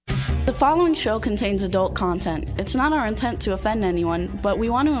The following show contains adult content. It's not our intent to offend anyone, but we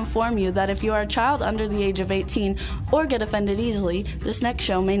want to inform you that if you are a child under the age of 18 or get offended easily, this next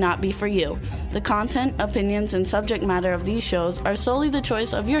show may not be for you. The content, opinions, and subject matter of these shows are solely the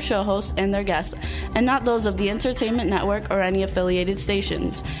choice of your show hosts and their guests, and not those of the Entertainment Network or any affiliated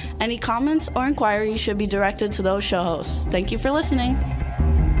stations. Any comments or inquiries should be directed to those show hosts. Thank you for listening.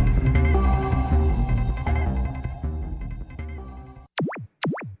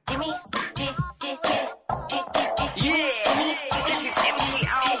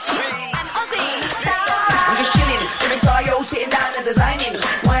 Sitting down and designing,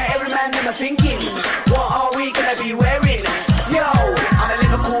 where every man never thinking, what are we gonna be wearing? Yo, I'm a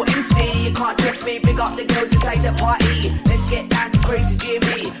Liverpool MC, you can't trust me, big up the girls inside the party. Let's get down to crazy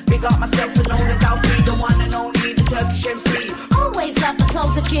Jimmy, big up myself and known as Alfie, the one and only, the Turkish MC. Always love the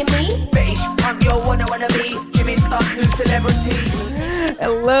clothes of Jimmy. Bitch, I'm your wanna be, Jimmy Star's new celebrity.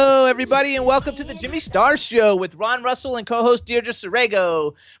 Hello, everybody, and welcome to the Jimmy Star Show with Ron Russell and co-host Deirdre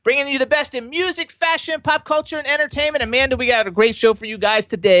Sorego, bringing you the best in music, fashion, pop culture, and entertainment. And man, do we got a great show for you guys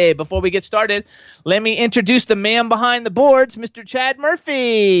today. Before we get started, let me introduce the man behind the boards, Mr. Chad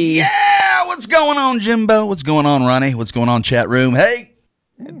Murphy. Yeah, what's going on, Jimbo? What's going on, Ronnie? What's going on, chat room? Hey.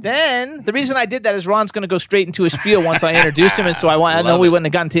 And then, the reason I did that is Ron's going to go straight into his spiel once I introduce him, and so I know we wouldn't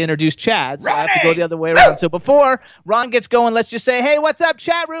have gotten to introduce Chad, so I have to go the other way around. So before Ron gets going, let's just say, hey, what's up,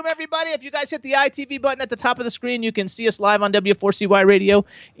 chat room, everybody? If you guys hit the ITV button at the top of the screen, you can see us live on W4CY Radio.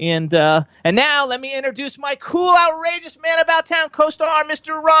 And now, let me introduce my cool, outrageous man about town co-star,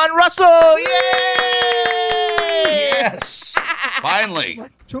 Mr. Ron Russell. Yay! Yes! Finally.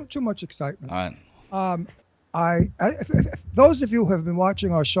 Too much excitement. All right. Those of you who have been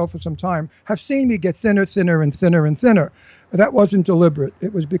watching our show for some time have seen me get thinner, and thinner. That wasn't deliberate.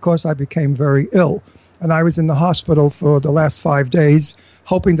 It was because I became very ill. And I was in the hospital for the last 5 days,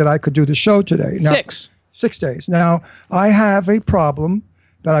 hoping that I could do the show today. Now, 6 days. Now, I have a problem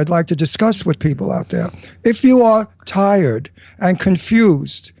that I'd like to discuss with people out there. If you are tired and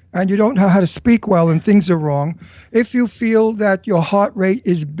confused, and you don't know how to speak well and things are wrong, if you feel that your heart rate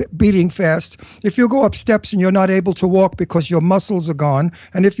is beating fast, if you go up steps and you're not able to walk because your muscles are gone,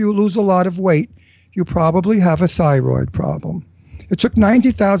 and if you lose a lot of weight, you probably have a thyroid problem. It took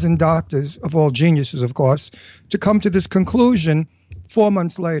 90,000 doctors, of all geniuses, of course, to come to this conclusion 4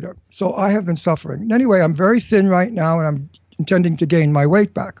 months later. So I have been suffering. Anyway, I'm very thin right now, and I'm intending to gain my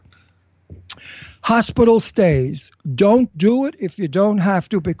weight back. Hospital stays. Don't do it if you don't have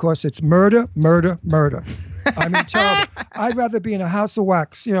to, because it's murder. I mean, terrible. I'd rather be in a house of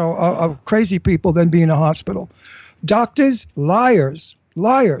wax, of crazy people than be in a hospital. Doctors, liars.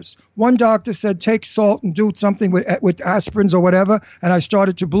 One doctor said, take salt and do something with aspirins or whatever, and I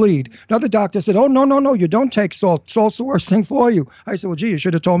started to bleed. Another doctor said, oh, no, you don't take salt. Salt's the worst thing for you. I said, well, gee, you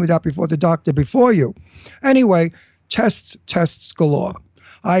should have told me that before the doctor before you. Anyway, tests galore.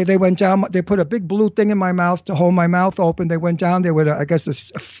 They went down, they put a big blue thing in my mouth to hold my mouth open. They went down there with,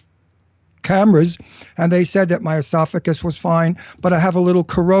 cameras, and they said that my esophagus was fine, but I have a little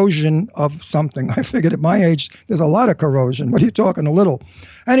corrosion of something. I figured at my age, there's a lot of corrosion. What are you talking, a little?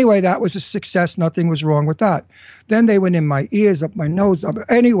 Anyway, that was a success. Nothing was wrong with that. Then they went in my ears, up my nose,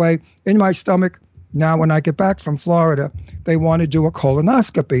 in my stomach. Now, when I get back from Florida, they want to do a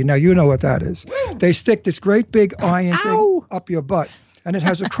colonoscopy. Now, you know what that is. They stick this great big iron thing up your butt, and it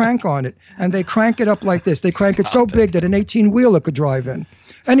has a crank on it, and they crank it up like this. They crank it so big that an 18-wheeler could drive in.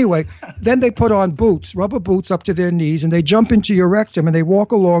 Anyway, then they put on boots, rubber boots up to their knees, and they jump into your rectum, and they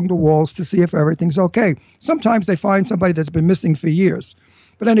walk along the walls to see if everything's okay. Sometimes they find somebody that's been missing for years.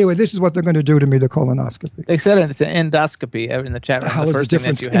 But anyway, this is what they're going to do to me, the colonoscopy. They said it's an endoscopy in the chat room. The hell is the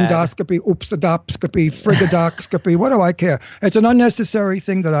difference? Endoscopy, oopsadoscopy, frigadoscopy, what do I care? It's an unnecessary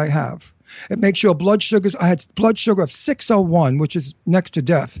thing that I have. It makes your blood sugars. I had blood sugar of 601, which is next to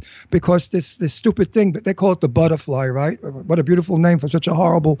death, because this stupid thing that they call it the butterfly, right? What a beautiful name for such a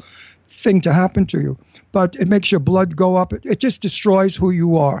horrible thing to happen to you. But it makes your blood go up. It just destroys who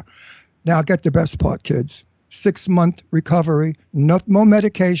you are. Now, get the best part, kids. 6-month recovery, no more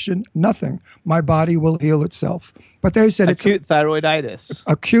medication, nothing. My body will heal itself. But they said acute thyroiditis.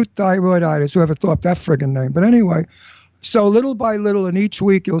 Acute thyroiditis. Whoever thought that friggin' name? But anyway. So little by little, and each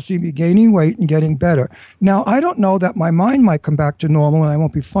week you'll see me gaining weight and getting better. Now, I don't know that my mind might come back to normal and I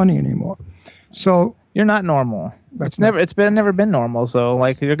won't be funny anymore. So you're not normal. It's never been normal. So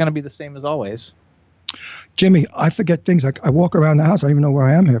you're going to be the same as always. Jimmy, I forget things. Like I walk around the house, I don't even know where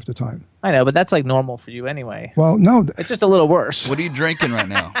I am half the time. I know, but that's normal for you anyway. Well, no. It's just a little worse. What are you drinking right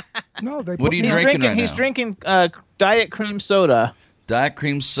now? No, what are you drinking right now? He's drinking Diet Cream Soda. Diet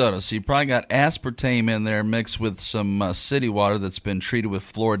cream soda. So you probably got aspartame in there mixed with some city water that's been treated with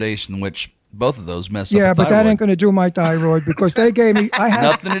fluoridation, which both of those mess up. Yeah, but that thyroid. ain't going to do my thyroid because they gave me. I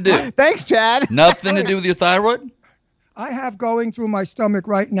have Nothing to do. Thanks, Chad. Nothing to do with your thyroid? I have going through my stomach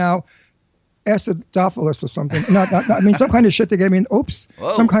right now acidophilus or something. I mean, some kind of shit they gave me. Oops.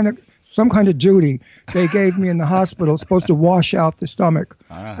 Whoa. Some kind of duty they gave me in the hospital. It's supposed to wash out the stomach.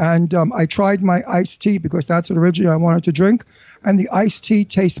 Right. And I tried my iced tea because that's what originally I wanted to drink. And the iced tea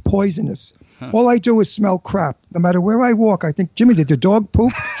tastes poisonous. All I do is smell crap. No matter where I walk, I think, Jimmy, did the dog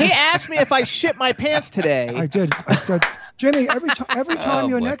poop? He asked me if I shit my pants today. I did. I said, Jimmy, every time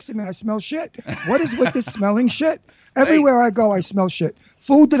you're boy. next to me, I smell shit. What is with this smelling shit? Everywhere I go, I smell shit.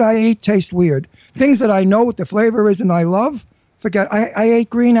 Food that I eat tastes weird. Things that I know what the flavor is and I love, forget. I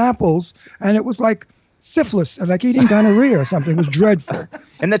ate green apples, and it was like syphilis, like eating gonorrhea or something. It was dreadful.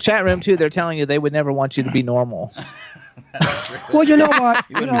 In the chat room, too, they're telling you they would never want you to be normal. Well, you know what?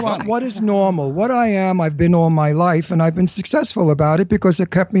 You wouldn't be funny. What is normal? What I am, I've been all my life, and I've been successful about it because it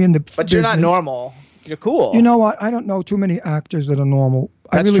kept me in the But you're not normal. You're cool. You know what? I don't know too many actors that are normal.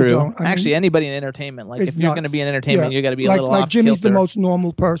 That's I really true. don't. I mean, Actually, anybody in entertainment, like it's if you're going to nuts. be in entertainment, Yeah. you got to be a like, little like off Jimmy's the kilter. most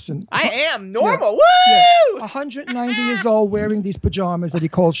normal person. I am normal. Yeah. Woo! 190 years old, wearing these pajamas that he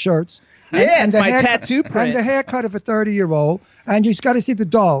calls shirts. Yeah, it's the my haircut- tattoo print. And the haircut of a 30-year-old. And he's got to see the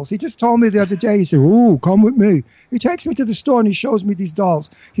dolls. He just told me the other day, he said, ooh, come with me. He takes me to the store and he shows me these dolls.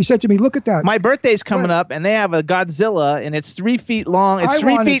 He said to me, look at that. My birthday's coming Right. up, and they have a Godzilla, and it's 3 feet long. It's I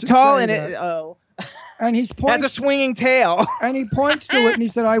 3 wanted feet to tall, say and that. it and he's has a pointing, swinging tail. and he points to it and he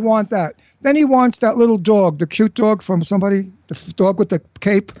said, I want that. Then he wants that little dog, the cute dog from somebody, dog with the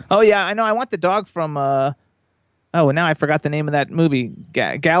cape. Oh yeah, I know. I want the dog from. Oh, now I forgot the name of that movie.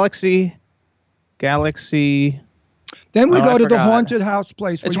 Galaxy. Then we Oh, go I to the forgot. haunted house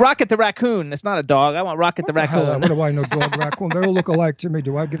place. It's where you- Rocket the raccoon. It's not a dog. I want Rocket the Hell, raccoon. what do I know, dog, raccoon? They all look alike to me.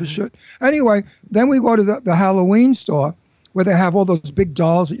 Do I give a shit? Anyway, then we go to the Halloween store where they have all those big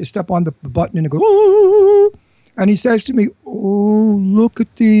dolls that you step on the button and it goes, ooh. And he says to me, oh, look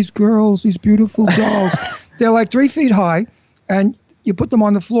at these girls, these beautiful dolls. They're like 3 feet high, and you put them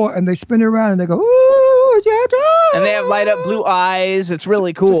on the floor, and they spin around, and they go, ooh, yeah, And they have light up blue eyes. It's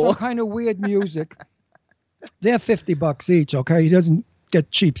really to some cool. kind of weird music. They're $50 each, okay? He doesn't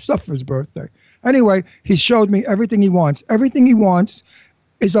get cheap stuff for his birthday. Anyway, he showed me everything he wants. Everything he wants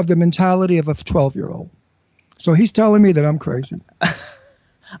is of the mentality of a 12-year-old. So he's telling me that I'm crazy.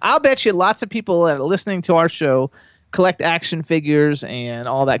 I'll bet you lots of people that are listening to our show collect action figures and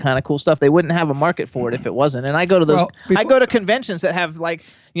all that kind of cool stuff. They wouldn't have a market for it if it wasn't. And I go to those. Well, I go to conventions that have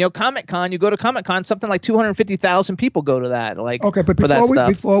Comic Con. You go to Comic Con, something like 250,000 people go to that. Like Okay, but for that stuff.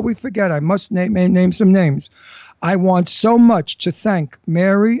 before we forget, I must name some names. I want so much to thank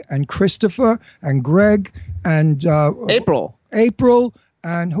Mary and Christopher and Greg and April.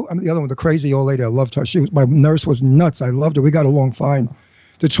 And who? I mean, the other one, the crazy old lady. I loved her. My nurse was nuts. I loved her. We got along fine.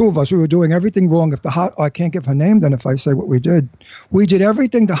 The two of us, we were doing everything wrong. If I can't give her name, then if I say what we did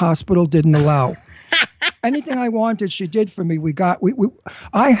everything the hospital didn't allow. Anything I wanted, she did for me.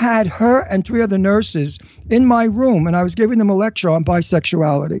 I had her and 3 other nurses in my room, and I was giving them a lecture on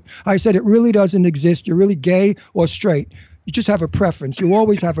bisexuality. I said, it really doesn't exist. You're really gay or straight. You just have a preference. You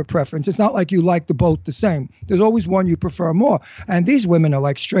always have a preference. It's not like you like the both the same. There's always one you prefer more. And these women are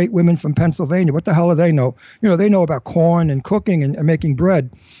like straight women from Pennsylvania. What the hell do they know? They know about corn and cooking and making bread.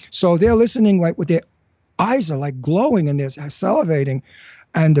 So they're listening like with their eyes are like glowing and they're salivating.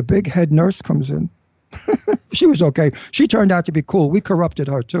 And the big head nurse comes in. She was okay. She turned out to be cool. We corrupted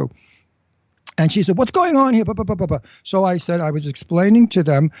her too. And she said, what's going on here? So I said, I was explaining to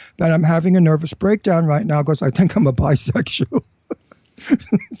them that I'm having a nervous breakdown right now because I think I'm a bisexual.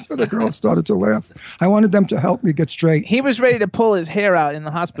 So the girls started to laugh. I wanted them to help me get straight. He was ready to pull his hair out in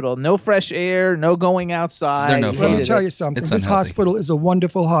the hospital. No fresh air, no going outside. They're no He fun. Let me hated tell it. you something. It's This unhealthy. hospital is a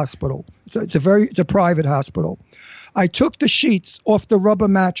wonderful hospital. It's a private hospital. I took the sheets off the rubber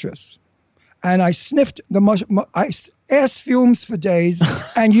mattress, and I sniffed ass fumes for days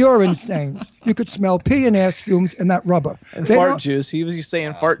and urine stains. You could smell pee and ass fumes in that rubber. And They fart don't- juice. He was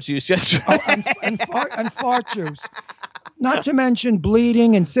saying fart juice yesterday. Oh, and fart juice. Not to mention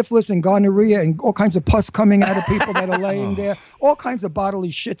bleeding and syphilis and gonorrhea and all kinds of pus coming out of people that are laying there. All kinds of bodily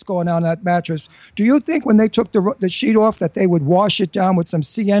shits going on that mattress. Do you think when they took the sheet off that they would wash it down with some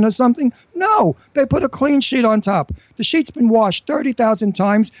CN or something? No. They put a clean sheet on top. The sheet's been washed 30,000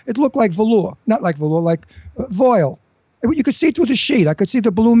 times. It looked like velour. Not like velour, like voile. You could see through the sheet. I could see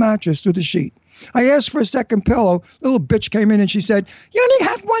the blue mattress through the sheet. I asked for a second pillow. Little bitch came in and she said, you only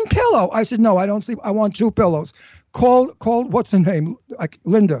have 1 pillow. I said, no, I don't sleep. I want 2 pillows. Call, what's her name? Like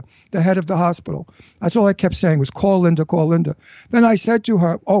Linda, the head of the hospital. That's all I kept saying was call Linda, call Linda. Then I said to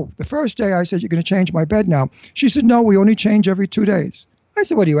her, the first day I said, you're going to change my bed now. She said, no, we only change every 2 days. I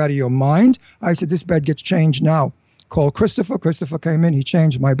said, what, are you out of your mind? I said, this bed gets changed now. Call Christopher. Christopher came in. He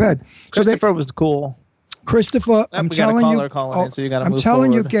changed my bed. Christopher was cool. Christopher, I'm telling you, I'm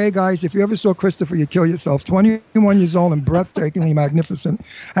telling you, gay guys, if you ever saw Christopher, you'd kill yourself. 21 years old and breathtakingly magnificent,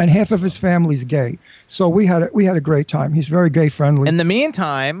 and half of his family's gay. So we had a great time. He's very gay friendly. In the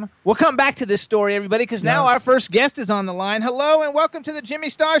meantime, we'll come back to this story, everybody, because now our first guest is on the line. Hello and welcome to the Jimmy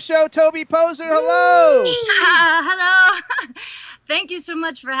Star Show, Toby Poser. Hello. Hello. Thank you so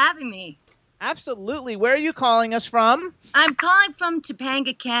much for having me. Absolutely. Where are you calling us from? I'm calling from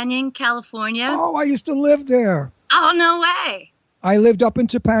Topanga Canyon, California. Oh, I used to live there. Oh, no way. I lived up in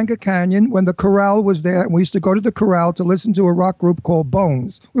Topanga Canyon when the Corral was there. And we used to go to the Corral to listen to a rock group called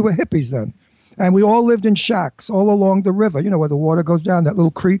Bones. We were hippies then. And we all lived in shacks all along the river, where the water goes down, that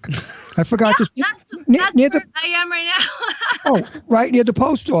little creek. I forgot to... That's near where I am right now. Oh, right near the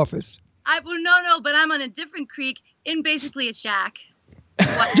post office. No, but I'm on a different creek in basically a shack.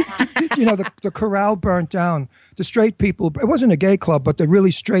 The Corral burnt down. The straight people, it wasn't a gay club, but the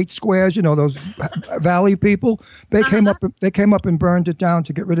really straight squares, those valley people, they came up and burned it down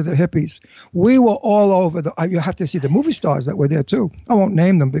to get rid of the hippies. We were all over. You have to see the movie stars that were there too. I won't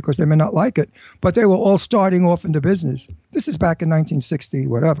name them because they may not like it, but they were all starting off in the business. This is back in 1960,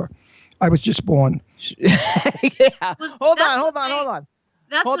 whatever. I was just born. Yeah. Well, hold on.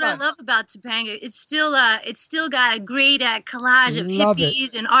 That's what I love about Topanga. It's still got a great collage of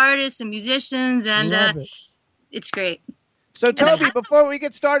hippies and artists and musicians, and it's great. So, Toby, before we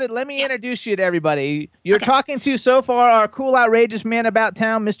get started, let me introduce you to everybody. You're talking to, so far, our cool, outrageous man about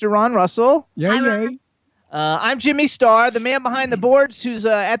town, Mr. Ron Russell. Yay. I'm Jimmy Star, the man behind the boards who's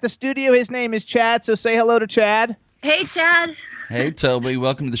at the studio. His name is Chad, so say hello to Chad. Hey, Chad. Hey, Toby.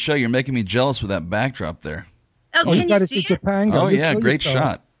 Welcome to the show. You're making me jealous with that backdrop there. Oh, can you see it? Oh, yeah, great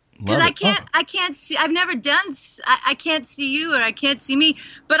shot. Because I can't see. I've never done. I can't see you, or I can't see me.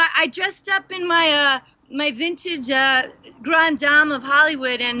 But I dressed up in my my vintage Grand Dame of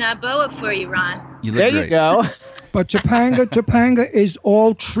Hollywood and boa for you, Ron. You look there great. You go. But Topanga is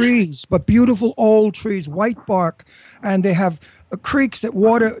all trees, but beautiful old trees, white bark, and they have creeks that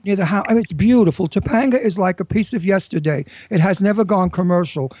water near the house. I mean, it's beautiful. Topanga is like a piece of yesterday. It has never gone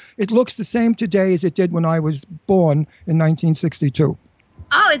commercial. It looks the same today as it did when I was born in 1962.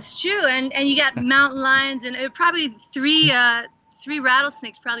 Oh, it's true. And you got mountain lions and probably three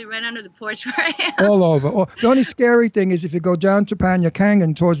rattlesnakes probably right under the porch where I am. All over. The only scary thing is if you go down to Topanga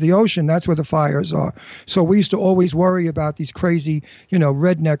Canyon towards the ocean, that's where the fires are. So we used to always worry about these crazy,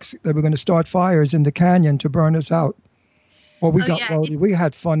 rednecks that were going to start fires in the canyon to burn us out. Well, we got loaded. We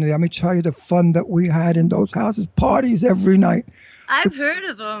had fun. Let me tell you the fun that we had in those houses. Parties every night. I've heard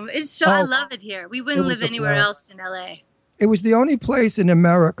of them. I love it here. We wouldn't live anywhere else in L.A. It was the only place in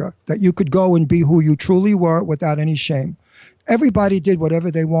America that you could go and be who you truly were without any shame. Everybody did whatever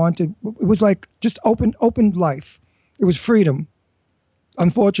they wanted. It was like just open life. It was freedom.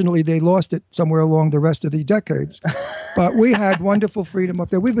 Unfortunately, they lost it somewhere along the rest of the decades. But we had wonderful freedom up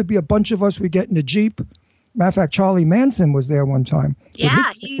there. We would be a bunch of us. We'd get in a Jeep. Matter of fact, Charlie Manson was there one time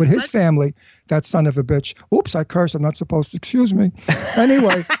with his family, that son of a bitch. Oops, I cursed. I'm not supposed to. Excuse me.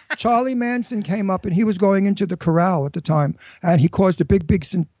 Anyway, Charlie Manson came up and he was going into the Corral at the time. And he caused a big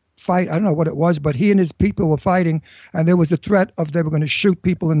fight. I don't know what it was, but he and his people were fighting. And there was a threat of they were going to shoot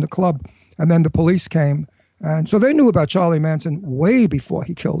people in the club. And then the police came. And so they knew about Charlie Manson way before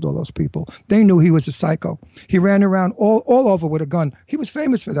he killed all those people. They knew he was a psycho. He ran around all over with a gun. He was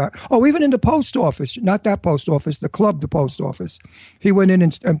famous for that. Oh, even in the post office, not that post office, the club, the post office. He went in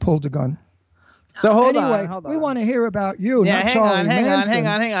and pulled a gun. So hold on. Anyway, we want to hear about you, not Charlie Manson.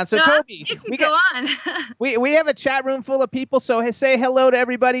 Hang on. So Toby, you can go on. we have a chat room full of people, so say hello to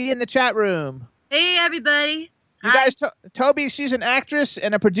everybody in the chat room. Hey, everybody. You guys, Toby, she's an actress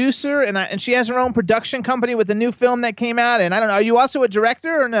and a producer, and she has her own production company with a new film that came out. And I don't know, are you also a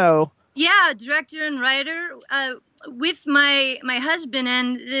director or no? Yeah, director and writer with my husband.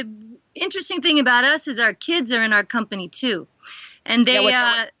 And the interesting thing about us is our kids are in our company too, and they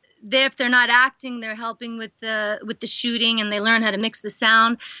if they're not acting, they're helping with the shooting, and they learn how to mix the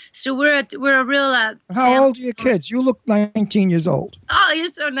sound. So we're a real. How old are your kids? You look 19 years old. Oh, you're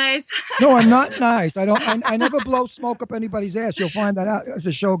so nice. No, I'm not nice. I never blow smoke up anybody's ass. You'll find that out as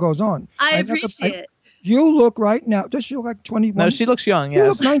the show goes on. I appreciate it. You look right now. Does she look like 21? No, she looks young. Yes. You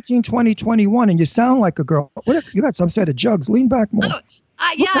look 19, 20, 21, and you sound like a girl. You got some set of jugs. Lean back more.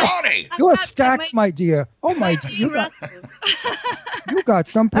 Ronnie! You're stacked, my dear. Oh, my dear. You got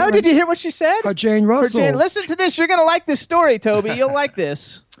some. Oh, did you hear what she said? Jane Russell. Listen to this. You're going to like this story, Toby. You'll like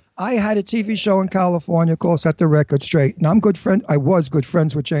this. I had a TV show in California called Set the Record Straight, and I was good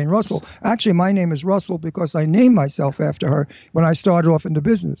friends with Jane Russell. Actually, my name is Russell because I named myself after her when I started off in the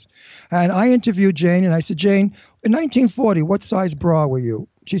business. And I interviewed Jane, and I said, Jane, in 1940, what size bra were you?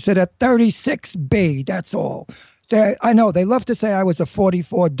 She said, a 36B, that's all. I know, they love to say I was a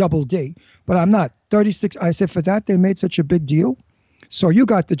 44 double D, but I'm not. 36, I said, for that, they made such a big deal? So you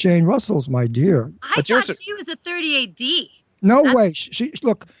got the Jane Russells, my dear. I thought she was a 38D. No way.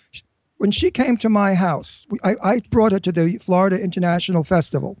 Look, when she came to my house, I brought her to the Florida International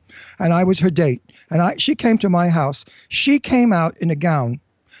Festival, and I was her date. And she came to my house. She came out in a gown,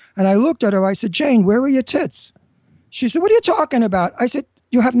 and I looked at her. I said, Jane, where are your tits? She said, what are you talking about? I said,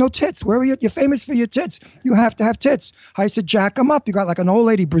 you have no tits. Where are you? You're famous for your tits. You have to have tits. I said, jack them up. You got like an old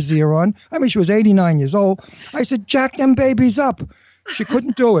lady brassiere on. I mean, she was 89 years old. I said, jack them babies up. She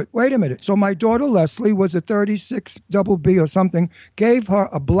couldn't do it. Wait a minute. So my daughter Leslie was a 36 double B or something, gave her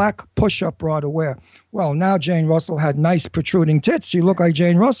a black push-up bra to wear. Well, now Jane Russell had nice protruding tits. She looked like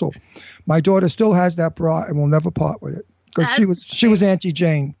Jane Russell. My daughter still has that bra and will never part with it because she was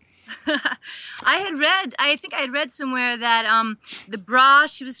anti-Jane. I think I had read somewhere that the bra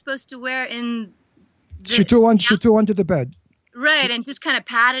she was supposed to wear she threw under the bed. Right, and just kind of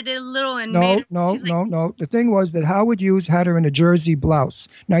patted it a little and No. The thing was that Howard Hughes had her in a jersey blouse.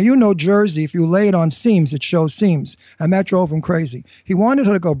 Now, you know jersey, if you lay it on seams, it shows seams. And that drove him crazy. He wanted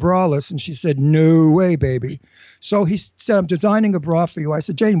her to go braless, and she said, no way, baby. So he said, I'm designing a bra for you. I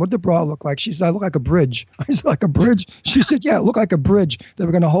said, Jane, what'd the bra look like? She said, I look like a bridge. I said, like a bridge? She said, yeah, it looked like a bridge. They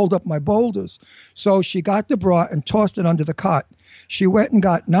were going to hold up my boulders. So she got the bra and tossed it under the cot. She went and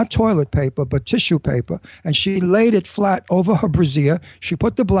got not toilet paper, but tissue paper, and she laid it flat over her brassiere. She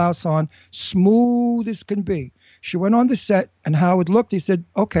put the blouse on, smooth as can be. She went on the set, and Howard looked. He said,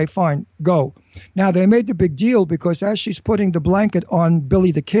 okay, fine, go. Now, they made the big deal because as she's putting the blanket on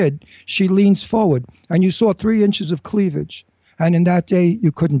Billy the Kid, she leans forward, and you saw 3 inches of cleavage. And in that day,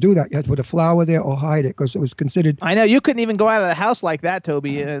 you couldn't do that. You had to put a flower there or hide it because it was considered. I know. You couldn't even go out of the house like that,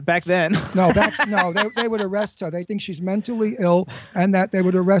 Toby, back then. No, they would arrest her. They think she's mentally ill and that they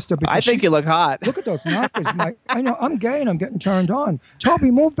would arrest her. Because I think you look hot. Look at those knockers, Mike. I know. I'm gay and I'm getting turned on.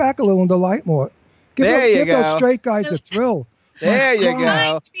 Toby, move back a little in the light more. Give those straight guys a thrill. There you go.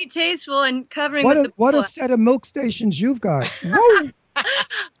 Trying to be tasteful and covering what a set of milk stations you've got.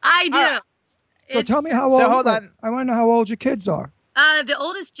 I do. So tell me how old. So hold on. I want to know how old your kids are. The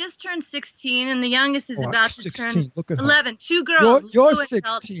oldest just turned 16, and the youngest is about to 16. turn 11. 2 girls. You're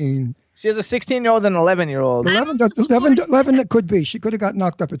 16. She has a 16-year-old and an 11-year-old. 11 it could be. She could have got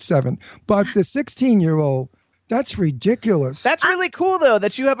knocked up at 7. But the 16-year-old, that's ridiculous. That's really cool, though,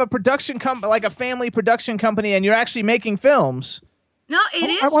 that you have a production company, like a family production company, and you're actually making films. No, it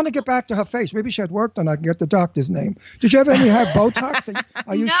is. I want to get back to her face. Maybe she had worked on it. I can get the doctor's name. Did you ever have Botox?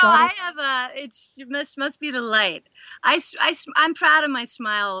 Are you no, I have it must be the light. I'm proud of my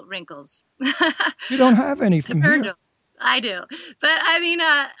smile wrinkles. You don't have any from here. I do. But I mean,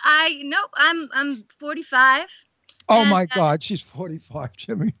 I'm 45. Oh, my God. She's 45,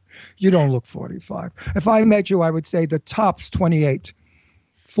 Jimmy. You don't look 45. If I met you, I would say the top's 28.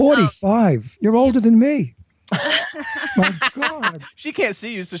 45. Oh. You're older than me. My God. She can't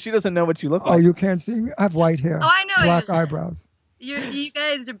see you, so she doesn't know what you look like. Oh, you can't see me? I have white hair. Oh, I know. Black eyebrows. You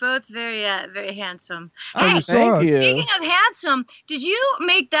guys are both very handsome. Oh, hey, thank you. Speaking of handsome, did you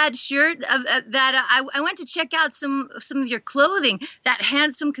make that shirt that I went to check out some of your clothing, that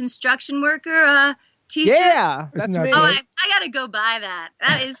handsome construction worker T-shirt? Yeah, that's me. Oh, I got to go buy that.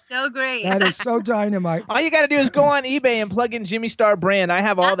 That is so great. That is so dynamite. All you got to do is go on eBay and plug in Jimmy Star Brand. I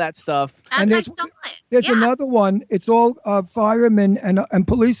have all that stuff. And there's another one. It's all firemen and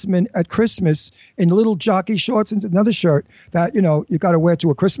policemen at Christmas in little jockey shorts and another shirt that, you got to wear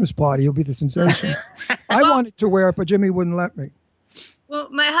to a Christmas party. You'll be the sensation. I wanted to wear it, but Jimmy wouldn't let me. Well,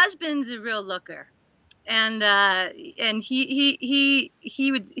 my husband's a real looker. And he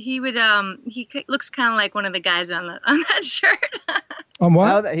looks kind of like one of the guys on that shirt. On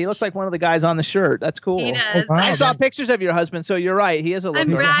what? He looks like one of the guys on the shirt. That's cool. He does. Oh, wow. I saw pictures of your husband, so you're right. He is a looker.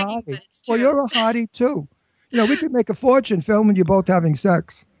 I'm bragging, but it's true. Well, you're a hottie too. We could make a fortune filming you both having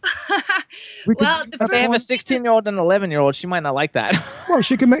sex. If they have a 16-year-old and an 11-year-old, she might not like that. Well,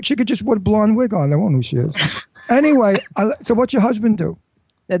 she could just put a blonde wig on. They won't know who she is. Anyway, so what's your husband do?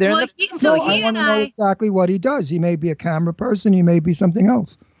 I want to know exactly what he does. He may be a camera person. He may be something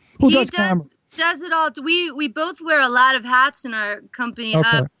else. Who does camera? Does it all. We both wear a lot of hats in our company.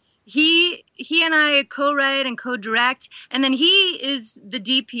 Okay. He and I co-write and co-direct, and then he is the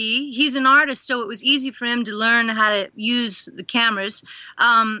DP. He's an artist, so it was easy for him to learn how to use the cameras.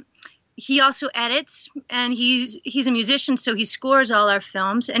 He also edits, and he's a musician, so he scores all our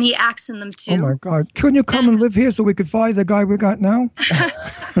films, and he acts in them too. Oh my God! Couldn't you come and live here so we could fire the guy we got now?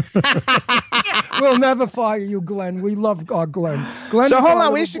 We'll never fire you, Glenn. We love our Glenn. So hold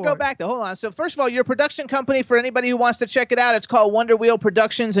on, we should go back to hold on. So first of all, your production company, for anybody who wants to check it out, it's called Wonder Wheel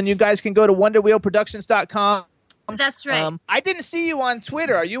Productions, and you guys can go to wonderwheelproductions.com. That's right. I didn't see you on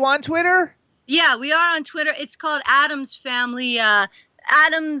Twitter. Are you on Twitter? Yeah, we are on Twitter. It's called Adam's Family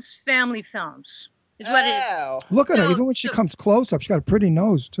Films is what it is. Look at her. Even when she comes close up, she's got a pretty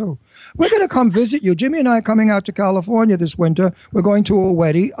nose, too. We're going to come visit you. Jimmy and I are coming out to California this winter. We're going to a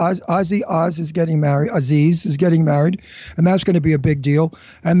wedding. Oz is getting married. Aziz is getting married, and that's going to be a big deal.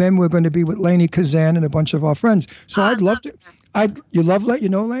 And then we're going to be with Lainey Kazan and a bunch of our friends. So I'd love to. You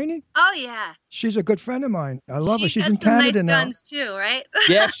know Lainey? Oh, yeah. She's a good friend of mine. I love her. She's in Canada now. She has guns too, right?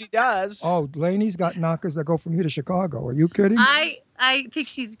 Yes, she does. Oh, Lainey's got knockers that go from here to Chicago. Are you kidding? I think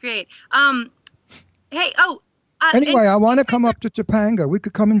she's great. Hey, anyway, I want to come up to Topanga. We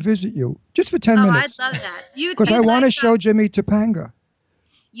could come and visit you just for 10 minutes. I'd love that. Because I want to show Jimmy Topanga.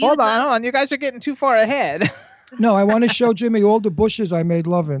 Hold on. You guys are getting too far ahead. No, I want to show Jimmy all the bushes I made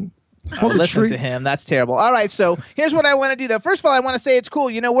love in. Oh, listen to him. That's terrible. All right, so here's what I want to do, though. First of all, I want to say it's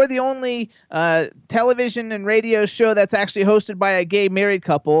cool. You know, we're the only television and radio show that's actually hosted by a gay married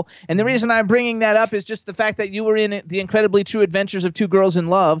couple. And the reason I'm bringing that up is just the fact that you were in The Incredibly True Adventures of Two Girls in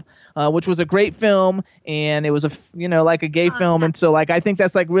Love, which was a great film. And it was like a gay film. And so, I think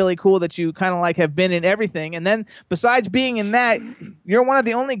that's, really cool that you kind of, have been in everything. And then besides being in that, you're one of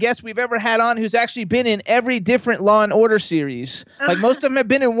the only guests we've ever had on who's actually been in every different Law and Order series. Most of them have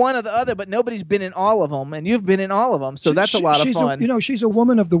been in one or the other, but nobody's been in all of them, and you've been in all of them, so that's a lot of fun. She's a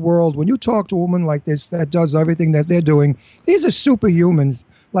woman of the world. When you talk to a woman like this that does everything that they're doing, these are superhumans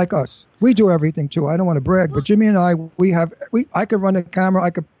like us. We do everything too. I don't want to brag, but Jimmy and I could run a camera, I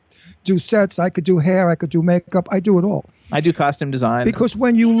could do sets, I could do hair, I could do makeup, I do it all. I do costume design. Because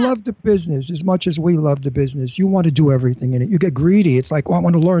when you love the business as much as we love the business, you want to do everything in it. You get greedy. It's like, I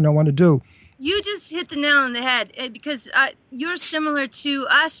want to learn, I want to do. You just hit the nail on the head because you're similar to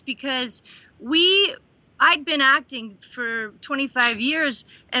us because I'd been acting for 25 years,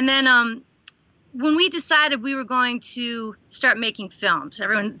 and then when we decided we were going to start making films,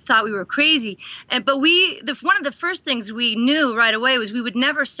 everyone thought we were crazy. But one of the first things we knew right away was we would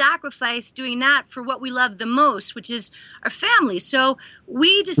never sacrifice doing that for what we love the most, which is our family. So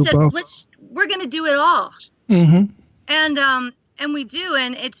we just said, we're going to do it all. Mm-hmm. And we do,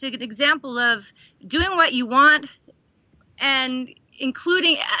 and it's an example of doing what you want, and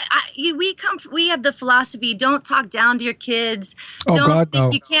including we have the philosophy: don't talk down to your kids. Don't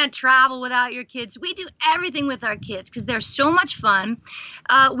think you can't travel without your kids. We do everything with our kids because they're so much fun.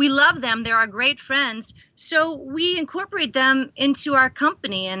 We love them; they're our great friends. So we incorporate them into our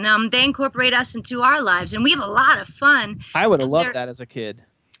company, and they incorporate us into our lives, and we have a lot of fun. I would have loved that as a kid.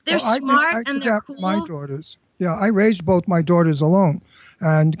 They're smart and they're cool. My daughters. Yeah, I raised both my daughters alone.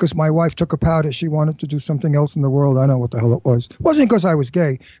 And because my wife took a powder, she wanted to do something else in the world. I don't know what the hell it was. It wasn't because I was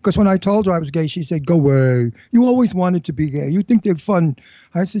gay. Because when I told her I was gay, she said, go away. You always wanted to be gay. You think they're fun.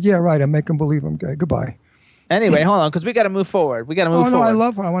 I said, yeah, right. I make them believe I'm gay. Goodbye. Anyway, hold on, because we got to move forward. forward. I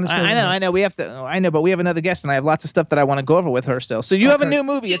love her. I want to say I know. We have to. I know, but we have another guest, and I have lots of stuff that I want to go over with her still. So you have a new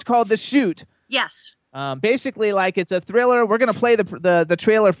movie. It's called The Shoot. Yes. Basically, it's a thriller. We're going to play the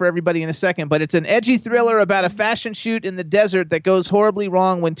trailer for everybody in a second, but it's an edgy thriller about a fashion shoot in the desert that goes horribly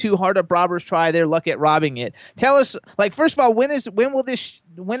wrong when two hard-up robbers try their luck at robbing it. Tell us, first of all, when is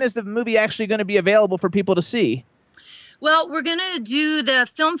the movie actually going to be available for people to see? Well, we're going to do the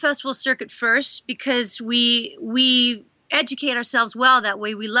film festival circuit first because we educate ourselves well that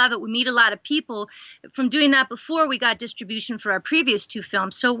way. We love it. We meet a lot of people. From doing that before, we got distribution for our previous two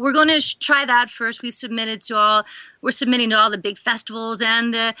films. So we're going to try that first. We're submitting to all the big festivals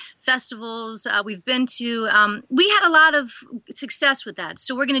and the festivals we've been to. We had a lot of success with that.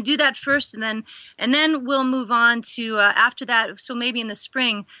 So we're going to do that first, and then we'll move on to after that. So maybe in the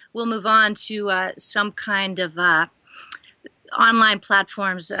spring we'll move on to some kind of online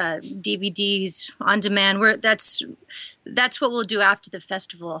platforms, DVDs on demand. That's what we'll do after the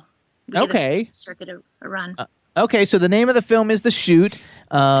festival. Okay. Circuit a run. Okay, so the name of the film is The Shoot.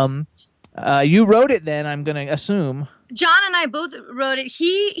 You wrote it then, I'm going to assume. John and I both wrote it.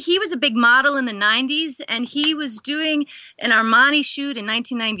 He was a big model in the 90s, and he was doing an Armani shoot in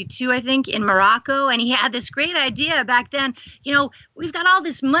 1992, I think, in Morocco. And he had this great idea back then. We've got all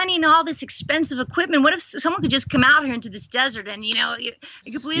this money and all this expensive equipment. What if someone could just come out here into this desert and,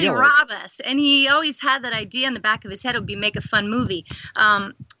 completely rob us? And he always had that idea in the back of his head. It would be make a fun movie.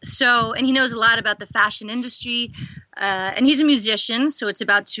 And he knows a lot about the fashion industry. And he's a musician, so it's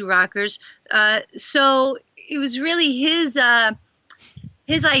about two rockers. So it was really his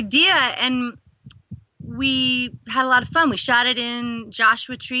idea, and we had a lot of fun. We shot it in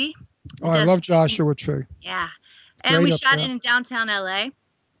Joshua Tree. I love Joshua Tree. Yeah. And we shot it in downtown LA.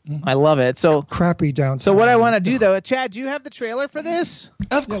 I love it. So crappy downtown. So what I want to do, though, Chad, do you have the trailer for this?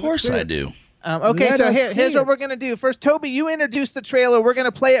 Of course I do. Okay, so here's what we're going to do. First, Toby, you introduce the trailer. We're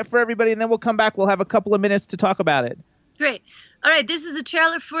going to play it for everybody, and then we'll come back. We'll have a couple of minutes to talk about it. Great. All right, this is a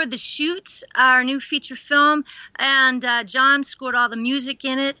trailer for The Shoot, our new feature film, and John scored all the music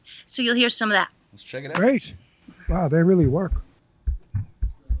in it, so you'll hear some of that. Let's check it out. Great. Wow, they really work.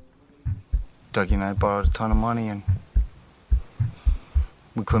 Dougie and I borrowed a ton of money, and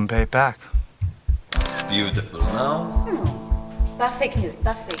we couldn't pay it back. It's beautiful, no? Parfait, Knut,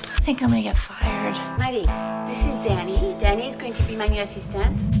 parfait. I think I'm gonna get fired. Marie, this is Danny. Danny is going to be my new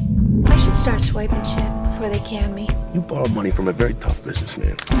assistant. I should start swiping shit before they can me. You borrowed money from a very tough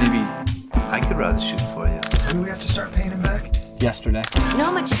businessman. Maybe I could rather shoot for you. When do we have to start paying him back? Yesterday. You know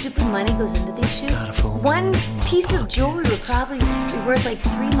how much stupid money goes into these shoots? One piece of jewelry would probably be worth like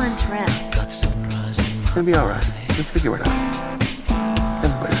 3 months' rent. It'll be all right. We'll figure it out.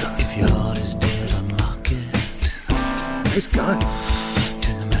 Everybody does. If your heart is dead, unlock it. Nice gun.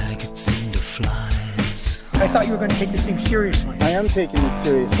 Turn the maggots into flies. I thought you were going to take this thing seriously. I am taking this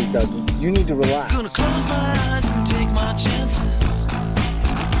seriously, Dougie. You need to relax. Gonna close my eyes and take my chances. Gonna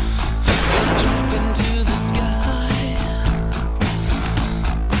jump into the sky.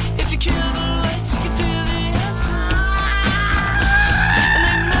 If you kill the lights, you can feel the answers. And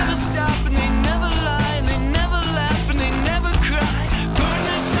they never stop, and they never lie, and they never laugh, and they never cry. Burn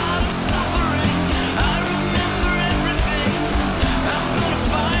this out of suffering. I remember everything. I'm gonna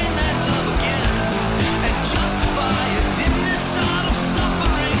find that love again and justify it in this art of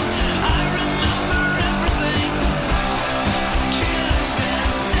suffering. I remember everything. Killers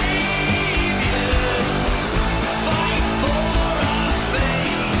and saviors fight for our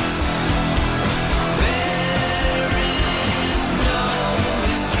fate. There is no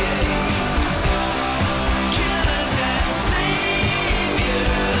escape. Killers and saviors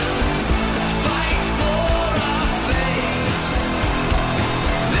fight for our fate.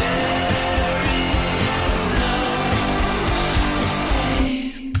 There is no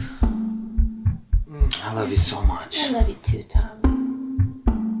escape. I love you so much. I love you too, Tom.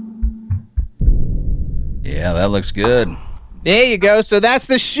 Yeah, that looks good. There you go. So that's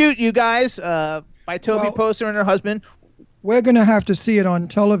The Shoot, you guys, by Toby Poser and her husband. We're going to have to see it on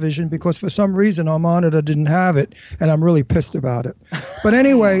television because for some reason our monitor didn't have it, and I'm really pissed about it. But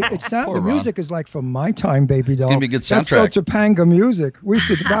anyway, the music is like from my time, baby doll. It's going to be a good soundtrack. That's so Topanga music. We used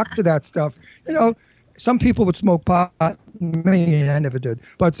to rock to that stuff. Some people would smoke pot. Me, I never did.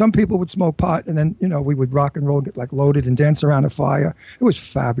 But some people would smoke pot, and then, we would rock and roll, get like loaded and dance around a fire. It was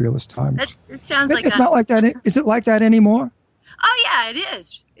fabulous times. It sounds like it's not like that. Is it like that anymore? Oh, yeah, it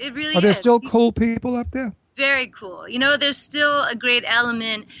is. It really is. Are there still cool people up there? Very cool. There's still a great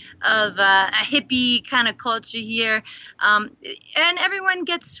element of a hippie kind of culture here. And everyone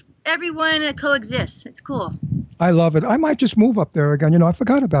coexists. It's cool. I love it. I might just move up there again. I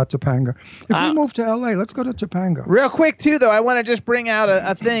forgot about Topanga. If we move to LA, let's go to Topanga. Real quick, too, though, I want to just bring out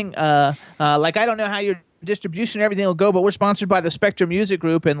a thing. I don't know how your distribution and everything will go, but we're sponsored by the Spectrum Music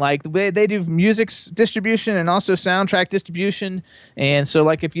Group, and they do music distribution and also soundtrack distribution. And so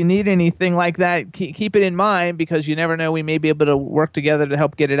if you need anything like that, keep it in mind, because you never know, we may be able to work together to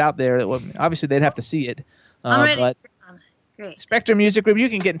help get it out there. Obviously they'd have to see it. I'm ready. But Great. Spectrum Music Group, you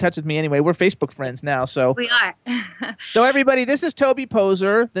can get in touch with me anyway. We're Facebook friends now. So we are. So everybody, this is Toby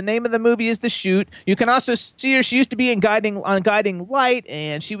Poser. The name of the movie is The Shoot. You can also see her. She used to be in Guiding Light,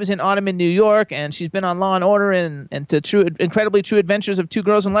 and she was in Autumn in New York, and she's been on Law and Order and to Incredibly True Adventures of Two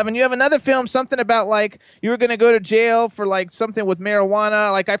Girls in Love. And you have another film, something about you were going to go to jail for something with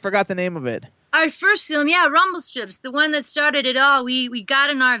marijuana. I forgot the name of it. Our first film, Rumble Strips, the one that started it all. We got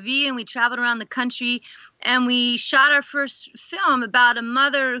an RV and we traveled around the country, and we shot our first film about a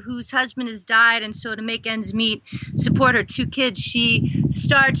mother whose husband has died, and so to make ends meet, support her 2 kids, she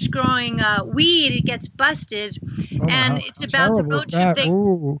starts growing weed. It gets busted, and it's about the road trip.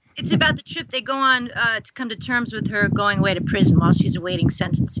 It's about the trip they go on to come to terms with her going away to prison while she's awaiting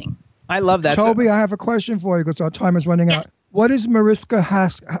sentencing. I love that. Toby, I have a question for you because our time is running out. What is Mariska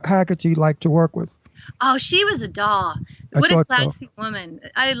Haggerty like to work with? Oh, she was a doll. What a classy woman.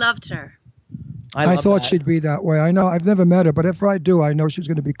 I loved her. I thought she'd be that way. I know. I've never met her, but if I do, I know she's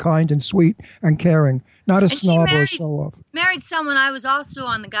going to be kind and sweet and caring, not a snob or a show-off. Married someone I was also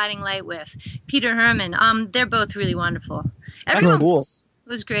on the Guiding Light with, Peter Herman. They're both really wonderful. Everyone was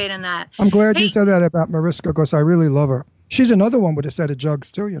great in that. I'm glad you said that about Mariska because I really love her. She's another one with a set of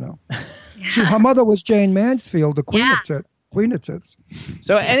jugs too, you know. Her mother was Jane Mansfield, the Queen of Tits. Queen of Tits.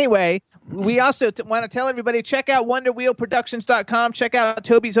 So anyway, we also want to tell everybody, check out WonderWheelProductions.com. Check out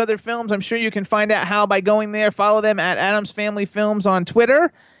Toby's other films. I'm sure you can find out how by going there. Follow them at Adams Family Films on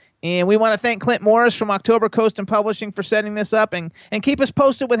Twitter. And we want to thank Clint Morris from October Coast and Publishing for setting this up. And keep us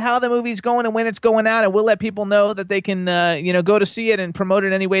posted with how the movie's going and when it's going out. And we'll let people know that they can go to see it and promote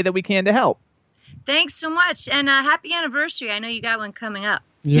it any way that we can to help. Thanks so much. And happy anniversary. I know you got one coming up.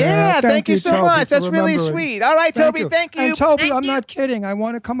 Yeah, thank you so much. That's really sweet. All right, Toby, thank you. And Toby, I'm not kidding. I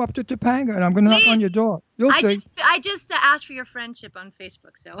want to come up to Topanga, and I'm going to knock on your door. You'll see. I just asked for your friendship on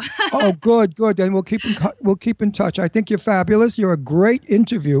Facebook, so. Oh, good. Then we'll keep in touch. I think you're fabulous. You're a great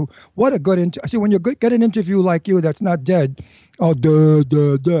interview. What a good interview. See, when you get an interview like you that's not dead,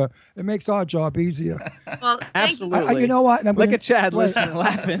 it makes our job easier. Well, absolutely. You know what? Look at Chad listening,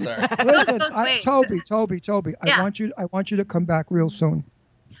 laughing. Listen, Toby, I want you to come back real soon.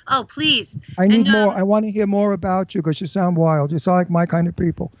 Oh, please. I need more. I want to hear more about you because you sound wild. You sound like my kind of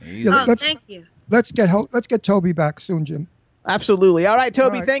people. Thank you. Let's get Toby back soon, Jim. Absolutely. All right,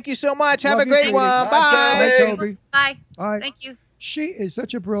 Toby, thank you so much. Have a great one. Bye. Bye, Toby. Bye. Bye. Thank you. She is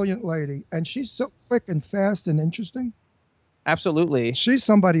such a brilliant lady, and she's so quick and fast and interesting. Absolutely. She's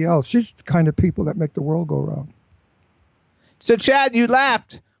somebody else. She's the kind of people that make the world go round. So, Chad, you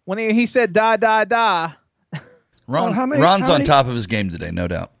laughed when he said da, da, da. Ron's on top of his game today, no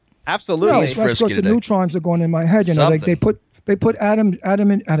doubt. Absolutely. No, that's because the neutrons are going in my head. You know, they put Adam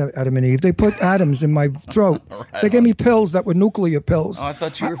and Eve. They put atoms in my throat. They gave me pills that were nuclear pills. Oh, I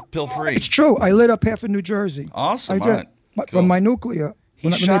thought you were pill-free. It's true. I lit up half of New Jersey. Awesome. I did. From my nuclear.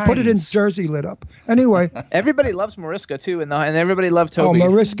 When they put it in, Jersey lit up. Anyway. Everybody loves Mariska, too, and everybody loves Toby. Oh,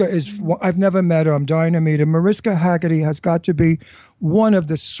 Mariska I've never met her. I'm dying to meet her. Mariska Haggerty has got to be one of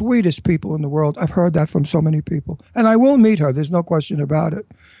the sweetest people in the world. I've heard that from so many people. And I will meet her. There's no question about it.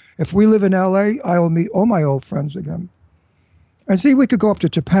 If we live in L.A., I will meet all my old friends again. And see, we could go up to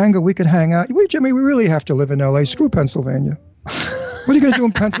Topanga. We could hang out. Jimmy, we really have to live in L.A. Screw Pennsylvania. What are you going to do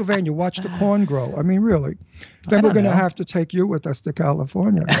in Pennsylvania? Watch the corn grow. I mean, really. Then we're going to have to take you with us to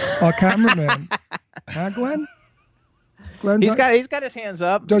California. Our cameraman. Huh, Glenn? He's got his hands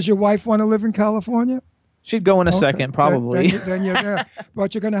up. Does your wife want to live in California? She'd go in a second, probably. Then you're there.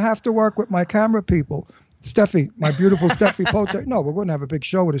 But you're going to have to work with my camera people. Steffi, my beautiful Steffi Pote. No, we're going to have a big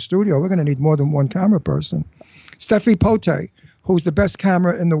show at a studio. We're going to need more than one camera person. Steffi Pote, who's the best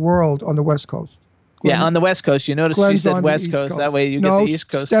camera in the world on the West Coast. Yeah, on the West Coast. You notice she said West Coast. That way you get the East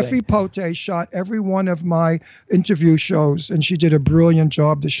Coast Steffi Pote shot every one of my interview shows, and she did a brilliant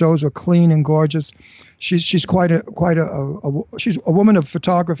job. The shows were clean and gorgeous. She's she's a woman of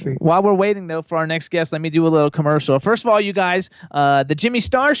photography. While we're waiting, though, for our next guest, let me do a little commercial. First of all, you guys, the Jimmy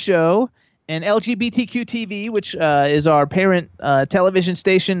Star Show and LGBTQ TV, which is our parent television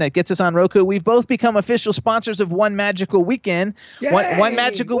station that gets us on Roku. We've both become official sponsors of One Magical Weekend. One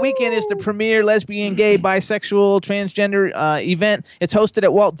Magical Weekend is the premier lesbian, gay, bisexual, transgender event. It's hosted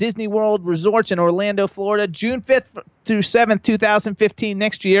at Walt Disney World Resorts in Orlando, Florida, June 5th through 7th, 2015,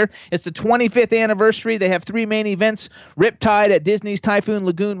 next year. It's the 25th anniversary. They have 3 main events. Riptide at Disney's Typhoon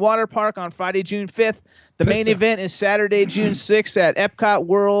Lagoon Water Park on Friday, June 5th. The main event is Saturday, June 6th at Epcot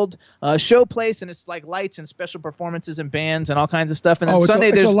World Showplace, and it's like lights and special performances and bands and all kinds of stuff. And then Sunday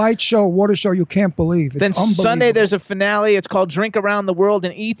it's a light show, water show you can't believe. Then Sunday there's a finale. It's called Drink Around the World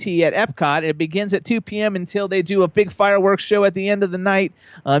in E.T. at Epcot. It begins at 2 p.m. until they do a big fireworks show at the end of the night.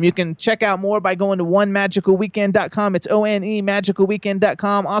 You can check out more by going to onemagicalweekend.com. It's ONE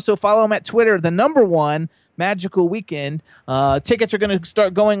magicalweekend.com. Also follow them at Twitter, the #1 Magical Weekend. Tickets are going to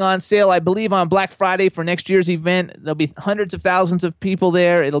start going on sale, I believe, on Black Friday for next year's event. There'll be hundreds of thousands of people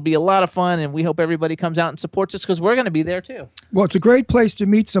there. It'll be a lot of fun, and we hope everybody comes out and supports us because we're going to be there too. Well, it's a great place to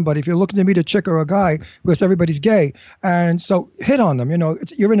meet somebody if you're looking to meet a chick or a guy, because everybody's gay. And so hit on them. You know,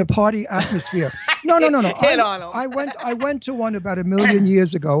 you're in a party atmosphere. No. Hit on them. I went to one about 1 million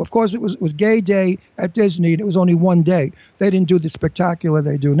years ago. Of course, it was Gay Day at Disney, and it was only one day. They didn't do the spectacular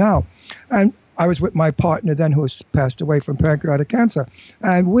they do now. And I was with my partner then, who has passed away from pancreatic cancer.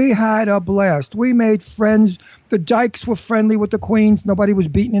 And we had a blast. We made friends. The dykes were friendly with the queens. Nobody was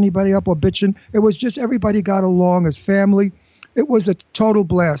beating anybody up or bitching. It was just everybody got along as family. It was a total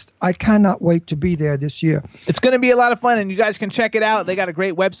blast. I cannot wait to be there this year. It's going to be a lot of fun, and you guys can check it out. They got a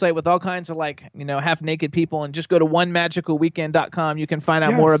great website with all kinds of half-naked people, and just go to onemagicalweekend.com. You can find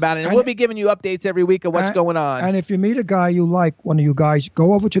out more about it, and we'll be giving you updates every week of what's going on. And if you meet a guy you like, one of you guys,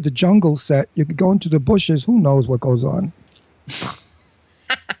 go over to the jungle set. You can go into the bushes. Who knows what goes on?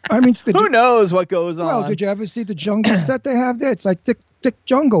 I mean, who knows what goes on? Well, did you ever see the jungle set they have there? It's like thick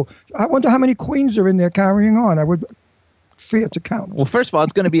jungle. I wonder how many queens are in there carrying on. I would fear to count. Well, first of all,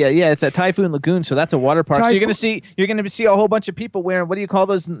 it's going to be it's at Typhoon Lagoon, so that's a water park. So you're going to see a whole bunch of people wearing, what do you call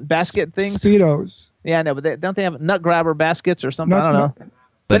those basket things? Speedos. Yeah, no, but don't they have nut grabber baskets or something? I don't know.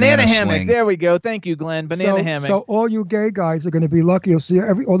 Banana hammock. swing. There we go. Thank you, Glenn. Banana hammock. So all you gay guys are going to be lucky. You'll see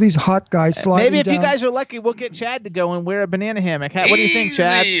all these hot guys sliding Maybe if down. you guys are lucky, we'll get Chad to go and wear a banana hammock. What do you think,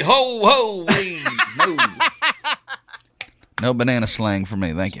 Chad? Easy. Ho, ho, wee. No. No banana slang for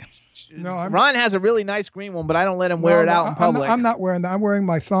me. Thank you. No, Ron has a really nice green one, but I don't let him wear it out in public. I'm not wearing that. I'm wearing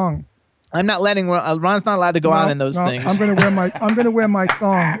my thong. I'm not letting Ron's not allowed to go out in those things. I'm going to wear my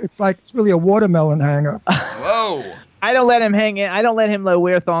thong. It's really a watermelon hanger. Whoa. I don't let him hang in. I don't let him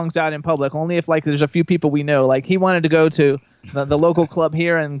wear thongs out in public. Only if there's a few people we know. Like he wanted to go to the local club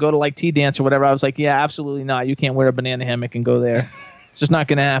here and go to tea dance or whatever. I was like, yeah, absolutely not. You can't wear a banana hammock and go there. It's just not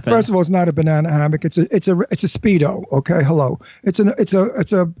going to happen. First of all, it's not a banana hammock. It's a Speedo. Okay, hello.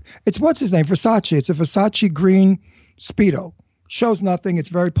 It's what's his name? Versace. It's a Versace green Speedo. Shows nothing. It's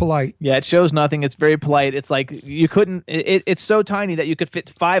very polite. Yeah, it shows nothing. It's very polite. It's like you couldn't. It's so tiny that you could fit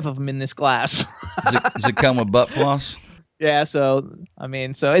 5 of them in this glass. Does it come with butt floss? Yeah, so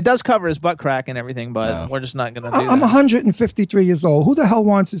it does cover his butt crack and everything, but we're just not going to do that. I'm 153 years old. Who the hell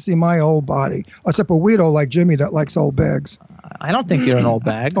wants to see my old body? Except a weirdo like Jimmy that likes old bags. I don't think you're an old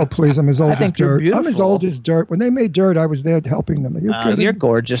bag. Oh, please, I'm as old as you're dirt. beautiful. I'm as old as dirt. When they made dirt, I was there helping them. Are you kidding? You're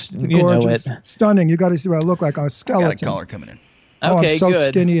gorgeous. You gorgeous. know it. Stunning. You got to see what I look like. I'm a skeleton. Got a collar coming in. Oh, Okay, I'm so good.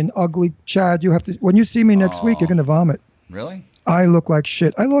 skinny and ugly. Chad, you have to. When you see me next week, you're going to vomit. Really? I look like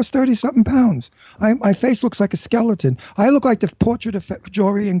shit. I lost 30-something pounds. My face looks like a skeleton. I look like the portrait of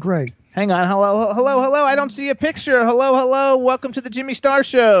Dorian Gray. Hang on. Hello. I don't see a picture. Hello. Welcome to the Jimmy Star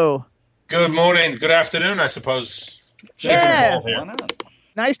Show. Good morning. Good afternoon, I suppose. Yeah. Paul here. Why not?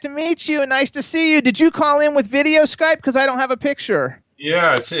 Nice to meet you and nice to see you. Did you call in with video Skype? Because I don't have a picture.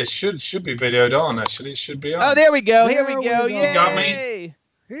 Yeah, it should be videoed on, actually. It should be on. Oh, there we go. There Here we we go. go. Yay. Got me?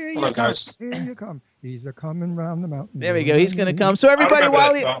 Here Hello, you come. guys. Here you come. He's a coming round the mountain. There we go. He's going to come. So everybody,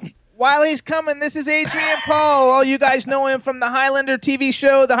 while he's coming, this is Adrian Paul. All you guys know him from the Highlander TV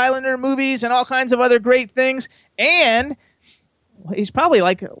show, the Highlander movies, and all kinds of other great things. And he's probably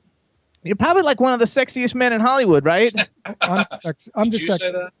you're probably one of the sexiest men in Hollywood, right? I'm sexy. I'm the Did you say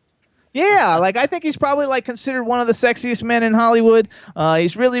sexy. that? Yeah, I think he's probably considered one of the sexiest men in Hollywood.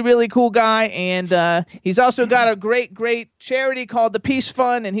 He's really, really cool guy, and he's also got a great, great charity called the Peace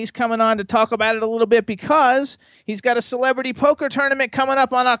Fund, and he's coming on to talk about it a little bit because he's got a celebrity poker tournament coming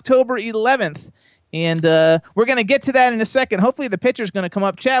up on October 11th, and we're going to get to that in a second. Hopefully the picture's going to come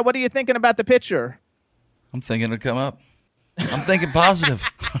up. Chad, what are you thinking about the picture? I'm thinking it'll come up. I'm thinking positive.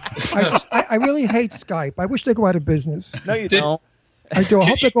 I really hate Skype. I wish they go out of business. No, you don't. I do. I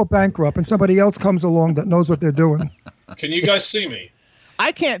hope they go bankrupt and somebody else comes along that knows what they're doing. Can you guys see me?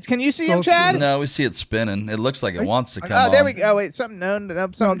 I can't. Can you see him, Chad? No, we see it spinning. It looks like it wants to come Oh, there on. we go. Oh, wait, something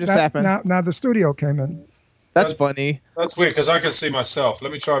just happened. Now the studio came in. That's funny. That's weird because I can see myself.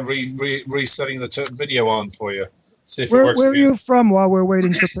 Let me try resetting the video on for you. See if it works. Where are for you. you from while we're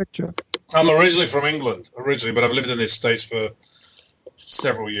waiting for picture? I'm originally from England, but I've lived in the States for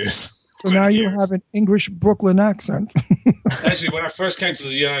several years. So now you have an English Brooklyn accent. Actually, when I first came to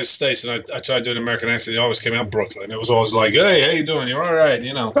the United States and I tried doing an American accent, it always came out Brooklyn. It was always like, hey, how you doing? You're all right,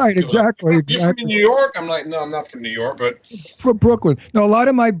 you know. Right, exactly. You're from New York? I'm like, no, I'm not from New York, but... From Brooklyn. No, a lot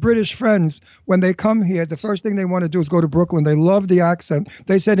of my British friends, when they come here, the first thing they want to do is go to Brooklyn. They love the accent.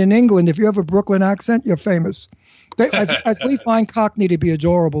 They said in England, if you have a Brooklyn accent, you're famous. As we find Cockney to be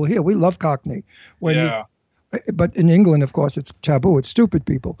adorable here, we love Cockney. But in England, of course, it's taboo. It's stupid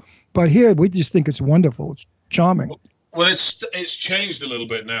people. But here, we just think it's wonderful. It's charming. Well, it's changed a little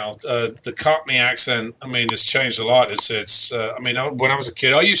bit now. The Cockney accent, it's changed a lot. When I was a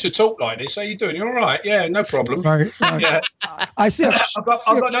kid, I used to talk like this. How you doing? You all right? Yeah, no problem. Right. Yeah. I see. I've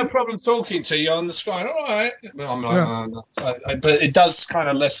got no problem talking to you on the screen. All right. I'm like, but it does kind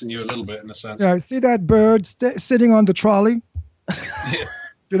of lessen you a little bit in a sense. Yeah, see that bird sitting on the trolley? Yeah.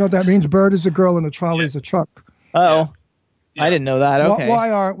 You know what that means? Bird is a girl and a trolley is a truck. Oh. Yeah. I didn't know that. Okay.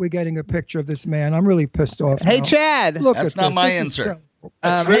 Why aren't we getting a picture of this man? I'm really pissed off. Hey, now. Chad. Look That's at not this. my This is answer. terrible.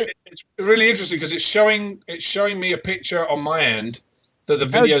 It's really interesting because it's showing me a picture on my end, that the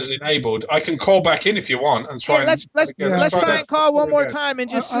video's enabled. I can call back in if you want and try. Let's try and call one more time and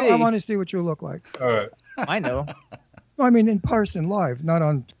just see. I want to see what you look like. All right. I know. I mean, in person, live, not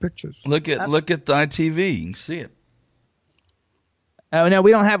on pictures. Look at the ITV. You can see it. Oh no,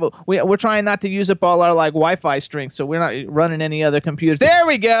 we don't have we're trying not to use up all our like Wi-Fi strength, so we're not running any other computers. There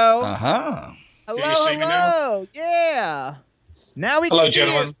we go. Uh-huh. Hello, Can you see me now? Yeah. Now we Hello, can see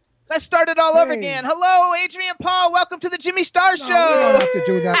gentlemen. it. Let's start it all over again. Hello, Adrian Paul. Welcome to the Jimmy Star Show. We don't have to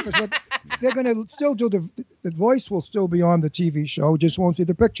do that because they're going to still do the voice will still be on the TV show. Just won't see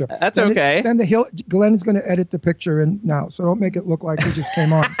the picture. That's okay. Then Glenn is going to edit the picture in now, so don't make it look like he just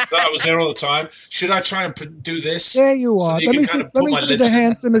came on. I was there all the time. Should I try and do this? There you are. So Let me see the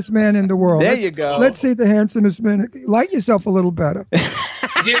handsomest man in the world. There you go. Let's see the handsomest man. Light yourself a little better.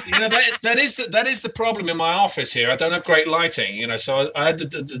 That is the problem in my office here. I don't have great lighting, so I had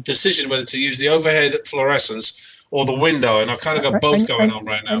the decision whether to use the overhead fluorescence or the window, and I've kind of got both going on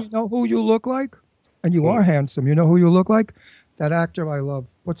right now. And you know who you look like? And you are handsome. You know who you look like? That actor I love.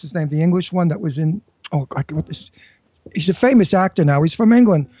 What's his name? The English one that was in. Oh, God, what this? He's a famous actor now. He's from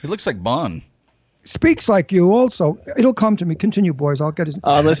England. He looks like Bond. Speaks like you. Also, it'll come to me. Continue, boys. I'll get his.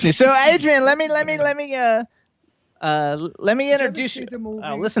 Oh, listening. So, Adrian, let me introduce you.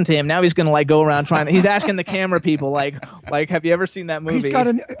 Oh, listen to him. Now he's gonna go around trying to. He's asking the camera people like, have you ever seen that movie? He's got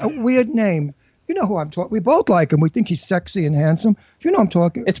a weird name. You know who I'm talking. We both like him. We think he's sexy and handsome. You know I'm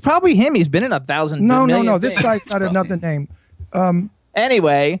talking. It's probably him. He's been in 1,000. No. This guy's got another name.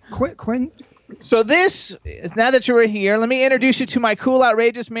 Anyway. Quinn. So this is, now that you were here, let me introduce you to my cool,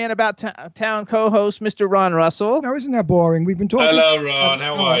 outrageous man about town co-host, Mr. Ron Russell. Now, isn't that boring? We've been talking. Hello, Ron.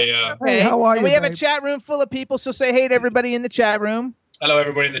 How are you? Hey, how are you? We have babe? a chat room full of people, so say hey to everybody in the chat room. Hello,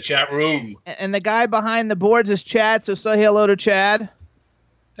 everybody in the chat room. And the guy behind the boards is Chad, so say hello to Chad.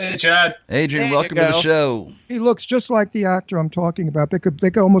 Hey, Chad. Adrian, welcome to the show. He looks just like the actor I'm talking about. They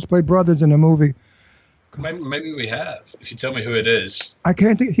could almost play brothers in a movie. Maybe we have, if you tell me who it is. I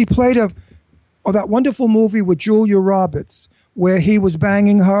can't think. He played that wonderful movie with Julia Roberts where he was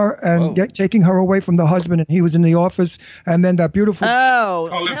banging her and taking her away from the husband, and he was in the office, and then that beautiful. Oh,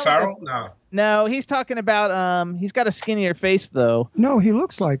 Colin Farrell? No, he's talking about. He's got a skinnier face though. No, he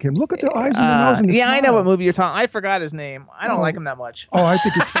looks like him. Look at the eyes and the nose and the yeah, smile. I know what movie you're talking. I forgot his name. I don't like him that much. Oh, I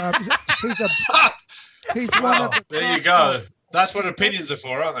think he's fabulous. He's one of the there you go. That's what opinions are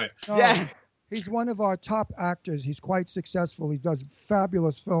for, aren't they? No, yeah. He's one of our top actors. He's quite successful. He does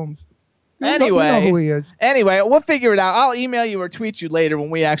fabulous films. Anyway, you know who he is. Anyway, we'll figure it out. I'll email you or tweet you later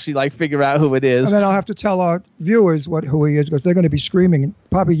when we actually figure out who it is. And then I'll have to tell our viewers who he is because they're going to be screaming and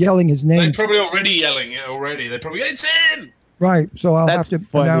probably yelling his name. They're probably already yelling it already. They're probably, it's him! Right, so I'll have to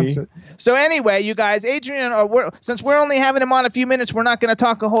announce it. So anyway, you guys, Adrian, since we're only having him on a few minutes, we're not going to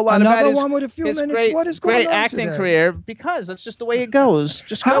talk a whole lot about his, one with a few minutes. What is going great on acting today? career, because that's just the way it goes.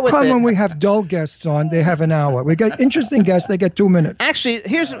 Just How go with come it. when we have dull guests on, they have an hour? We get interesting guests, they get 2 minutes. Actually,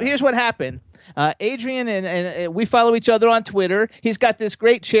 here's what happened. Adrian and we follow each other on Twitter. He's got this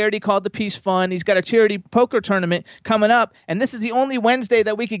great charity called the Peace Fund. He's got a charity poker tournament coming up, and this is the only Wednesday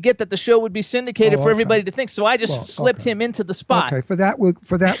that we could get that the show would be syndicated for everybody to think. So I just slipped him into the spot. Okay, for that we'll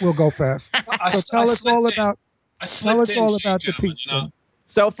go fast. So tell us all about the Peace Fund.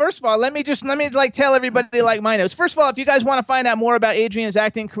 So first of all, let me tell everybody my notes. First of all, if you guys want to find out more about Adrian's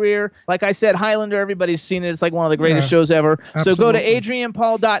acting career, like I said, Highlander, everybody's seen it. It's like one of the greatest shows ever. Absolutely. So go to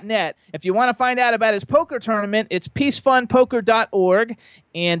adrianpaul.net. If you want to find out about his poker tournament, it's peacefundpoker.org,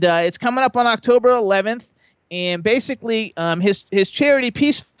 and it's coming up on October 11th. And basically, his charity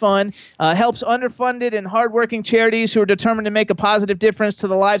Peace Fund helps underfunded and hardworking charities who are determined to make a positive difference to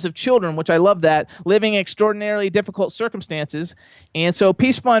the lives of children, which I love that, living in extraordinarily difficult circumstances. And so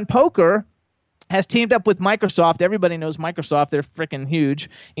Peace Fund Poker has teamed up with Microsoft. Everybody knows Microsoft. They're freaking huge.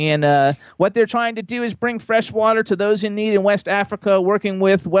 And what they're trying to do is bring fresh water to those in need in West Africa, working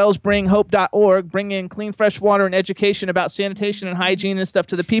with wellsbringhope.org, bringing clean fresh water and education about sanitation and hygiene and stuff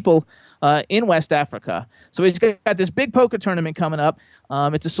to the people in West Africa. So he's got this big poker tournament coming up.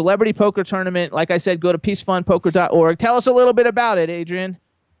 It's a celebrity poker tournament. Like I said, go to peacefundpoker.org. Tell us a little bit about it, Adrian.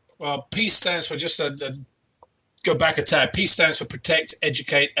 Well, PEACE stands for go back a tab. PEACE stands for Protect,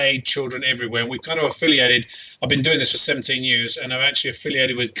 Educate, Aid Children Everywhere. And we've kind of affiliated. I've been doing this for 17 years, and I've actually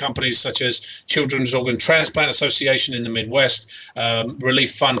affiliated with companies such as Children's Organ Transplant Association in the Midwest,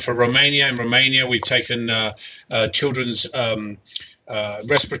 Relief Fund for Romania. In Romania, we've taken children's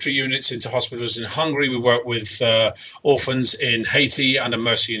respiratory units into hospitals in Hungary. We work with orphans in Haiti under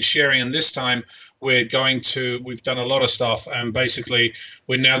Mercy and Sharing. And this time we've done a lot of stuff, and basically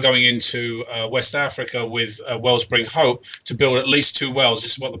we're now going into West Africa with Wellspring Hope to build at least 2 wells.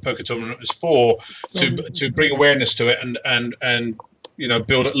 This is what the poker tournament is for, to bring awareness to it and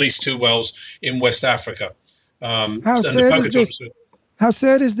build at least 2 wells in West Africa. How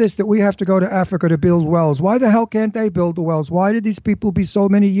sad is this that we have to go to Africa to build wells? Why the hell can't they build the wells? Why did these people be so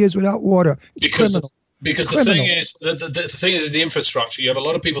many years without water? It's criminal. Because the thing is, the infrastructure. You have a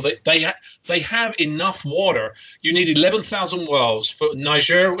lot of people that they have enough water. You need 11,000 wells. For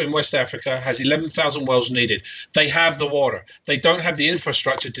Niger in West Africa has 11,000 wells needed. They have the water. They don't have the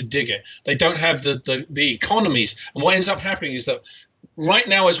infrastructure to dig it. They don't have the economies. And what ends up happening is that right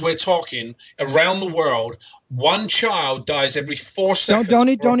now, as we're talking, around the world, 1 child dies every 4 seconds.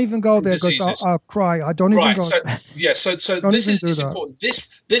 Don't even go there because I'll cry. I don't even go. So this is important.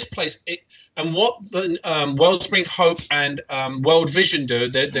 This place. And what the Wellspring Hope and World Vision do,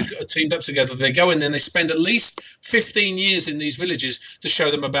 they're teamed up together. They go in there and they spend at least 15 years in these villages to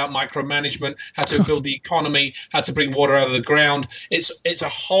show them about micromanagement, how to build the economy, how to bring water out of the ground. It's a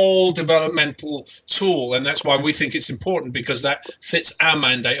whole developmental tool, and that's why we think it's important, because that fits our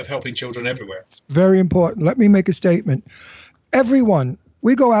mandate of helping children everywhere. It's very important. Let me make a statement. Everyone,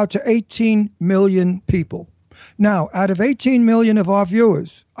 we go out to 18 million people. Now, out of 18 million of our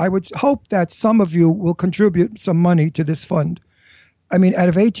viewers, I would hope that some of you will contribute some money to this fund. I mean, out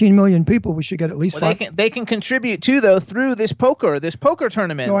of 18 million people, we should get at least They can contribute too, though, through this poker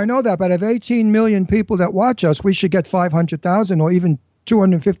tournament. No, I know that, but out of 18 million people that watch us, we should get 500,000 or even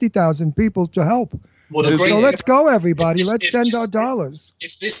 250,000 people to help. Well, so let's go, everybody. Let's send our dollars.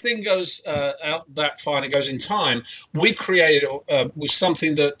 If this thing goes out that far and it goes in time, we've created with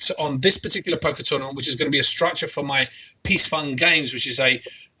something that on this particular poker tournament, which is going to be a structure for my Peace Fund Games, which is a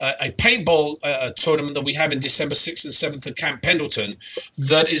paintball tournament that we have in December 6th and 7th at Camp Pendleton.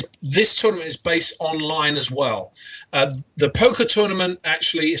 This tournament is based online as well. The poker tournament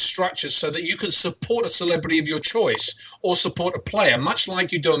actually is structured so that you can support a celebrity of your choice or support a player, much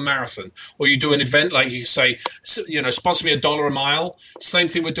like you do a marathon or you do an event like you say, sponsor me $1 a mile. Same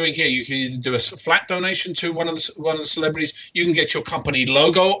thing we're doing here. You can either do a flat donation to one of the celebrities. You can get your company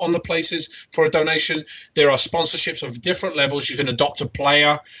logo on the places for a donation. There are sponsorships of different levels. You can adopt a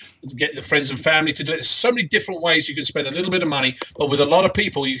player, get the friends and family to do it. There's so many different ways you can spend a little bit of money, but with a lot of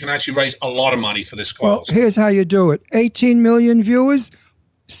people, you can actually raise a lot of money for this cause. Well, here's how you do it. 18 million viewers,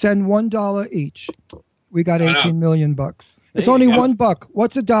 send $1 each. We got 18 million bucks. It's only $1.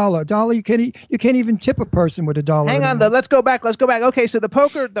 What's $1? $1, you can't even tip a person with $1. Hang on, though. Let's go back. Okay, so the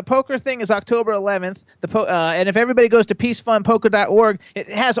poker thing is October 11th. And if everybody goes to peacefundpoker.org, it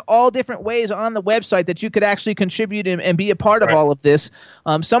has all different ways on the website that you could actually contribute and be a part of all of this.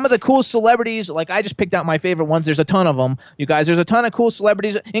 Some of the cool celebrities, like I just picked out my favorite ones. There's a ton of them, you guys. There's a ton of cool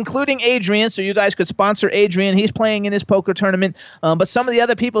celebrities, including Adrian. So you guys could sponsor Adrian. He's playing in his poker tournament. But some of the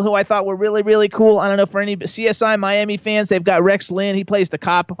other people who I thought were really, really cool. I don't know, for any CSI Miami fans, they've got Rex Lynn. He plays the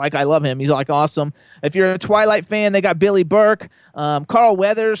cop. Like, I love him. He's like awesome. If you're a Twilight fan, they got Billy Burke, Carl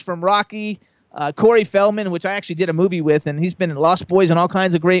Weathers from Rocky, Corey Feldman, which I actually did a movie with, and he's been in Lost Boys and all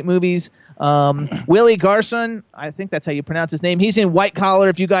kinds of great movies. Willie Garson, I think that's how you pronounce his name. He's in White Collar.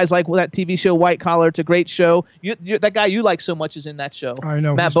 If you guys like that TV show White Collar, it's a great show. That guy you like so much is in that show. I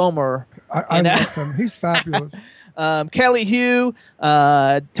know. Matt Bomer. I love him. He's fabulous. Kelly Hugh,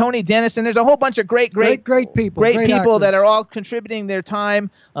 Tony Dennison. There's a whole bunch of great people that are all contributing their time,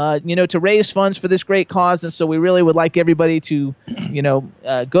 to raise funds for this great cause. And so we really would like everybody to,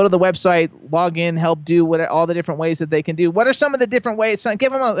 go to the website, log in, help do all the different ways that they can do. What are some of the different ways?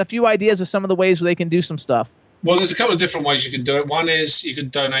 Give them a few ideas of some of the ways where they can do some stuff. Well, there's a couple of different ways you can do it. One is you can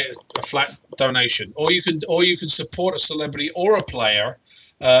donate a flat donation, or you can support a celebrity or a player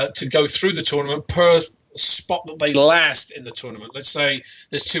to go through the tournament per spot that they last in the tournament. Let's say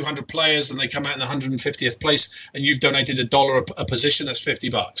there's 200 players and they come out in the 150th place and you've donated $1 a position, that's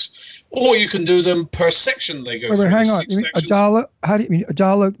 $50. Or you can do them per section they go through. Hang on. You mean $1? How do you mean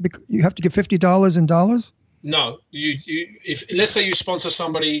 $1? You have to give $50 in dollars? No. If let's say you sponsor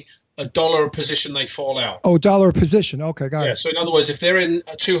somebody $1 a position, they fall out. Oh, $1 a position. Okay, got it. So in other words, if they're in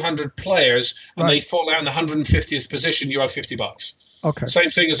 200 players and they fall out in the 150th position, you owe $50. Okay. Same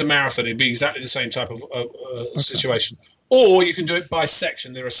thing as a marathon. It'd be exactly the same type of situation. Or you can do it by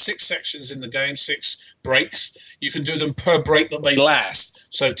section. There are 6 sections in the game, 6 breaks. You can do them per break that they last.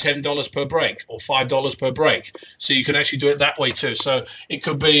 So $10 per break or $5 per break. So you can actually do it that way too. So it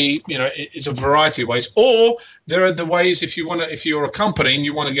could be, it's a variety of ways. Or there are the ways if you're a company and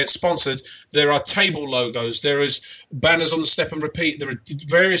you want to get sponsored, there are table logos. There is banners on the step and repeat. There are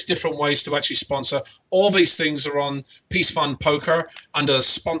various different ways to actually sponsor. All these things are on Peace Fund Poker under the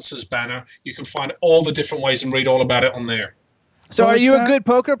sponsors banner. You can find all the different ways and read all about it on there. So are you a good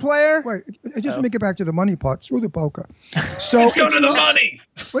poker player? Wait, just let me get back to the money part. Screw the poker. So Let's go to the money.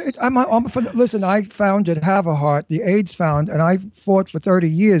 Wait, listen, I founded Have a Heart, the AIDS Fund, and I fought for 30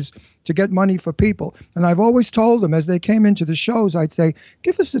 years to get money for people. And I've always told them as they came into the shows, I'd say,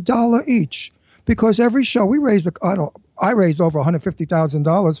 give us $1 each. Because every show we raised, I raised over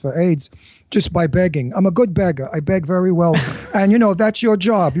 $150,000 for AIDS just by begging. I'm a good beggar. I beg very well. And, that's your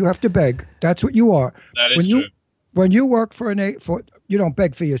job. You have to beg. That's what you are. That is true. When you work for you don't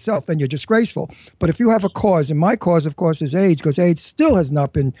beg for yourself, then you're disgraceful. But if you have a cause, and my cause, of course, is AIDS, because AIDS still has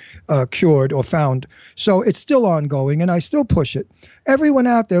not been cured or found. So it's still ongoing, and I still push it. Everyone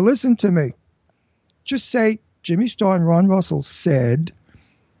out there, listen to me. Just say, Jimmy Starr and Ron Russell said,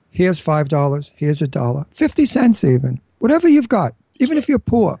 here's $5, here's $1, 50 cents even. Whatever you've got, even if you're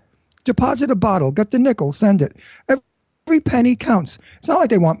poor. Deposit a bottle, get the nickel, send it. Every penny counts. It's not like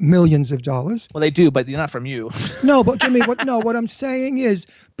they want millions of dollars. Well, they do, but not from you. No, but Jimmy, what I'm saying is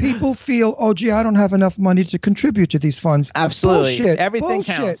people feel, oh, gee, I don't have enough money to contribute to these funds. Absolutely. Bullshit. Everything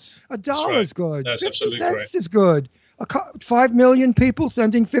Bullshit. counts. $1 is good. That's 50 absolutely cents correct. is good. 5 million people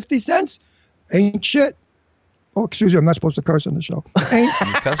sending 50 cents ain't shit. Oh, excuse me, I'm not supposed to curse on the show.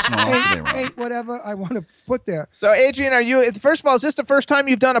 Ain't whatever I want to put there. So, Adrian, first of all, is this the first time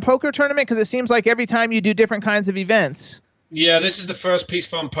you've done a poker tournament? Because it seems like every time you do different kinds of events. Yeah, this is the first Peace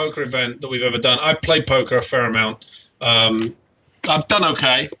Fund poker event that we've ever done. I've played poker a fair amount. I've done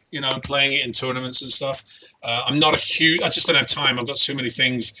okay, playing it in tournaments and stuff. I'm not I just don't have time. I've got so many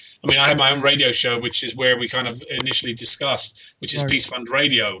things. I mean, I have my own radio show, which is where we kind of initially discussed, which is Peace Fund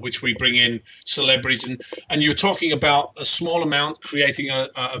Radio, which we bring in celebrities. And you're talking about a small amount creating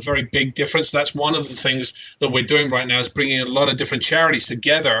a very big difference. That's one of the things that we're doing right now is bringing a lot of different charities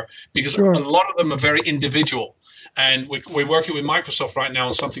together because a lot of them are very individual. And we're working with Microsoft right now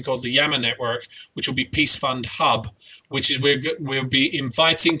on something called the Yammer Network, which will be Peace Fund Hub, which is we'll be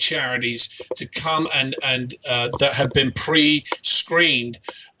inviting charities to come and that have been pre-screened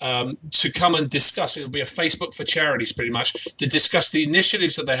to come and discuss. It'll be a Facebook for charities, pretty much, to discuss the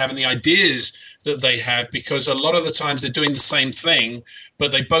initiatives that they have and the ideas that they have, because a lot of the times they're doing the same thing,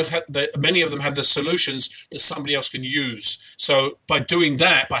 but they both have many of them have the solutions that somebody else can use. So by doing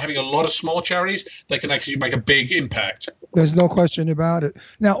that, by having a lot of small charities, they can actually make a big impact. There's no question about it.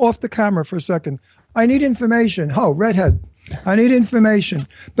 Now, off the camera for a second. I need information. Oh, redhead. I need information.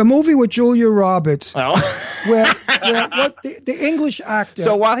 The movie with Julia Roberts, where the English actor.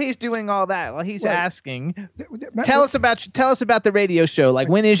 So while he's doing all that, while he's asking, tell us about the radio show. Like,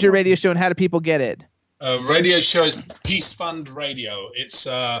 when is your radio show and how do people get it? Radio show is Peace Fund Radio. It's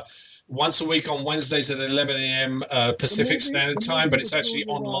once a week on Wednesdays at 11 a.m. Pacific Standard Time, but it's actually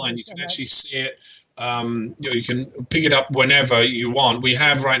online. You can actually see it. You can pick it up whenever you want. We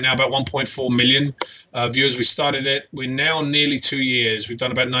have right now about 1.4 million viewers. We started it. We're now nearly 2 years. We've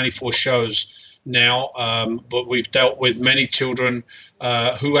done about 94 shows now, but we've dealt with many children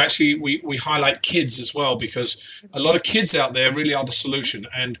who actually we highlight kids as well, because a lot of kids out there really are the solution.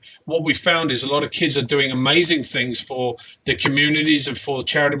 And what we found is a lot of kids are doing amazing things for their communities and for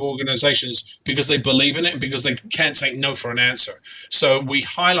charitable organizations because they believe in it and because they can't take no for an answer. So we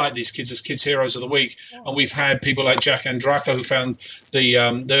highlight these kids as Kids Heroes of the Week. And we've had people like Jack Andraka, who found the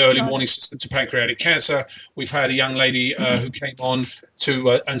early warning system to pancreatic cancer. We've had a young lady who came on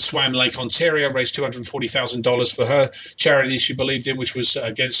and swam Lake Ontario, raised $240,000 for her charity she believed in, which was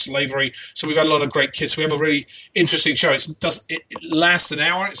against slavery. So we've had a lot of great kids. We have a really interesting show. It lasts an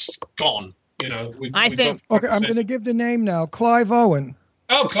hour. It's gone. Okay, I'm going to give the name now. Clive Owen.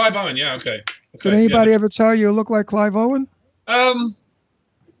 Oh, Clive Owen. Yeah. Okay. Did anybody ever tell you look like Clive Owen?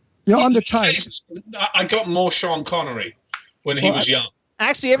 You're on the type. I got more Sean Connery when he was young.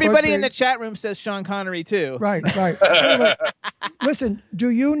 Actually, everybody in the chat room says Sean Connery too. Right. Anyway, listen,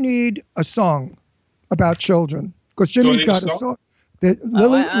 do you need a song about children? Because Jimmy's got a song.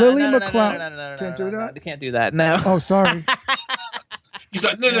 Lily McLeod. No, can't do that? They can't do that. No. Oh, sorry. He's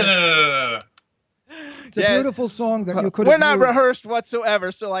like, no. It's a beautiful song that you could have We're not rehearsed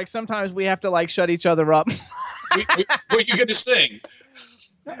whatsoever, so sometimes we have to shut each other up. What are you going to sing?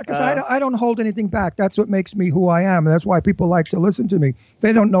 Because I don't hold anything back. That's what makes me who I am. And that's why people like to listen to me.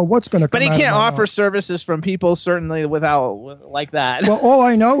 They don't know what's going to come out. But he can't offer mouth. services from people, certainly, without like that. Well, all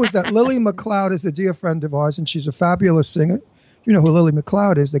I know is that Lily McLeod is a dear friend of ours, and she's a fabulous singer. You know who Lily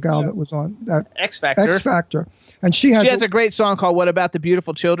McLeod is, the gal that was on that X Factor. And she has a great song called "What About the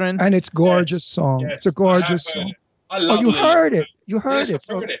Beautiful Children?" And it's gorgeous song. Yes, it's a gorgeous song. I love you Lily. heard it. You heard it.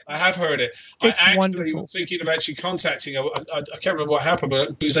 I've heard it. I have heard it. It's I actually wonderful. was thinking of actually contacting her. I can't remember what happened,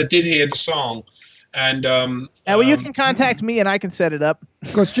 but because I did hear the song. And well, you can contact me and I can set it up.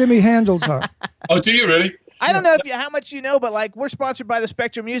 Because Jimmy handles her. Oh, do you really? I don't know how much you know, but like we're sponsored by the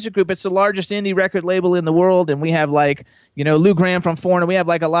Spectrum Music Group. It's the largest indie record label in the world, and we have like Lou Gramm from Foreigner. We have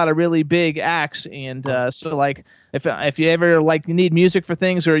like a lot of really big acts, and so like if you ever like need music for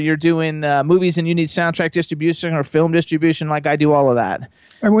things, or you're doing movies and you need soundtrack distribution or film distribution, like I do all of that.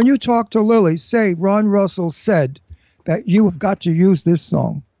 And when you talk to Lily, say Ron Russell said that you have got to use this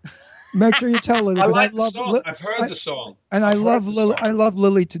song. Make sure you tell Lily. I like the song. I've heard the song. And I love Lily. I love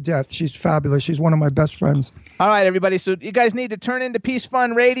Lily to death. She's fabulous. She's one of my best friends. All right, everybody. So you guys need to turn into Peace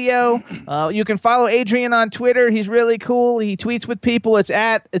Fun Radio. You can follow Adrian on Twitter. He's really cool. He tweets with people. It's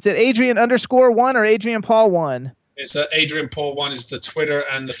at Adrian_1 or Adrian Paul 1. It's Adrian Paul 1 is the Twitter,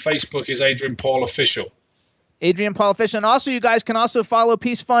 and the Facebook is Adrian Paul Official. Adrian Paul Official. And also, you guys can also follow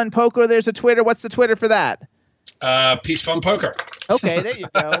Peace Fun Poker. There's a Twitter. What's the Twitter for that? Peace Fun Poker. Okay, there you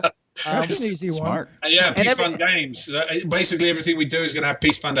go. That's an easy one. Yeah, Peace Fun Games. Basically, everything we do is going to have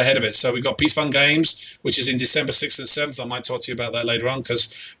Peace Fund ahead of it. So we've got Peace Fun Games, which is in December 6th and 7th. I might talk to you about that later on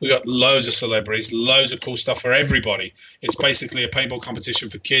because we've got loads of celebrities, loads of cool stuff for everybody. It's basically a paintball competition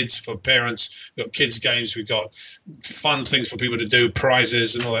for kids, for parents. We've got kids' games. We've got fun things for people to do,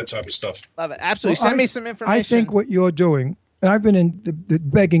 prizes and all that type of stuff. Love it. Absolutely. Send me some information. I think what you're doing, and I've been in the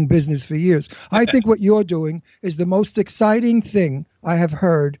begging business for years, I think what you're doing is the most exciting thing I have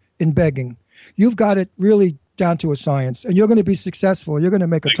heard in begging. You've got it really down to a science, and you're going to be successful. You're going to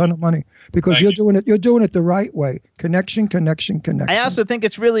make a ton of money because you're doing it the right way. Connection. I also think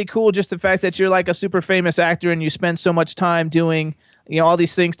it's really cool just the fact that you're like a super famous actor and you spend so much time doing all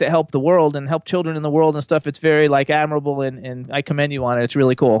these things to help the world and help children in the world and stuff. It's very like admirable, and I commend you on it. It's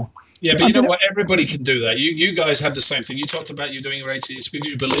really cool. Yeah, but you know what? Everybody can do that. You guys have the same thing. You talked about you doing your AT. It's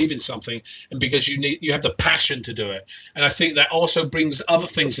because you believe in something and because you have the passion to do it. And I think that also brings other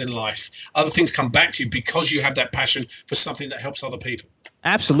things in life. Other things come back to you because you have that passion for something that helps other people.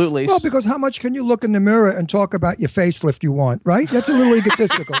 Absolutely. Well, because how much can you look in the mirror and talk about your facelift you want, right? That's a little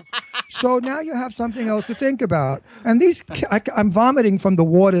egotistical. So now you have something else to think about. And I'm vomiting from the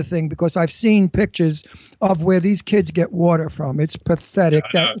water thing because I've seen pictures of where these kids get water from. It's pathetic.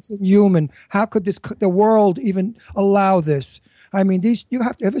 It's inhuman. How could the world even allow this? I mean, you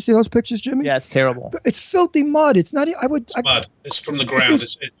have to ever see those pictures, Jimmy? Yeah, it's terrible. It's filthy mud. It's not. It's mud. It's from the ground.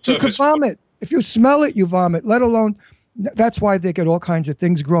 You could vomit. If you smell it, you vomit. Let alone. That's why they get all kinds of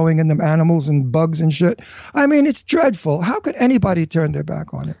things growing in them, animals and bugs and shit. I mean, it's dreadful. How could anybody turn their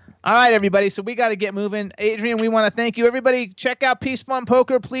back on it? All right, everybody. So we got to get moving. Adrian, we want to thank you. Everybody, check out Peace Fun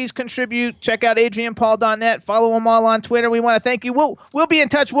Poker. Please contribute. Check out AdrianPaul.net. Follow them all on Twitter. We want to thank you. We'll be in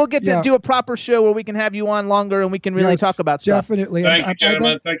touch. We'll get to do a proper show where we can have you on longer and we can really talk about stuff. Definitely. Thank you,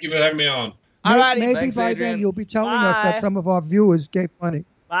 gentlemen. Thank you for having me on. All righty. Maybe Thanks, by Adrian. then you'll be telling us that some of our viewers gave money.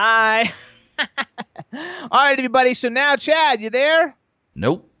 Bye. All right, everybody. So now, Chad, you there?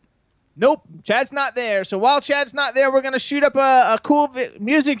 Nope. Chad's not there. So while Chad's not there, we're going to shoot up a cool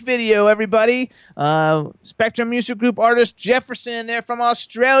music video, everybody. Spectrum Music Group artist Jefferson, they're from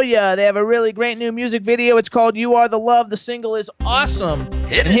Australia. They have a really great new music video. It's called You Are the Love. The single is awesome.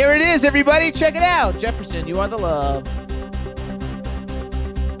 And here it is, everybody. Check it out. Jefferson, You Are the Love.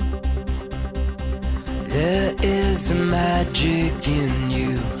 There is a magic in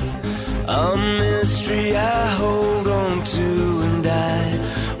you, a mystery I hold on to, and I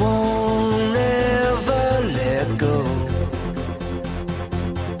won't ever let go.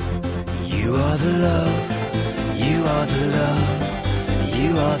 You are the love, you are the love,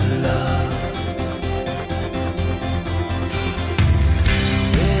 you are the love.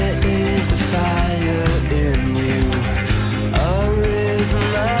 There is a fire in you, a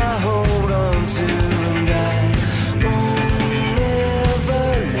rhythm I hold on to.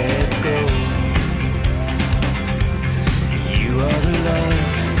 You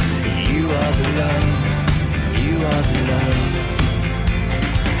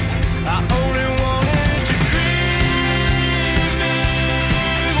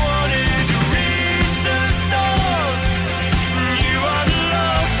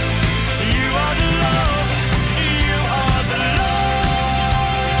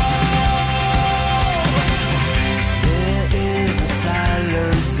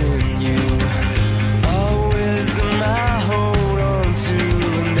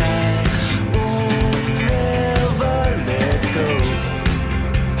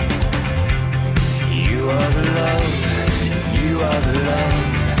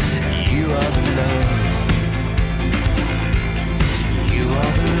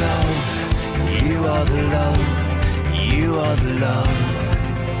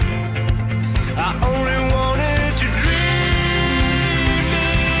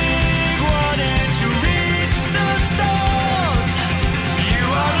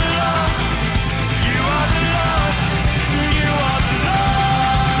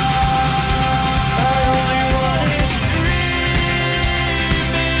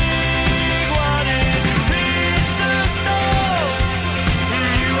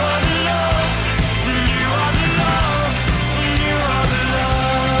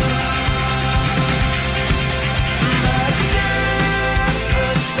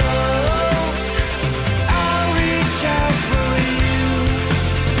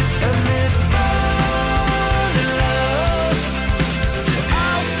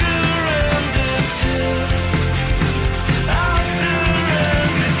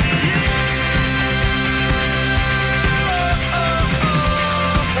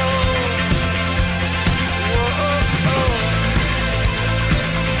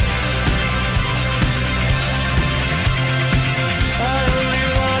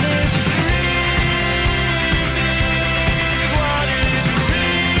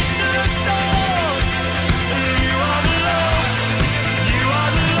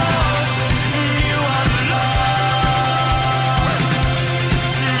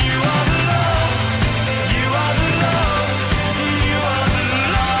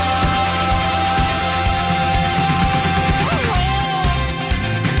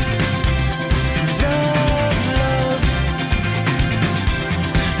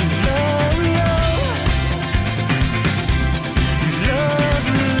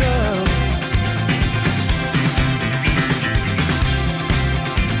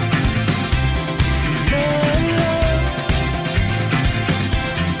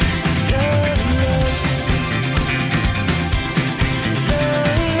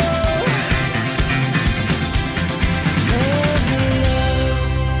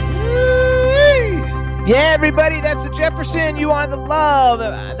Yeah, everybody, that's the Jefferson. You Are the Love.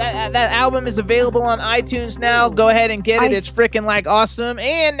 That album is available on iTunes now. Go ahead and get it. It's freaking like awesome.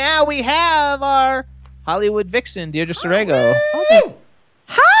 And now we have our Hollywood vixen, Deirdre Sorego. Okay.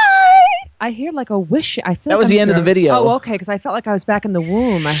 Hi! I hear like a wish. I feel that was the end of the video. Oh, okay, because I felt like I was back in the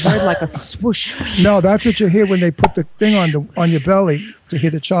womb. I heard like a swoosh. No, that's what you hear when they put the thing on your belly to hear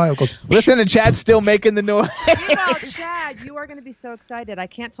the child goes. Listen to Chad still making the noise. Meanwhile, Chad, you are going to be so excited. I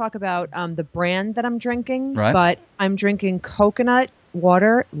can't talk about the brand that I'm drinking, but I'm drinking coconut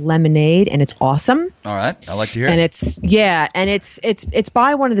water lemonade, and it's awesome. All right, I like to hear and it. It's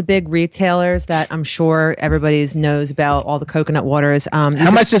by one of the big retailers that I'm sure everybody knows about. All the coconut waters. How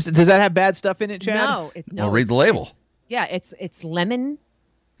much does that have bad stuff in it, Chad? No, well, read the label. It's lemon.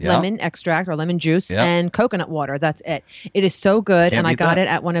 Lemon extract or lemon juice and coconut water. That's it. It is so good. And I got it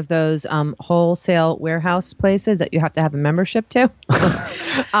at one of those wholesale warehouse places that you have to have a membership to.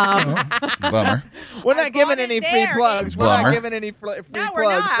 Bummer. We're not giving any free plugs. We're not giving any free plugs. We're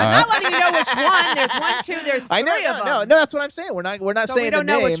not. I'm not letting you know which one. There's 1, 2, there's 3 of them. No, that's what I'm saying. We're not so saying we don't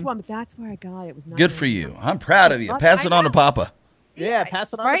the know name. which one, but that's where I got it. It was not Good for you. I'm proud of you. Pass it on to Papa. Yeah,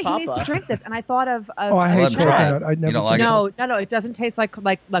 pass it on to Papa. He needs to drink this. And I thought of I hate coconut. I never. You don't like it? No, it doesn't taste like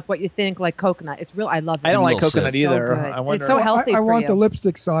what you think, like coconut. It's real. I love it. I don't like coconut either. So I wonder. It's so healthy. I want the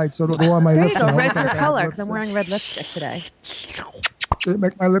lipstick side, so it'll go on my there lips. you go. Red's your color because I'm wearing red lipstick today. Did it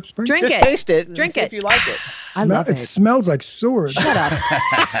make my lips pink? Drink Just it. taste it. Drink See it. if you like it. I love it. It smells like sewage. Shut up.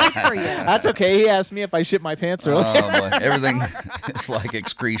 It's good for you. That's okay. He asked me if I shit my pants earlier. Oh, boy. Everything is like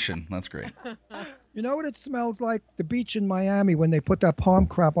excretion. That's great. You know what it smells like? The beach in Miami when they put that palm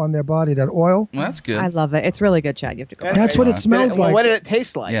crap on their body, that oil. Well, that's good. I love it. It's really good, Chad. You have to go. That's what it smells like. What did it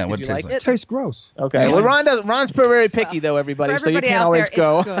taste like? Yeah, did what you it tastes like like? It tastes gross. Okay. Well, Ron's very picky though, everybody. So you everybody can't out always there,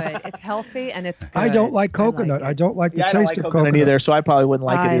 go. It's good. It's healthy and it's good. I don't like coconut. I don't like the I don't taste like of coconut either, so I probably wouldn't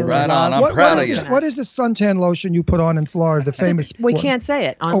like it either. Right on. I'm proud of you. What is the suntan lotion you put on in Florida? The famous. We can't say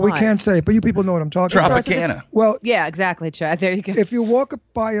it. Oh, we can't say it, but you people know what I'm talking about. Tropicana. Well, yeah, exactly, Chad. There you go. If you walk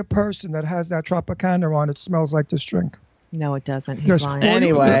by a person that has that Tropicana on, it smells like this drink. No, it doesn't. He's lying.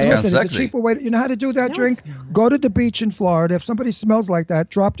 Anyway, listen, it's a cheaper way. You know how to do that drink? Go to the beach in Florida. If somebody smells like that,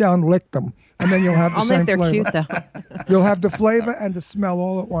 drop down, lick them, and then you'll have the Only same if they're flavor. cute, though. You'll have the flavor and the smell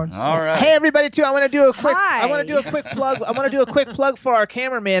all at once. All right. Hey, everybody! Too. I want to do a quick. Hi. I want to do a quick plug. I want to do a quick plug for our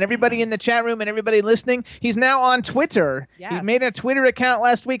cameraman. Everybody in the chat room and everybody listening. He's now on Twitter. Yes. He made a Twitter account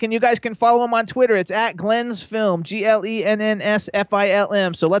last week, and you guys can follow him on Twitter. It's at Glenn's Film,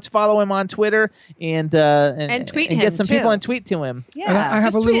 GLENNSFILM. So let's follow him on Twitter and tweet and him, get some too. people and tweet to him. Yeah, And I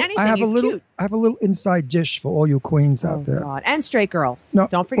have just a tweet little. anything. I have a He's little. cute. I have a little inside dish for all you queens out there. God. And straight girls. No,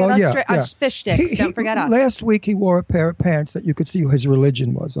 Don't forget well, us, yeah, straight, yeah. us fish sticks. Don't forget us. Last week he wore a pair of pants that you could see who his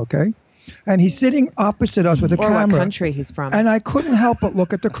religion was. Okay, and he's sitting opposite us with a or camera. what country he's from. And I couldn't help but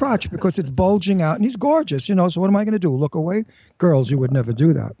look at the crotch because it's bulging out, and he's gorgeous, you know. So what am I going to do? Look away? Girls, you would never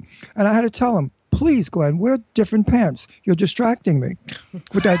do that. And I had to tell him, please, Glenn, wear different pants. You're distracting me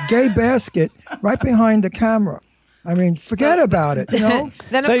with that gay basket right behind the camera. I mean, forget about it, you know?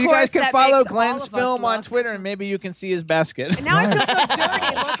 Then, So of you guys course, can that follow makes all Glenn's of us Film on look- Twitter, and maybe you can see his basket. And now I feel so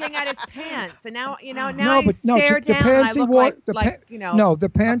dirty looking at his pants. And now, now No, I but no, stare the down pants and I he look wore. like, No, the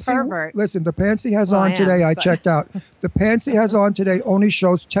pants. a pervert. Listen, the pants he has Well, I on am, today, I but- checked out. The pants he has on today only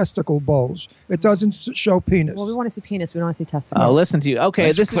shows testicle bulge. It doesn't show penis. Well, we want to see penis. We don't want to see testicles. Oh, listen to you. Okay,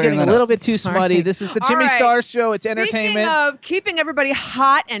 Thanks this for is clearing getting a that little up. bit too smutty. Sorry. This is the All Jimmy right. Star Show. It's Speaking entertainment. of keeping everybody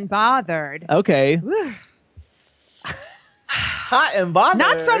hot and bothered. Okay. Whew. Hot and bothered.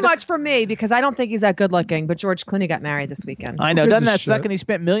 Not so much for me because I don't think he's that good looking. But George Clooney got married this weekend. I know. Who gives Doesn't a that suck? shit? And he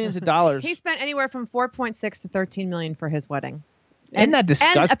spent millions of dollars. He spent anywhere from 4.6 to 13 million for his wedding. Isn't that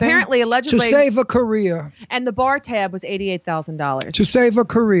disgusting? And apparently, to allegedly, save a career. and the bar tab was $88,000. To save a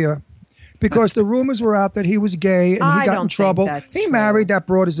career. Because the rumors were out that he was gay and I he got don't in trouble. think that's He true. married that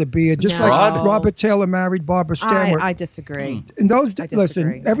broad as a beard, just No. like Fraud? Robert Taylor married Barbara Stanwyck. I disagree. In those, I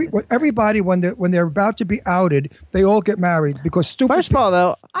listen, disagree. everybody when they're about to be outed, they all get married because stupid. First of all,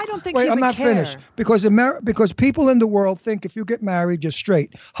 though, I don't think Wait, he I'm would not care. finished because people in the world think if you get married, you're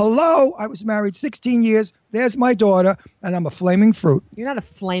straight. Hello, I was married 16 years. There's my daughter, and I'm a flaming fruit. You're not a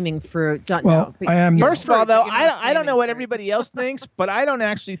flaming fruit. Don't Well, know. but I am. you're first of all, fruit, though, but you're not a I don't know flaming what fruit. everybody else thinks, but I don't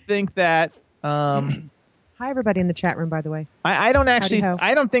actually think that. Hi, everybody in the chat room, by the way. I don't actually. ho.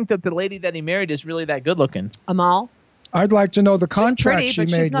 I don't think that the lady that he married is really that good looking. Amal. I'd like to know the She's contract pretty, she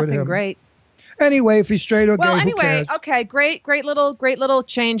but made she's with nothing him. great. Anyway, if he's straight or Well, gay, who anyway, cares? okay, great little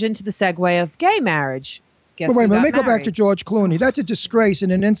change into the segue of gay marriage. Guess But wait a who minute, got let me go back married? to George Clooney. That's a disgrace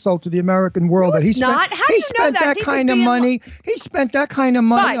and an insult to the American world that he it's spent. not. How do he you know spent that? that He kind could of be in money. He spent that kind of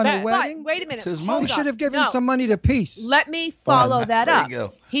money on a But wedding. wait a minute. It's his Hold money. He up. should have given No. some money to peace. Let me follow that There up. you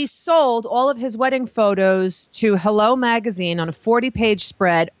go. He sold all of his wedding photos to Hello Magazine on a 40-page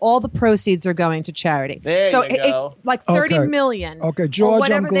spread. All the proceeds are going to charity. There so you go. like 30 million. Okay, George, or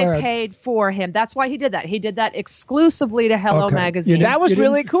whatever I'm they glad. paid for him. That's why he did that. He did that exclusively to Hello Okay. Magazine. That was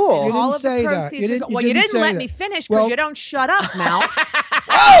really cool. You All didn't of the say that. proceeds You are didn't, well, you didn't say let that. me finish because Well- you don't shut up, Mouth.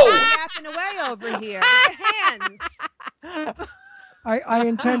 Yapping away over here with your hands. I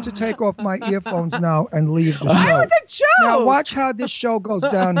intend to take off my earphones now and leave the show. That was a joke. Now watch how this show goes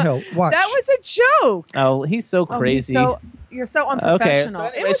downhill. Watch. That was a joke. Oh, he's so crazy. You're so Okay, unprofessional. so,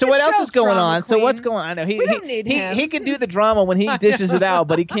 It anyway, was so a what else joke, is going drama on? So what's queen. going on? I know We don't need him. he can do the drama when he dishes it out,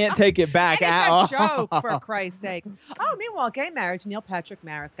 but he can't take it back at all. It's a joke, for Christ's sakes. Oh, meanwhile, gay marriage. Neil Patrick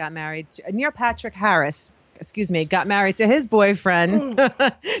Harris got married. Neil Patrick Harris. Excuse me, got married to his boyfriend,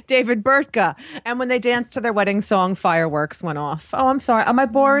 David Burtka. And when they danced to their wedding song, fireworks went off. Oh, I'm sorry. Am I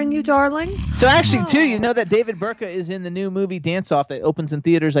boring you, darling? So actually, too, you know that David Burtka is in the new movie Dance Off that opens in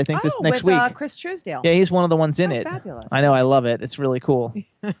theaters, I think, this next with, week. Chris Truesdale. Yeah, he's one of the ones in it. Fabulous. I know, I love it. It's really cool.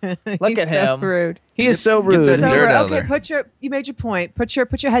 Look He's at so him. rude. He is so rude. Get that dirt out of Okay, there. you made your point. Put your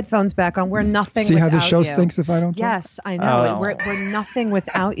headphones back on. We're nothing See how without the show you. stinks if I don't talk? Yes, I know. Oh. We're nothing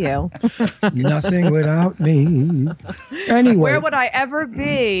without you. Nothing without me. Anyway. Where would I ever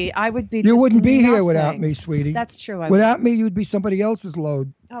be? I would be. You just wouldn't be here nothing. without me, sweetie. That's true. Without me, you'd be somebody else's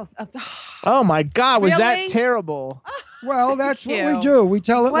load. Oh my God, was that Really? terrible? Well, that's what we you. do. We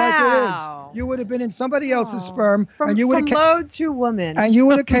tell it like Wow. it is. You would have been in somebody else's sperm, From and you would have load to woman. and you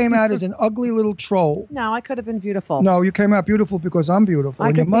would have came out as an ugly little troll. No, I could have been beautiful. No, you came out beautiful because I'm beautiful, I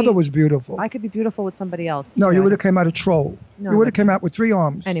and your could mother be- was beautiful. I could be beautiful with somebody else. No, too. you would have came out a troll. No, you would I have came out with 3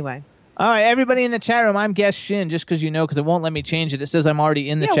 arms. Anyway. All right, everybody in the chat room, I'm Guest Shin, just because you know, because it won't let me change it. It says I'm already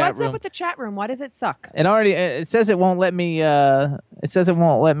in the Yeah, chat what's room. up with the chat room? Why does it suck? It says it won't let me. It says it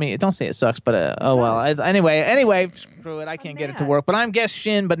won't let me. Don't say it sucks, but oh well. Anyway, screw it. I can't get it to work. But I'm Guest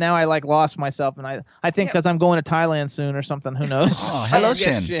Shin, but now I lost myself, and I think because I'm going to Thailand soon or something. Who knows? Oh, hello, I'm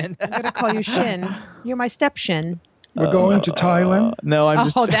Guest Shin. I'm gonna call you Shin. You're my step Shin. We're going to Thailand. No, I'm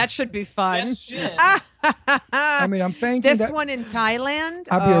just. Oh, that should be fun. I mean, I'm fainting. This that one in Thailand.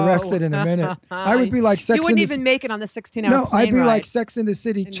 I'll be arrested in a minute. I would be like Sex You wouldn't in the even make it on the 16-hour No, plane I'd be ride. like Sex in the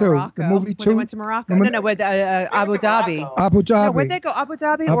City in 2, Morocco. the movie When 2. they went to Morocco. No, with Abu Dhabi. Abu Dhabi. No, where'd they go? Abu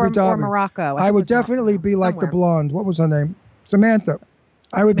Dhabi, or Morocco? I would definitely be like the Somewhere. blonde. What was her name? Samantha.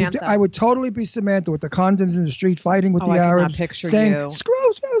 I would Samantha. be. I would totally be Samantha with the condoms in the street, fighting with Oh, the I could not Arabs, picture saying you. "Screw."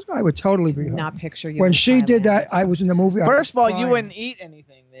 I would totally be her. Not picture you. When in she did Thailand. that, I was in the movie. I First of was all, you crying. wouldn't eat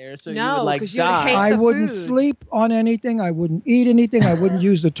anything there, so you No, would like 'cause you would die. hate I the wouldn't food. sleep on anything. I wouldn't eat anything. I wouldn't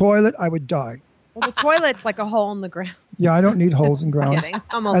use the toilet. I would die. Well, the toilet's like a hole in the ground. Yeah, I don't need holes in ground. Kidding.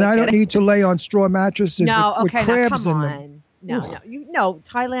 I'm only And I don't kidding. need to lay on straw mattresses No, with okay, now crabs come in them. on. No.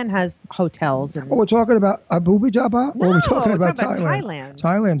 Thailand has hotels and. Oh, we're talking about Abu Dhabi? No, or we're talking we're about talking about Thailand. Thailand.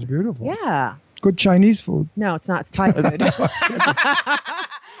 Thailand's beautiful. Yeah. Good Chinese food. No, it's not. It's Thai food.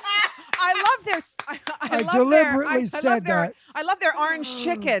 I love their. I love deliberately their, I said love their, that. I love their orange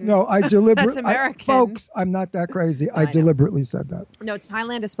chicken. No, I deliberately. That's American. Folks, I'm not that crazy. I deliberately said that. No,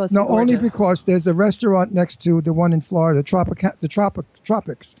 Thailand is supposed No, to be gorgeous. only because there's a restaurant next to the one in Florida,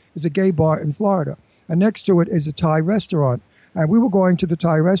 Tropics is a gay bar in Florida. And next to it is a Thai restaurant. And we were going to the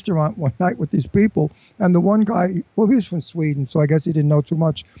Thai restaurant one night with these people. And the one guy, well, he was from Sweden, so I guess he didn't know too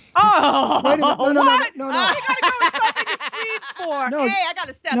much. Oh, Wait a minute. No. I gotta go with something the Swedes for. No, hey, I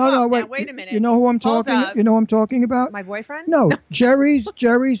gotta step No, up. no, Now, wait. wait a minute. You know who I'm Hold talking? up. You know who I'm talking about? My boyfriend? No, Jerry's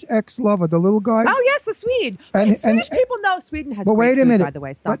ex-lover, the little guy. Oh yes, the Swede. And- Swedish and- people know Sweden has But great wait a food, minute. by the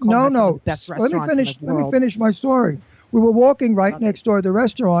way. But Stockholm has some of the best Let me restaurants finish. in the Let me world. finish my story. We were walking right next door to the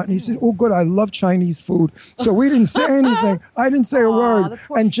restaurant, and he said, "Oh, good, I love Chinese food." So we didn't say anything. I didn't say a word.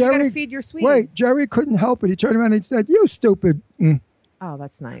 And Jerry, gotta feed your Swede. wait, Jerry couldn't help it. He turned around and he said, "You stupid." Oh,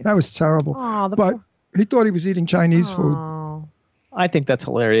 that's nice. That was terrible. Oh, the but he thought he was eating Chinese food. I think that's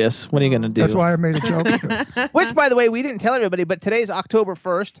hilarious. What are you going to do? That's why I made a joke. of it. Which, by the way, we didn't tell everybody, but today's October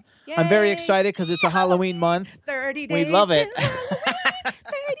 1st. I'm very excited because it's a Halloween month. 30 days. We love it.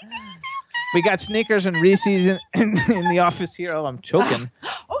 We got sneakers and Reese's in the office here. Oh, I'm choking.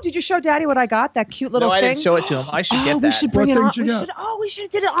 Oh, did you show Daddy what I got? That cute little No, I thing. didn't show it to him. I should get We that. should bring What it on. thing you We got? should. Oh, we should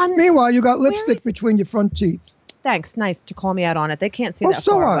have did it on. Meanwhile, you got Where lipstick is- between your front teeth. Thanks. Nice to call me out on it. They can't see Oh, that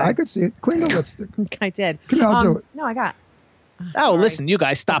so far what? away. I could see it. Clean the lipstick. I did. Come here, I'll do it. No, I got. Oh, listen, you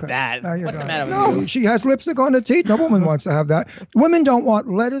guys, stop that. Now you What's the got matter it. with No, you? she has lipstick on her teeth. No woman wants to have that. Women don't want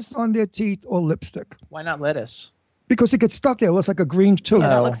lettuce on their teeth or lipstick Why not lettuce? because it gets stuck there. It looks like a green tooth. Yeah,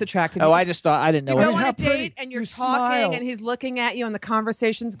 that looks attractive. Oh, I just thought I didn't know. You go what on a how pretty. date and you're You talking smile. and he's looking at you and the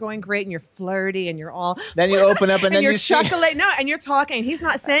conversation's going great and you're flirty and you're all Then you open up and then you're you see- chuckling. No, and you're talking. He's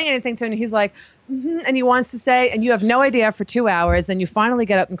not saying anything to him. He's like, and he wants to say, and you have no idea for 2 hours. Then you finally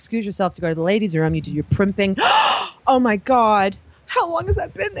get up and excuse yourself to go to the ladies' room. You do your primping. Oh my God. How long has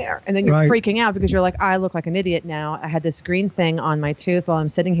that been there? And then you're freaking out because you're like, I look like an idiot now. I had this green thing on my tooth while I'm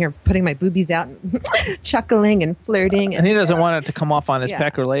sitting here putting my boobies out and chuckling and flirting. And he doesn't want it to come off on his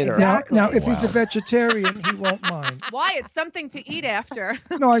pecker later. Exactly. Now, if he's a vegetarian, he won't mind. Why? It's something to eat after.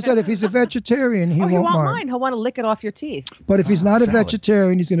 No, I said if he's a vegetarian, he he won't won't mind. mind. He'll want to lick it off your teeth. But if he's not a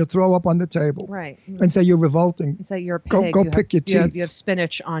vegetarian, he's going to throw up on the table. Right. And say you're revolting. And say you're a pig. Go pick your teeth. You have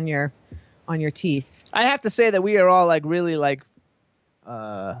spinach on your teeth. I have to say that we are all like really like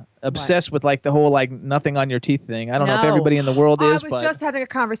obsessed with like the whole like nothing on your teeth thing. I don't know if everybody in the world is. I was just having a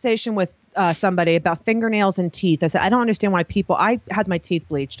conversation with somebody about fingernails and teeth. I said I don't understand why people. I had my teeth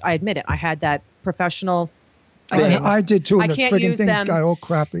bleached. I admit it. I had that professional. I did too. And I the can't friggin' use things them. got all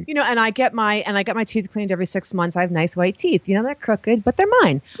crappy. You know, and I get my teeth cleaned every 6 months. I have nice white teeth. You know, they're crooked, but they're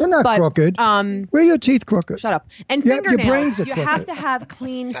mine. They're not crooked. Where are your teeth crooked? Shut up. And Your fingernails. brains are You crooked. have to have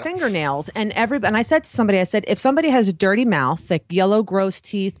clean fingernails. And I said to somebody, I said, if somebody has a dirty mouth, like yellow, gross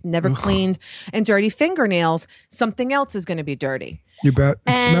teeth, never cleaned, and dirty fingernails, something else is going to be dirty. You bet.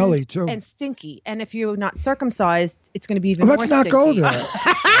 And smelly too. And stinky. And if you're not circumcised, it's going to be even more Let's stinky. not go there.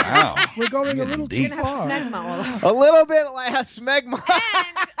 Wow. We're going a little too You're going to far. have smegma all over. a little bit like a smegma.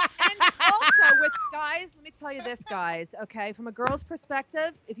 And also with guys, let me tell you this, guys, okay? From a girl's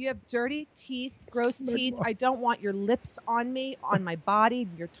perspective, if you have dirty teeth, gross teeth, I don't want your lips on me, on my body,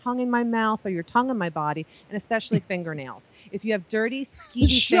 your tongue in my mouth, or your tongue in my body, and especially fingernails. If you have dirty, skeevy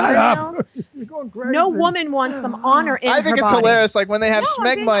Shut up. fingernails, You're going crazy. no woman wants them on or in her I think it's body. hilarious. Like when they have No,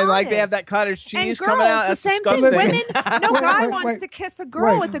 I'm being smegma and like they have honest. that cottage cheese And girls, coming out. the That's same disgusting. thing. Women, no guy wait, wants wait. to kiss a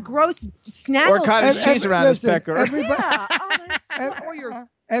girl with a gross snaggle. Or cottage cheese around his pecker. Yeah. Or your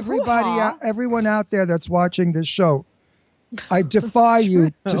Everyone out there that's watching this show, I defy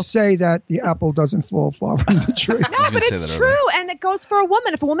you to say that the apple doesn't fall far from the tree. No, but it's true, and it goes for a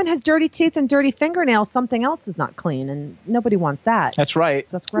woman. If a woman has dirty teeth and dirty fingernails, something else is not clean, and nobody wants that. That's right.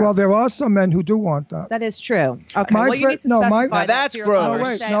 That's gross. Well, there are some men who do want that. That is true. Okay, My well, you friend- need to no, specify my- that that's to your gross. lover. Oh,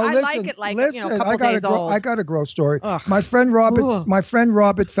 wait, Say, no, I listen, like it like listen, a couple days old. I got a gross story. Ugh. My friend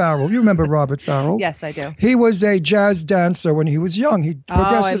Robert Farrell. You remember Robert Farrell? Yes, I do. He was a jazz dancer when he was young. He Oh,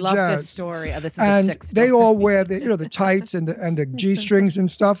 progressive I love jazz. this story. Oh, this is And a sick story. they all wear the tights and the G-strings and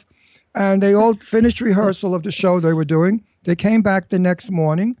stuff. And they all finished rehearsal of the show they were doing. They came back the next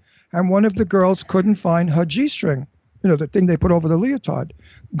morning, and one of the girls couldn't find her G-string, the thing they put over the leotard,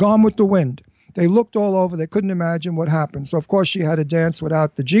 gone with the wind. They looked all over. They couldn't imagine what happened. So, of course, she had to dance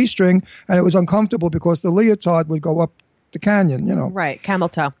without the G-string, and it was uncomfortable because the leotard would go up the canyon, Right, camel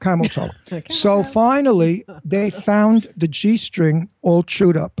toe. Camel toe. So finally, they found the G-string all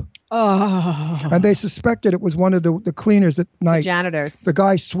chewed up. Oh. And they suspected it was one of the cleaners at night. Janitors. The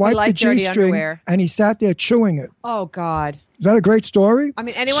guy swiped like the dirty G-string underwear. and he sat there chewing it. Oh, God. Is that a great story? I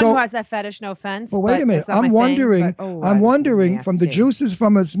mean, anyone So- who has that fetish, no offense. Well, wait but a minute. it's not my I'm thing, wondering. but, oh, I'm that is wondering from the nasty. juices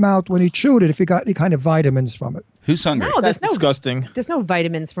from his mouth when he chewed it if he got any kind of vitamins from it. Who's hungry? No, That's there's no disgusting. There's no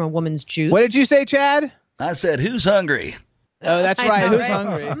vitamins from a woman's juice. What did you say, Chad? I said, who's hungry? Oh, that's I right. know, Who's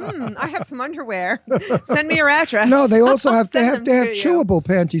right? hungry? I have some underwear. Send me your address. No, they also have they Send have them they have to you. chewable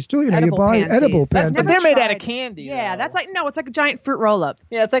panties too. You Edible buy panties. edible I've panties. But never they're made out tried. of candy. Yeah, though. that's like it's like a giant fruit roll up.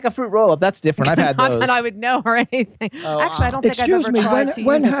 Yeah, it's like a fruit roll up. That's different. I've had Not those. that I would know or anything. Oh, Actually, I don't think Excuse I've me. ever tried to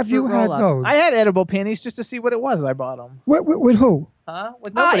When use a have you fruit had roll-up. those? I had edible panties just to see what it was. I bought them. With who? Huh?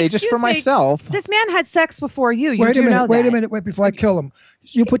 With nobody, just excuse for me, myself. This man had sex before you. You Wait do a minute. know Wait that. a minute. Wait before I kill him.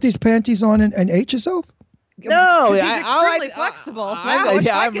 You put these panties on and ate yourself? No, Because he's I- extremely I- flexible. I- Wow, I wish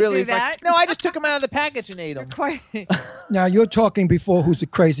yeah, I I'm could really do that. No, I just took them out of the package and ate them. Quite. Now you're talking before who's a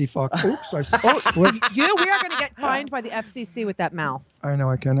crazy fuck. Oops, I slipped. We are going to get fined by the FCC with that mouth. I know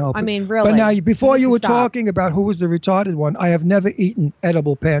I can't help it. I mean, really. But now, before You need you to were stop. talking about who was the retarded one, I have never eaten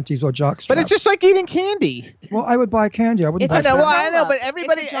edible panties or jock straps. But it's just like eating candy. Well, I would buy candy. I wouldn't. It's buy a I know, fruit. well, I know, roll-up. but It's a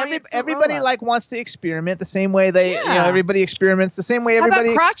everybody, giant fruit everybody roll-up. like wants to experiment the same way they, Yeah. everybody experiments the same way How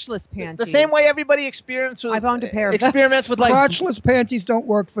everybody, about crotchless panties? the same way everybody experiments with. I've owned a pair of experiments those. with like. Crotchless panties don't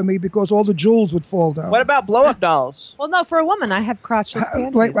work for me because all the jewels would fall down. What about blow up dolls? Well, no, for a woman, I have crotchless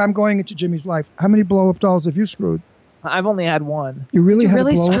panties. Wait, I'm going into Jimmy's life. How many blow-up dolls have you screwed? I've only had one. You really Did you had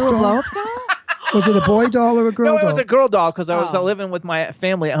really a blow-up screw a doll? blow-up doll? Was it a boy doll or a girl No, doll? it was a girl doll because I was Oh. living with my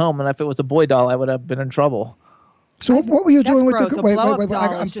family at home, and if it was a boy doll, I would have been in trouble. So what were you That's doing with gross. the? A Wait, blow-up wait, wait!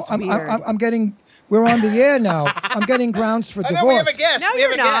 doll is just weird. I'm getting. We're on the air now. I'm getting grounds for I divorce. know we have a guest. No, we have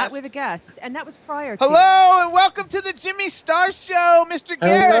you're a not. guest. We have a guest, and that was prior to. Hello and welcome to the Jimmy Star Show, Mr.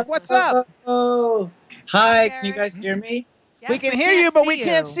 Garek. What's up? Oh, hi. Can you Garek. guys hear me? Yes, we can hear you, but we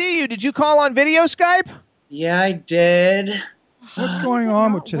can't see you. Did you call on video Skype? Yeah, I did. What's going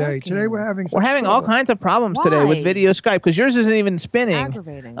on with today? Today we're having all kinds of problems today with video Skype because yours isn't even spinning.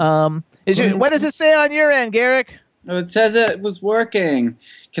 Aggravating. What does it say on your end, Garek? Oh, it says it was working.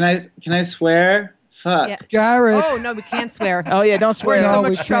 Can I swear? Fuck. Yeah. Garek. Oh no, we can't swear. Oh yeah, don't swear. We're in so we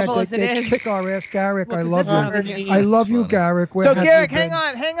much can't. trouble They, as it they is. kick our ass, Garek. Well, I 'cause love this one over you. here- I love you, Garek. Where So have you Garek, been?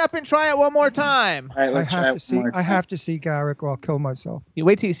 hang up and try it one more time. All right, let's try it one more I have to see Garek, or I'll kill myself. You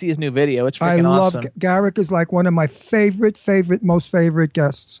wait till you see his new video. It's I freaking love awesome. Garek. Is like one of my most favorite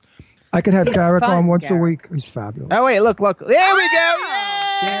guests. I could have He's Garek fun, on once a Garek. week. He's fabulous. Oh wait, look. There we go.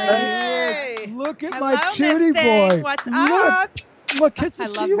 Yay! Look at my Hello, cutie Miss Thing. boy. What's up? Look, kisses I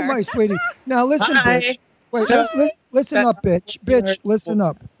to love you, her. my sweetie. Now listen, Hi. bitch. Wait, So- listen up, bitch. Bitch, listen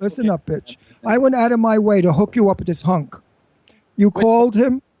up. Listen up, bitch. I went out of my way to hook you up with this hunk. You called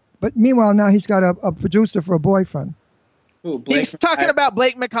him, but meanwhile now he's got a producer for a boyfriend. Ooh, Blake He's talking about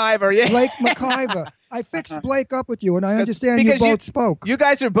Blake McIver. Yeah. Blake McIver. I fixed Blake up with you, and I understand you both spoke. You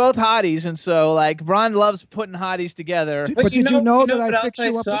guys are both hotties, and so like Ron loves putting hotties together. But did you know that what I else fixed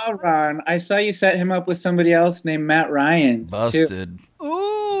you up? saw, Ron? I saw you set him up with somebody else named Matt Ryan. Busted.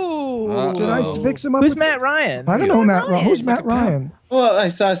 Ooh. Did I fix him up? Who's with Matt Ryan? I don't know Matt Ryan. Who's Matt Ryan? Well, I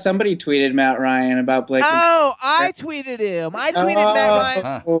saw somebody tweeted Matt Ryan about Blake. Oh, I tweeted him. I tweeted Matt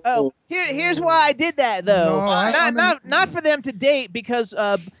Ryan. Oh, here's why I did that though. No, not for them to date because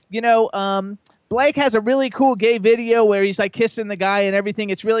Blake has a really cool gay video where he's like kissing the guy and everything.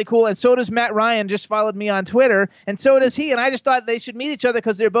 It's really cool. And so does Matt Ryan. Just followed me on Twitter, and so does he. And I just thought they should meet each other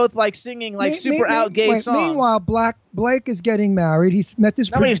because they're both like singing like super out gay songs. Meanwhile, Blake is getting married. He's met this.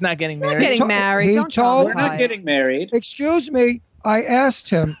 Nobody's not getting married. Getting married. Don't tell We're not getting married. Excuse me. I asked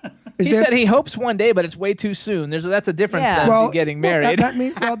him. He said he hopes one day, but it's way too soon. That's a difference than getting married. That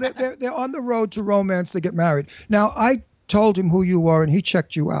means they're on the road to romance to get married. Now I told him who you were, and he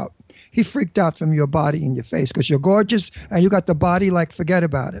checked you out. He freaked out from your body and your face because you're gorgeous and you got the body like forget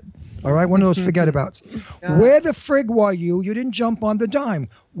about it. All right, one of those forget abouts. Where the frig were you? You didn't jump on the dime.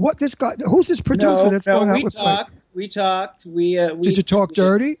 What this guy? Who's this producer that's going out with Blake? We talked. We Did you talk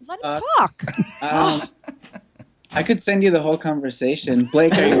dirty? Let him talk. I could send you the whole conversation.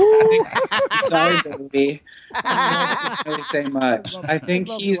 Blake, are you sorry, baby. I don't really say much. I think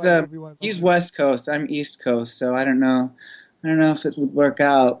he's West Coast. I'm East Coast, so I don't know. I don't know if it would work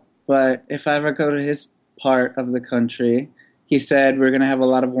out. But if I ever go to his part of the country, he said we're gonna have a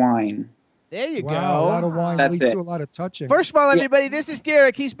lot of wine. There you Wow, go. a lot of wine That's leads it. to a lot of touching. First of all, everybody, this is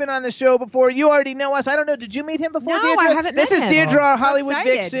Garek. He's been on the show before. You already know us. I don't know. Did you meet him before, No, Deirdre? I haven't met This is him. Deirdre, our So Hollywood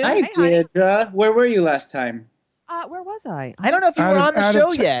excited. vixen. Hi, Hey, honey. Deirdre. Where were you last time? Where was I? I don't know if you were on the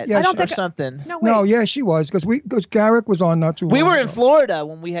show yet yeah, or something. No, yeah, she was because Garek was on not too long We were in ago. Florida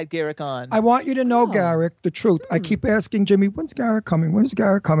when we had Garek on. I want you to know, Garek, the truth. I keep asking Jimmy, when's Garek coming? When's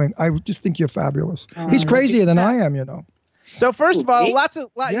Garek coming? I just think you're fabulous. He's crazier than I am, you know. So first of all, me? lots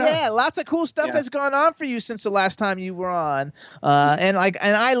of cool stuff has gone on for you since the last time you were on, and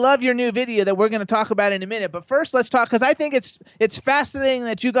I love your new video that we're going to talk about in a minute. But first, let's talk because I think it's fascinating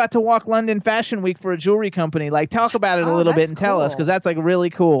that you got to walk London Fashion Week for a jewelry company. Like, talk about it a little bit and tell us because that's like really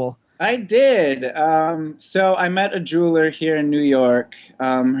cool. I did. So I met a jeweler here in New York.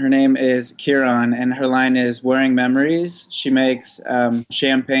 Her name is Kieran, and her line is Wearing Memories. She makes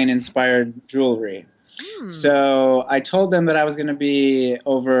champagne-inspired jewelry. So I told them that I was going to be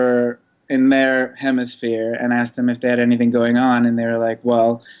over in their hemisphere and asked them if they had anything going on. And they were like,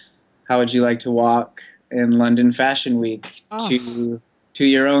 well, how would you like to walk in London Fashion Week to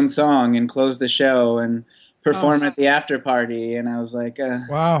your own song and close the show and perform at the after party? And I was like,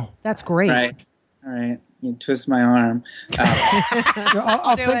 wow, that's great. All right. You twist my arm.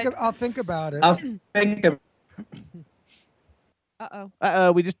 I'll think about it. I'll think about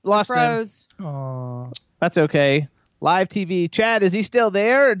Uh-oh. We just lost froze. him. Aww. That's okay. Live TV. Chad, is he still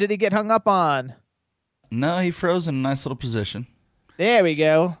there or did he get hung up on? No, he froze in a nice little position. There we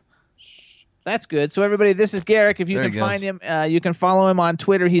go. That's good. So everybody, this is Garek. If you There can he find him, you can follow him on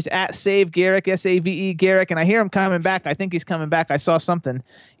Twitter. He's at Save Garek, SAVE Garek, and I hear him coming back. I think he's coming back. I saw something.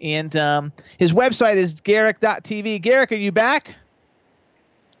 And his website is garek.tv. Garek, are you back?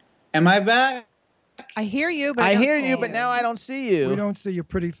 Am I back? I hear you, but I hear you, but now I don't see you. We don't see your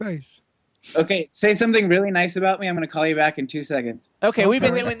pretty face. Okay, say something really nice about me. I'm going to call you back in 2 seconds. Okay, we've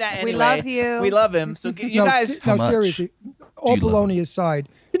been doing that anyway. We love you. We love him. So you guys... seriously, all baloney aside,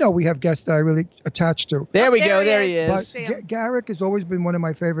 you know we have guests that I really attach to. There we go. There he is. But Garek has always been one of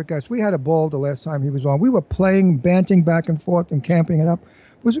my favorite guests. We had a ball the last time he was on. We were playing, banting back and forth and camping it up.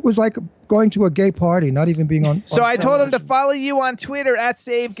 It was like going to a gay party, not even being on. So I told him to follow you on Twitter at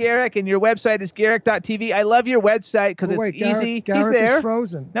Save Garek, and your website is garek.tv. I love your website because it's easy. Garek he's there. is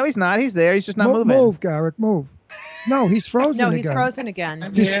frozen. No, he's not. He's there. He's just not moving. Move, Garek, move. No, he's frozen No, again. he's frozen again.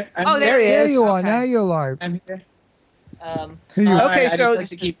 I'm here. Oh, there he There is. you are. Okay. Now you're live. I'm here. Here you are. Okay, I so just like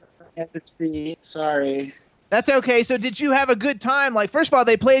to keep at the seat. Sorry. that's okay. So did you have a good time? Like, first of all,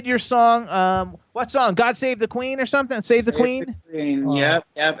 they played your song. What song? God Save the Queen or something? Save the Queen? Yep.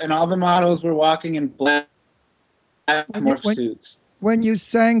 And all the models were walking in black morph suits. When you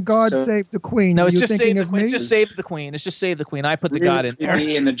sang "God So- Save the Queen," No, were it's you just thinking Save the of Queen. me? It's just Save the Queen. It's just Save the Queen. I put the God in there.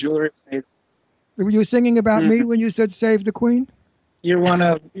 And the jewelry. Were you singing about me when you said "Save the Queen"? You're one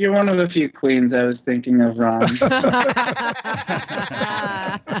of the few queens I was thinking of, Ron.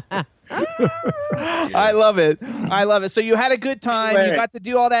 I love it. I love it. So you had a good time. You got to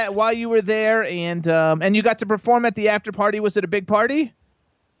do all that while you were there, and you got to perform at the after party. Was it a big party?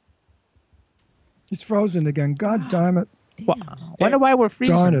 He's frozen again. God damn it! Wonder why we're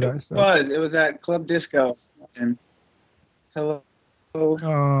freezing. Darn it! I said. It was at Club Disco. And hello.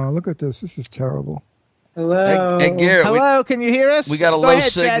 Oh, look at this. This is terrible. Hello. Hey, Garrett. Hello, can you hear us? We got a Go low ahead,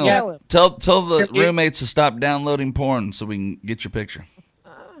 Chad, signal. yell it. Tell the roommates to stop downloading porn so we can get your picture.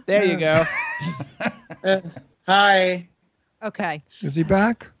 There you go. Hi. Okay. Is he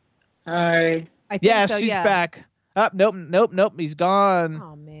back? Hi. I think Yes, so, she's yeah. back. Nope. He's gone.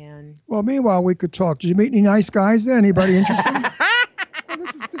 Oh man. Well, meanwhile, we could talk. Did you meet any nice guys there? Anybody interesting? Well,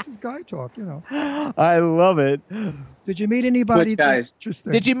 this is guy talk, you know. I love it. Did you meet anybody Which guys?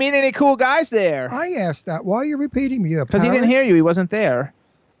 interesting? Did you meet any cool guys there? I asked that. Why are you repeating me? Because he didn't hear you. He wasn't there.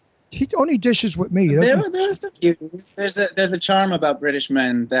 He only dishes with me. He There doesn't. was a few. There's a charm about British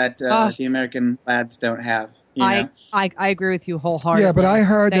men that the American lads don't have. You know? I agree with you wholeheartedly. Yeah, but I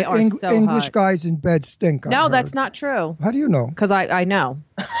heard They that are so English hot. guys in bed stink. No, that's not true. How do you know? Because I know.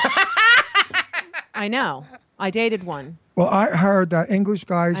 I know. I dated one. Well, I heard that English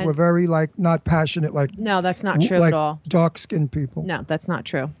guys were very not passionate, like No, that's not true like at all. dark-skinned people. No, that's not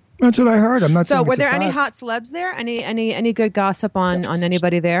true. That's what I heard. I'm not saying So, were it's a there any fact. hot celebs there? Any good gossip on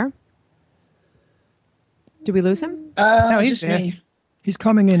anybody there? Did we lose him? No, he's just me. He's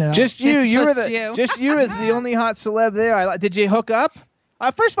coming in and out. Just you. You were Just the you. just you as the only hot celeb there. Did you hook up?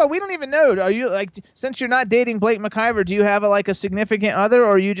 First of all, we don't even know. Are you since you're not dating Blake McIver? Do you have a significant other,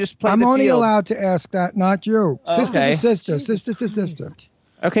 or you just play I'm the only field? allowed to ask that, not you. Sister Okay. to sister, sister to sister.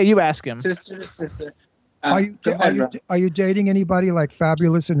 Okay, you ask him. Sister to sister. Are you dating anybody like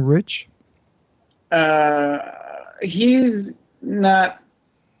fabulous and rich? He's not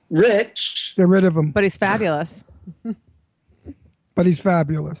rich. Get rid of him. But he's fabulous. But he's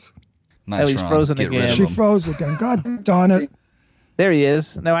fabulous. Nice, Oh, he's Ron. frozen Get rid again. of She him. froze again. God darn it. There he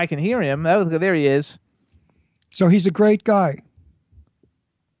is. No, I can hear him. There he is. So he's a great guy.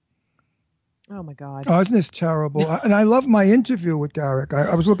 Oh my God. Oh, isn't this terrible? And I love my interview with Garek.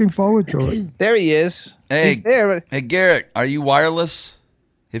 I was looking forward to it. There he is. Hey, He's there. hey, Garrett, are you wireless?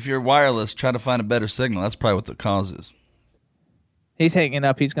 If you're wireless, try to find a better signal. That's probably what the cause is. He's hanging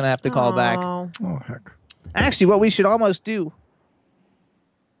up. He's going to have to call back. Oh. Oh, heck. Actually, what we should almost do.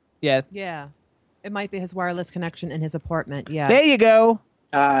 Yeah. Yeah. It might be his wireless connection in his apartment. Yeah. There you go.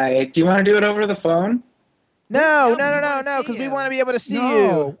 Do you want to do it over the phone? No, because we want to be able to see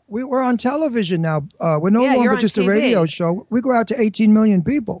you. We're on television now. We're no Yeah, you're longer on just a TV. radio show. We go out to 18 million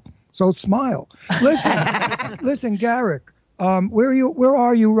people. So smile. Listen, listen, Garek. Where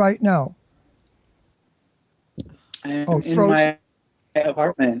are you right now? I'm in frozen. my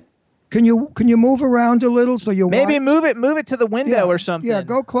apartment. Can you move around a little so you Maybe move it to the window or something. Yeah,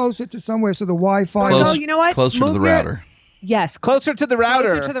 go closer to somewhere so the Wi-Fi. Close, you know what? Closer to Move the your- router. Yes. Closer to the router.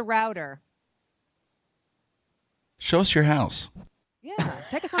 Closer to the router. Show us your house. Yeah.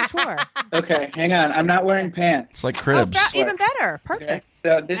 Take us on tour. Okay, hang on. I'm not wearing pants. It's like cribs. Even better. Perfect.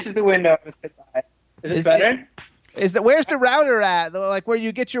 So this is the window I was sitting by. Is it better? Where's the router at? Like where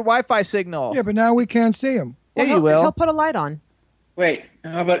you get your Wi-Fi signal? Yeah, but now we can't see him. Yeah, you He'll will. put a light on. Wait,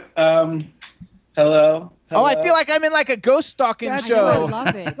 how about hello? Oh, I feel like I'm in like a ghost stalking That's show. I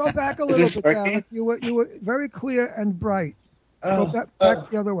love it. Go back a Is little this bit, working? Garek. You were very clear and bright. Go back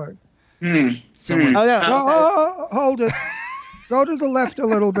the other way. Someone, Oh, no. Oh, hold it. Go to the left a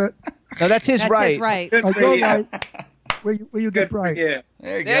little bit. No, that's his That's right. his right. Good Oh, for go you. right. Where you Good get for bright. you.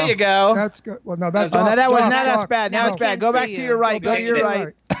 there you There go. you go. That's good. Well, no, that's Oh, no, that was dark, now that's dark. bad. Now No, it's bad. can't Go back see to you. your right. Go back to to your your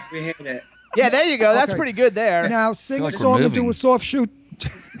right. We hit it. Yeah, there you go. That's Okay. pretty good there. Now sing like a we're song and do moving. a soft shoot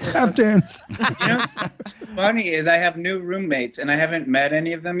tap dance. You know what's funny is I have new roommates and I haven't met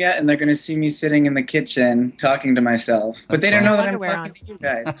any of them yet, and they're going to see me sitting in the kitchen talking to myself. But That's they don't fine. know that I'm Underwear talking to you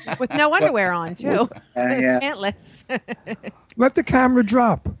guys. With no underwear on, too. He's yeah. pantless. Let the camera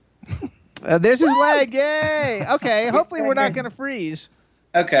drop. There's his leg. Yay. Okay. Hopefully we're not going to freeze.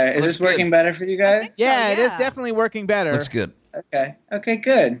 Okay, is Looks this working good. better for you guys? Yeah, it is yeah. definitely working better. Looks good. Okay,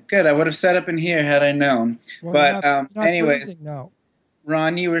 good. I would have set up in here had I known. Well, but you're not anyways, freezing now.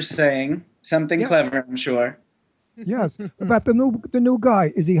 Ron, you were saying something clever, I'm sure. Yes, about the new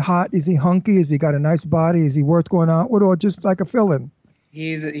guy. Is he hot? Is he hunky? Is he got a nice body? Is he worth going out with, or just like a fill-in?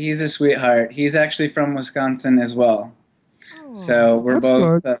 He's a sweetheart. He's actually from Wisconsin as well. So we're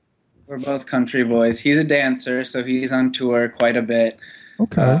both country boys. He's a dancer, so he's on tour quite a bit.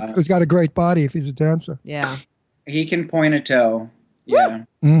 Okay, he's got a great body if he's a dancer. Yeah, he can point a toe. Yeah.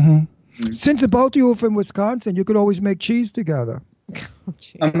 Mm-hmm. Since the both of you are from Wisconsin, you could always make cheese together.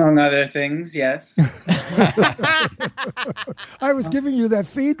 Among other things, yes. I was giving you that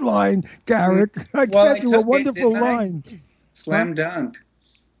feed line, Garek. I gave you a wonderful line. Slam dunk.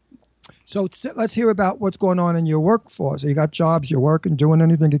 So let's hear about what's going on in your workforce. You got jobs, you're working, doing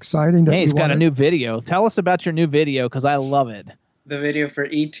anything exciting? Hey, he's got a new video. Tell us about your new video, because I love it. The video for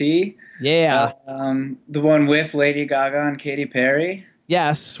E.T.? Yeah. The one with Lady Gaga and Katy Perry?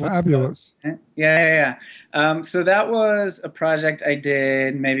 Yes. Fabulous. Yeah. So that was a project I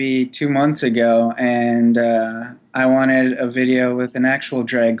did maybe 2 months ago, and I wanted a video with an actual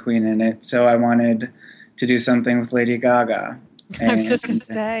drag queen in it, so I wanted to do something with Lady Gaga. I was just going to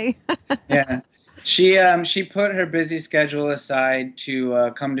say. Yeah. She put her busy schedule aside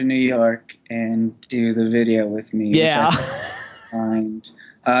to come to New York and do the video with me. Yeah.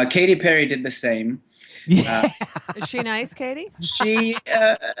 Katy Perry did the same. Yeah. Is she nice, Katie?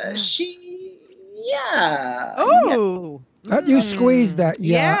 Yeah. Oh. You squeezed that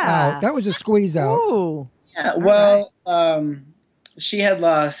out. That was a squeeze out. Ooh. Yeah. Well, she had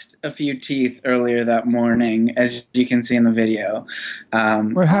lost a few teeth earlier that morning, as you can see in the video.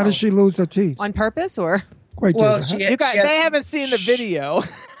 Well, how did she lose her teeth? On purpose, or? Well, they haven't seen the video.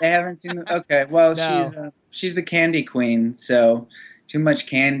 They haven't seen the. Okay. Well, no. She's the candy queen, so too much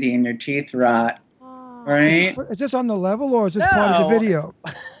candy and your teeth rot. Right? Is this on the level, or is this part of the video?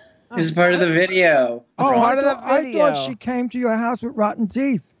 This is part of the video. Oh, I thought she came to your house with rotten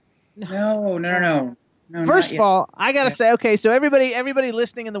teeth. No. First of all, I gotta say, okay, so everybody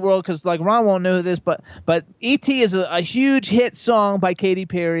listening in the world, because like Ron won't know this, but E.T. is a huge hit song by Katy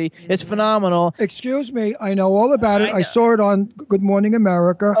Perry. It's phenomenal. Excuse me, I know all about it. I saw it on Good Morning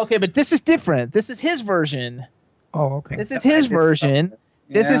America. Okay, but this is different. This is his version. Oh, okay. This is his version.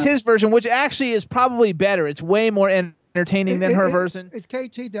 This is his version, which actually is probably better. It's way more entertaining than her version. Is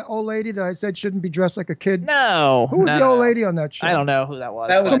KT the old lady that I said shouldn't be dressed like a kid? No. Who was the old lady on that show? I don't know who that was.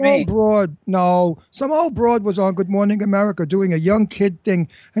 That was some me. old broad. No, some old broad was on Good Morning America doing a young kid thing,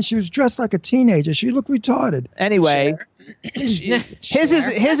 and she was dressed like a teenager. She looked retarded. Anyway, his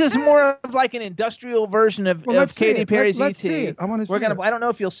is more of like an industrial version of Katy Perry's Let's E.T. see it. I want to see it. I don't know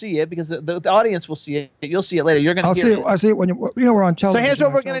if you'll see it because the audience will see it. You'll see it later. You're gonna. I'll see it. I'll see it when we're on television. So here's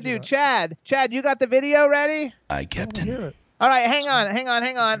what we're gonna do, Chad. Chad, you got the video ready? Aye, Captain. All right, hang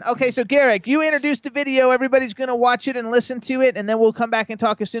on. Okay, so Garek, you introduced the video. Everybody's going to watch it and listen to it, and then we'll come back and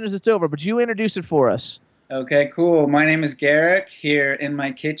talk as soon as it's over. But you introduce it for us. Okay, cool. My name is Garek, here in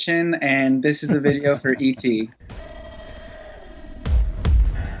my kitchen, and this is the video for E.T.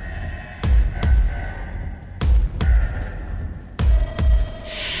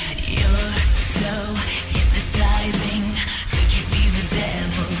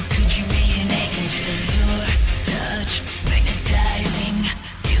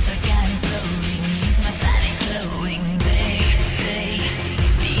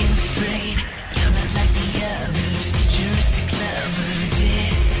 Futuristic lover,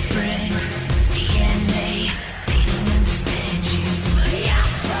 different DNA.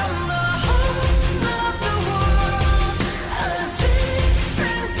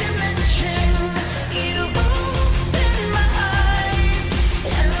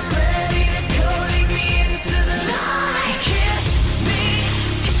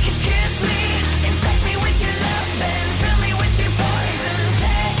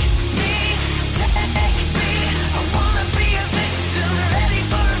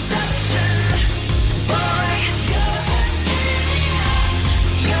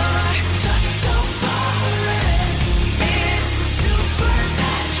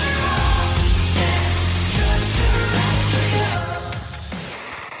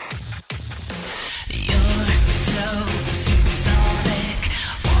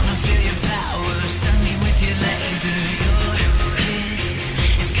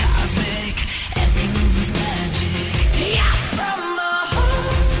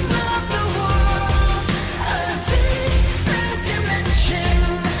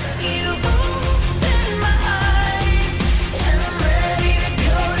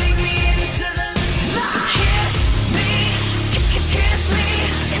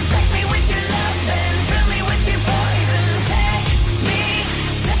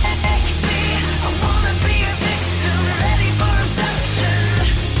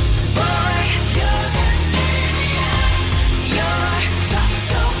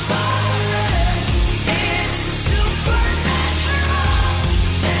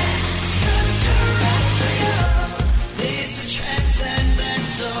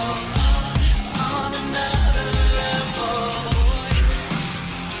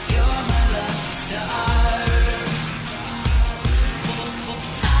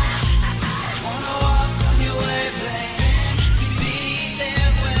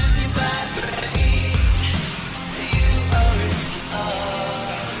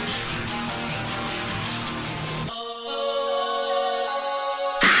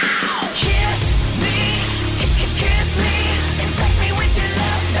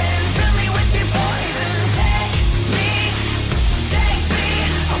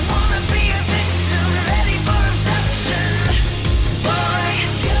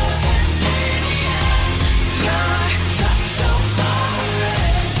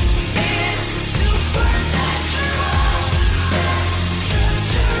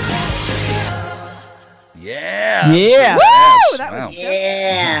 Yeah. Yeah. Woo! That was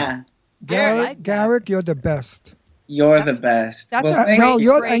Yeah. Garek, you're the best. You're the best. That's well, a thank No, you.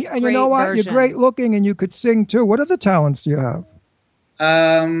 you're great, and you know great what? version. You're great looking and you could sing too. What other talents do you have?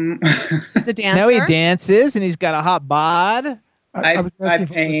 He's a dancer. Now he dances and he's got a hot bod. I was asking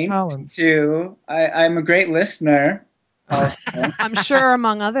for the paint talents. too. I'm a great listener. Also. I'm sure,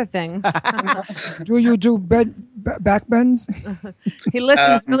 among other things. Do you do back bends? He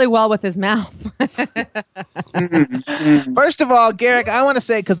listens really well with his mouth. First of all, Garek, I want to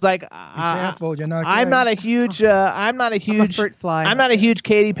say because Careful, you're not. I'm not a huge fruit fly. I'm not a huge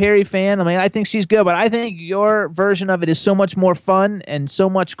Katy Perry fan. I mean, I think she's good, but I think your version of it is so much more fun and so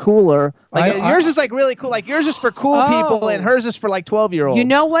much cooler. Like yours is like really cool. Like yours is for cool people, and hers is for like 12-year-olds. You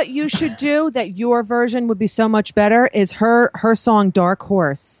know what you should do? That your version would be so much better. Is her song "Dark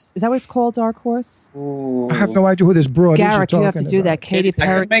Horse"? Is that what it's called? Dark Horse. Ooh. I have no idea who this broad Garek, is. you have to do that. Katy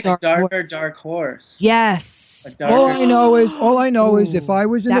Perry. I could make a darker Horse. dark horse. Yes. All I know is if I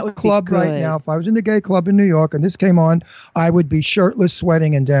was in that a would be club right good. now, if I was in a gay club in New York and this came on, I would be shirtless,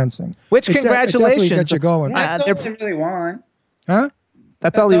 sweating, and dancing. Which It definitely congratulations. gets you going. That's all I really want. Huh?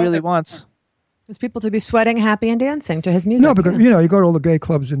 That's all he really wants. Is people to be sweating, happy, and dancing to his music. No, because you go to all the gay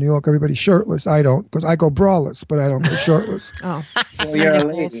clubs in New York, everybody's shirtless. I don't, because I go braless, but I don't go shirtless. Oh, well, you're a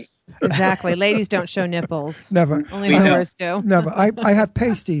lady. Exactly. Ladies don't show nipples. Never. Only whores do. Never. I have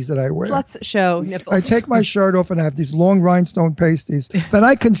pasties that I wear. Sluts show nipples. I take my shirt off and I have these long rhinestone pasties that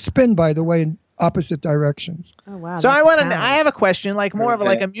I can spin, by the way, in opposite directions. Oh wow! So I have a question, like more of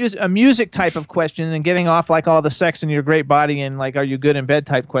like a music type of question, and getting off like all the sex and your great body and like are you good in bed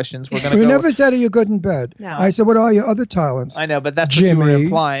type questions. We're gonna. We go never said are you good in bed. No. I said what are your other talents? I know, but that's what you were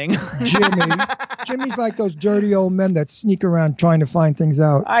implying. Jimmy's like those dirty old men that sneak around trying to find things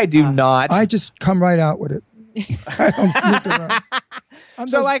out. I do not. I just come right out with it. I don't sneak around.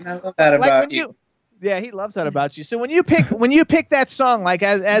 I love that about you. Yeah, he loves that about you. So when you pick that song, like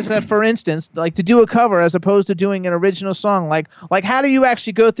as a for instance, like to do a cover as opposed to doing an original song, like how do you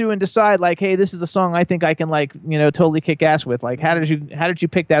actually go through and decide like, hey, this is a song I think I can like totally kick ass with? Like how did you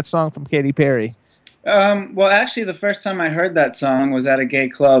pick that song from Katy Perry? Well, actually, the first time I heard that song was at a gay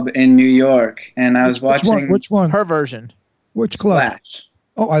club in New York, and I was watching which one? Her version. Which club? Splash.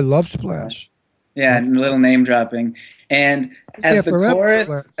 Oh, I love Splash. Yeah, a little name dropping. And as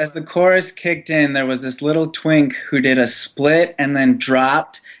the chorus kicked in, there was this little twink who did a split and then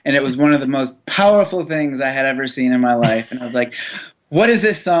dropped, and it was one of the most powerful things I had ever seen in my life. And I was like, what is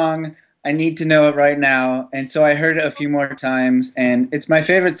this song? I need to know it right now. And so I heard it a few more times, and it's my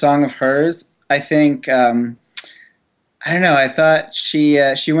favorite song of hers. I think, I don't know, I thought she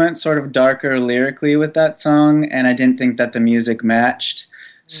went sort of darker lyrically with that song, and I didn't think that the music matched.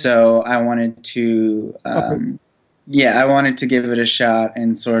 So I wanted to, I wanted to give it a shot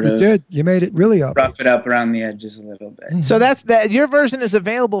and sort of. You did. You made it really up. Rough it up around the edges a little bit. So that's that. Your version is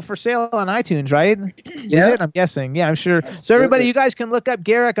available for sale on iTunes, right? Yeah. Is it? I'm guessing. Yeah, I'm sure. Absolutely. So everybody, you guys can look up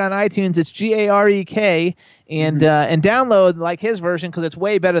Garek on iTunes. It's Garek. And and download like his version because it's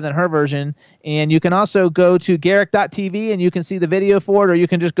way better than her version. And you can also go to Garek.tv and you can see the video for it, or you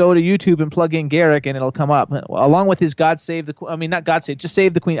can just go to YouTube and plug in Garek and it'll come up along with his "God Save the Queen." I mean, not "God Save," just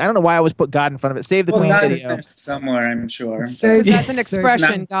 "Save the Queen." I don't know why I always put God in front of it. "Save the Queen" video Somewhere, I'm sure. That's an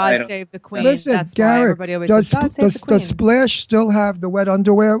expression. God save the Queen. Listen, That's Garek, why everybody always says God save the Queen. Does Splash still have the wet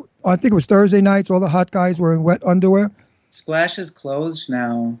underwear? I think it was Thursday nights. All the hot guys were in wet underwear. Splash is closed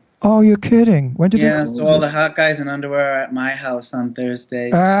now. Oh, you're kidding. When did you close so all the hot guys in underwear are at my house on Thursday.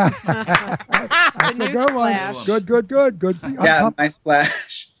 That's a good one. Good. My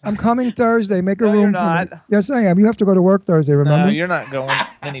Splash. I'm coming Thursday. Make a room you're for not. me. Yes, I am. You have to go to work Thursday, remember? No, you're not going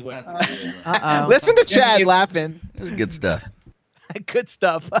anywhere. Listen to Chad laughing. This is good stuff. Good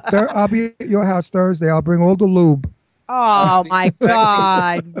stuff. I'll be at your house Thursday. I'll bring all the lube. Oh, my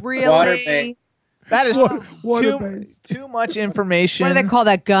God. Really? Water-based. That is too much information. What do they call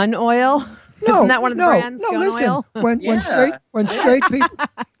that? Gun oil? No, Isn't that one of the brands? Gun listen. oil? When straight people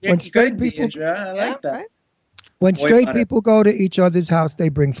I like that. When straight people go to each other's house, they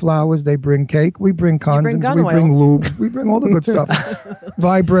bring flowers, they bring cake, we bring condoms, we bring lube, we bring all the good stuff,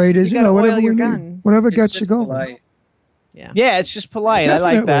 vibrators, whatever we need, whatever gets you going. Polite. Yeah, it's just polite. Definitely.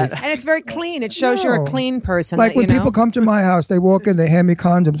 I like that. And it's very clean. It shows you're a clean person. Like when people come to my house, they walk in, they hand me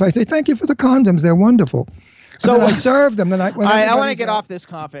condoms. I say, "Thank you for the condoms. They're wonderful." So I serve them. I want to get off this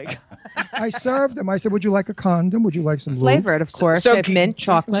topic. I served them. I said, "Would you like a condom? Would you like some lube?" Flavored, of course. So mint,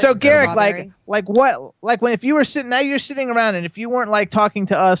 chocolate. So Garek, if you were sitting now, you're sitting around, and if you weren't like talking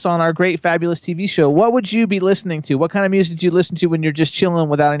to us on our great, fabulous TV show, what would you be listening to? What kind of music do you listen to when you're just chilling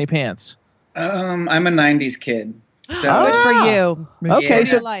without any pants? I'm a '90s kid. Good for you. Okay,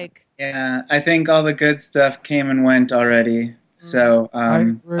 so yeah, I think all the good stuff came and went already. So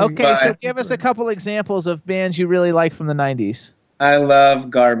so give us a couple examples of bands you really like from the 90s. I love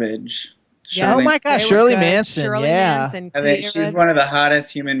Garbage. Oh my gosh, Shirley Manson. I think she's one of the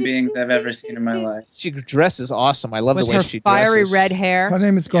hottest human beings I've ever seen in my life. She dresses awesome. I love With the way her she fiery dresses. red hair. Her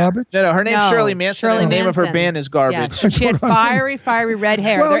name is Garbage? No, her name's Shirley Manson. Shirley and the name of her Manson. band is Garbage. Yeah, she had fiery red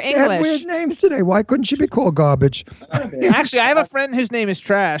hair. Well, They're they have English. weird names today. Why couldn't she be called Garbage? Actually, I have a friend whose name is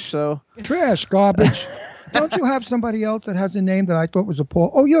Trash. So Trash, Garbage. Don't you have somebody else that has a name that I thought was a Paul?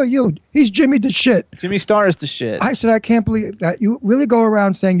 Oh, you're you. He's Jimmy the shit. Jimmy Star is the shit. I said, I can't believe that you really go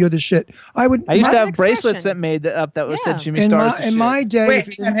around saying you're the shit. I used to have bracelets that made up that said Jimmy Star is the shit. In my day.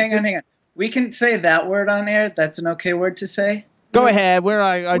 Wait, hang on. We can say that word on air. That's an okay word to say. Go ahead. We're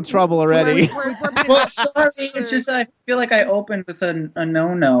in trouble already. Well, sorry. It's just I feel like I opened with a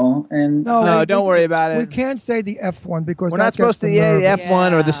no, and no, don't worry about it. We can't say the F one because we're not supposed to say the F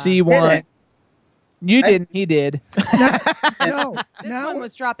one or the C one. You didn't. He did. No. This one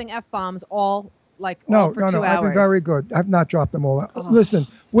was dropping F-bombs all for 2 No. hours. I've been very good. I've not dropped them all. Listen,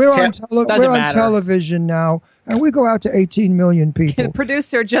 we're on television now, and we go out to 18 million people. The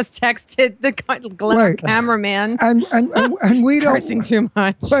producer just texted the cameraman. And we don't cursing too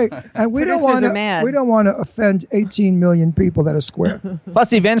much. Right, and we don't want to. We don't want to offend 18 million people that are square.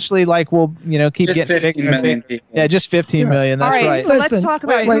 Plus, eventually, we'll keep just getting 15 million people. Yeah, just 15 million. That's all right. So let's talk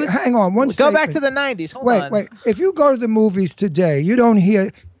about. Wait, hang on. Go back to the 90s. Hold on. Wait. If you go to the movies today, you don't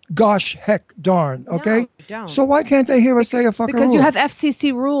hear gosh, heck, darn, okay? No, you don't. So why can't they hear us say a fucking Because rule? you have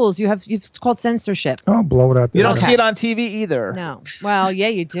FCC rules. It's called censorship. Oh, blow it out. You don't see it on TV either. No. Well, yeah,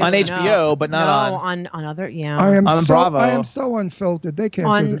 you do. On HBO, but not on other. Yeah. I am on so, Bravo. I am so unfiltered. They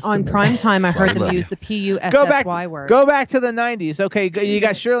can't do this on to prime me. time. I heard them use the PUSSY word. Go back to the 90s. Okay, you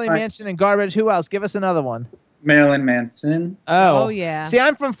got Shirley Manson and Garbage. Who else? Give us another one. Marilyn Manson. Oh yeah. See,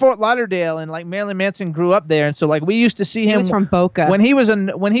 I'm from Fort Lauderdale, and Marilyn Manson grew up there, and so we used to see him. He was from Boca. When he wasn't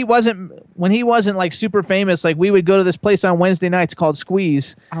super famous. We would go to this place on Wednesday nights called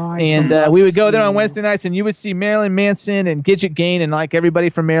Squeeze, and we would go there on Wednesday nights, and you would see Marilyn Manson and Gidget Gain and everybody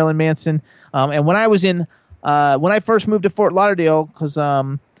from Marilyn Manson. And when I was when I first moved to Fort Lauderdale, because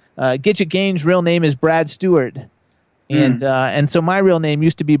Gidget Gain's real name is Brad Stewart. And so my real name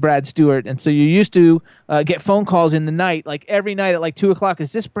used to be Brad Stewart, and so you used to get phone calls in the night, every night at 2 o'clock.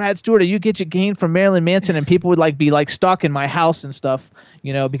 Is this Brad Stewart? Are you Gidget Gain from Marilyn Manson? And people would be stalking my house and stuff,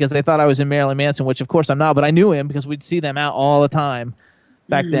 because they thought I was in Marilyn Manson, which of course I'm not, but I knew him because we'd see them out all the time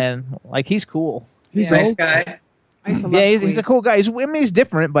back then. He's cool. He's a nice guy. He's a cool guy. He's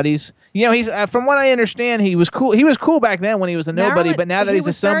different, but he's from what I understand, he was cool. He was cool back then when he was a nobody, but now that he's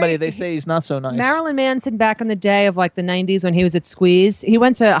a somebody, they say he's not so nice. Marilyn Manson back in the day of the 90s when he was at Squeeze, he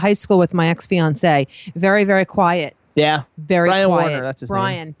went to high school with my ex-fiance. Very, very quiet. Yeah. Very Brian quiet. Warner, that's his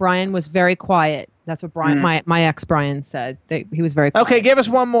name. Brian was very quiet. That's what Brian, my ex Brian said. He was very quiet. Okay, give us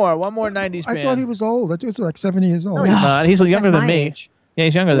one more 90s band. I thought he was old. I thought he was 70 years old. No, he's not. He's younger than me. Age. Yeah,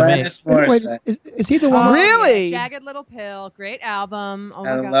 he's younger than me. Wait, is he the one? Really? Yeah. Jagged Little Pill. Great album. Oh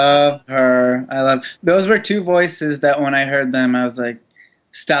my God. Love her. Those were two voices that when I heard them, I was like,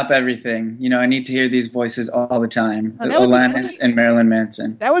 stop everything. I need to hear these voices all the time. Alanis and Marilyn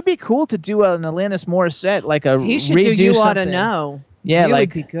Manson. That would be cool to do an Alanis Morissette, He should do You Ought to Know. Yeah, you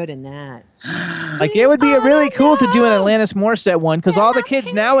would be good in that. It would be really cool to do an Alanis Morissette one because all the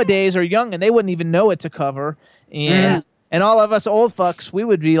kids nowadays are young and they wouldn't even know it to cover. And all of us old fucks, we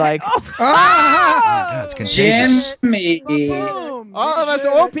would be like, God, it's contagious. Jimmy. All of us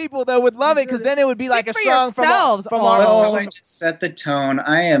old people, though, would love it because then it would be like a song from our old. I just set the tone.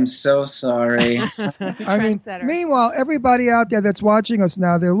 I am so sorry. Meanwhile, everybody out there that's watching us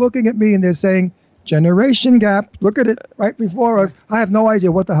now, they're looking at me and they're saying, generation gap. Look at it right before us. I have no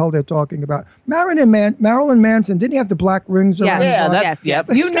idea what the hell they're talking about. Marilyn Manson, didn't he have the black rings around his arm? Yes.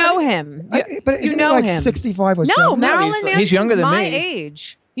 You know him. But isn't he like 65 or something? No, Marilyn Manson's he's younger than my me.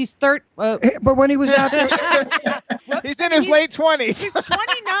 age. He's 30. But when he was out there... He's in his late 20s. He's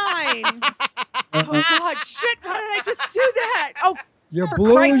 29. Oh, God. Shit, why did I just do that? Oh, you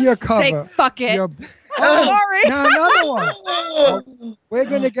blew your cover. Sake, fuck it. Sorry. Now another one. We're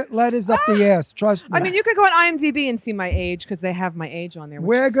going to get letters up the ass. Trust me. I mean, you could go on IMDb and see my age because they have my age on there.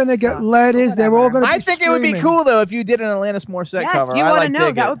 We're going to get letters. They're all going to be I think it would be cool, though, if you did an Alanis Morissette cover. Yes, you want to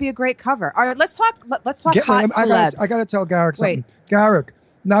know. That would be a great cover. All right, let's talk hot celebs. I got to tell Garek something. Garek.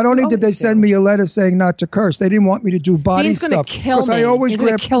 Not only did they send me a letter saying not to curse, they didn't want me to do body Dean's stuff. Kill me. I always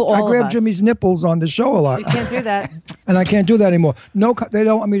grab Jimmy's nipples on the show a lot. You can't do that. And I can't do that anymore. No, they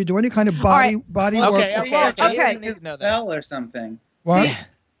don't want me to do any kind of body work. Bell or something. What?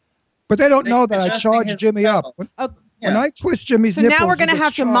 But they don't know that I charge Jimmy up. When I twist Jimmy's So nipples, now we're going to he have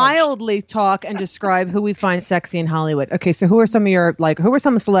gets to charged. mildly talk and describe who we find sexy in Hollywood. Okay, so who are some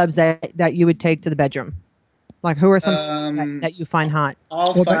celebs that you would take to the bedroom? Like, who are some celebs that you find hot?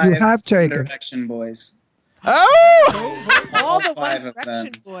 All Well, that five you have taken. One Direction boys. Oh! All the One five of Direction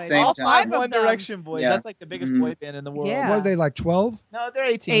them. boys. Same All time. five One of them. Direction boys. Yeah. That's like the biggest boy band in the world. Yeah. What are they, like 12? No, they're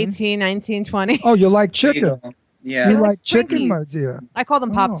 18. 18, 19, 20. Oh, you like chicken. Yeah. You They're like chicken, my Twinkies. dear. I call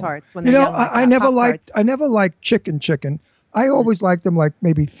them Pop Tarts when You they're know, young, like I never Pop-Tarts. liked chicken. I always liked them like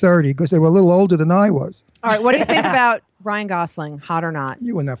maybe 30 because they were a little older than I was. All right, what do you think about Ryan Gosling? Hot or not?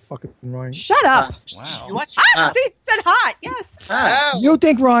 You and that fucking Ryan. Shut up. Wow. You watch See, he said hot. Yes. You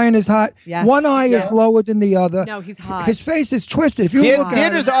think Ryan is hot? Yes. One eye Yes. is lower than the other. No, he's hot. His face is twisted. If you look at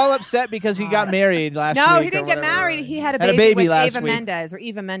Deirdre's him, all upset because he got married last week. No, or he didn't get whatever. married. He had a Had a baby, baby with last Eva week.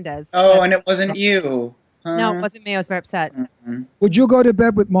 Mendez. Oh, and it wasn't you. Huh? No, it wasn't me. I was very upset. would you go to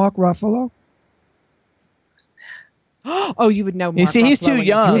bed with Mark Ruffalo? Oh, you would know Mark You see, he's Ruffalo too when you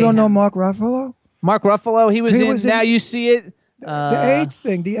young. see You don't him. know Mark Ruffalo? Mark Ruffalo, he was He in was in- Now You See It. The AIDS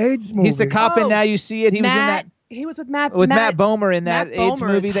thing, the AIDS movie. He's the cop in Oh, Now You See It. He was in Matt, that he was with Matt. with Matt Bomer in that Matt AIDS Bomer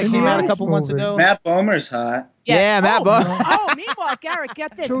movie is that in came the out a AIDS couple months movie. ago. Matt Bomer's hot. Yeah, Matt Bomer. Oh, meanwhile, Garek,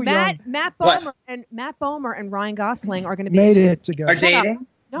 get this. Too Matt What? Bomer and Ryan Gosling are going to be Made it together. Are dating?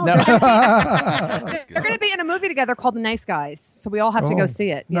 No, No. they're going to be in a movie together called The Nice Guys. So we all have to Oh, go see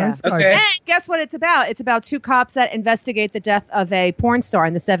it. Yeah. nice guy. Okay. And guess what it's about? It's about two cops that investigate the death of a porn star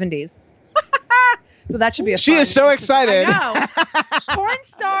in the 70s. So that should be a She fun, is so interesting- excited. I know. Porn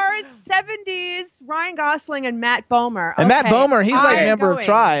stars, 70s, Ryan Gosling and Matt Bomer. And Matt Okay, Bomer, he's like a I'm member of going.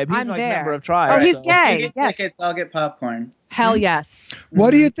 Tribe. He's I'm like there. a member of Tribe. Oh, he's so. gay. You get Yes. tickets, I'll get popcorn. Hell yes.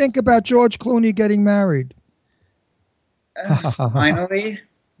 What do you think about George Clooney getting married? Finally.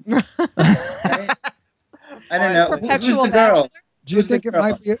 I don't know. Perpetual Who's the girl? bachelor. Do you Who's the think it girl?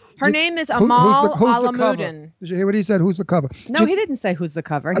 might be? Her name is who's Amal the cover? Alamuddin. Did you hear what he said? Who's the cover? No, Do he you- didn't say who's the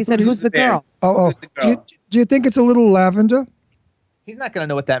cover. I He said, thought who's the there. girl? Oh, Who's the do you, girl? do you think it's a little lavender? He's not going to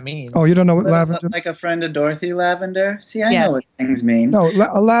know what that means. Oh, you don't know what lavender? Like a friend of Dorothy Lavender? See, I Yes. know what things mean. No,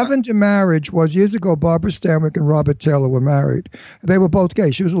 a lavender marriage was years ago. Barbara Stanwyck and Robert Taylor were married. They were both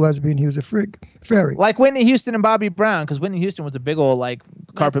gay. She was a lesbian. He was a fairy. Like Whitney Houston and Bobby Brown, because Whitney Houston was a big old like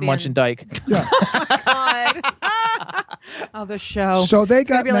carpet Lesbian. munching dyke. God. Oh, the show. So they It's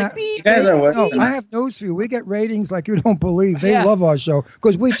gonna got be like, married. beep, You guys are worse No, than I that. have news for you. We get ratings like you don't believe. They Yeah. love our show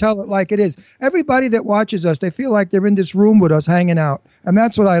because we tell it like it is. Everybody that watches us, they feel like they're in this room with us hanging out. And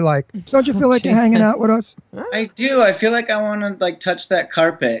that's what I like. Don't you feel like you're hanging out with us? I do. I feel like I want to like touch that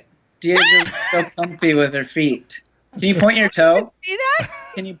carpet. Deirdre's so comfy with her feet. Can you point your toe? See that?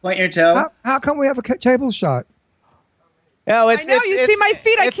 Can you point your toe? How come we have a table shot? No, I know. You see my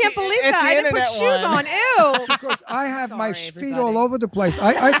feet. I can't believe it's that. the I didn't put internet shoes one. on. Ew. Because I have my Sorry, feet everybody. all over the place.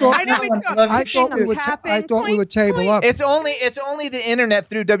 I thought I know, me too. I thought we would I thought we would table up. It's only the internet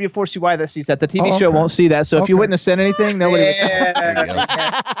through W4CY that sees that. The TV Oh, show okay. won't see that. So if you Okay. wouldn't have said anything, nobody would.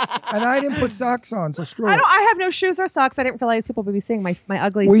 And I didn't put socks on, so screw it. I have no shoes or socks. I didn't realize people would be seeing my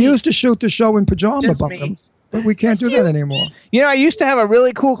ugly We feet. used to shoot the show in pajama Just me. bottoms, but we can't do that anymore. You know, I used to have a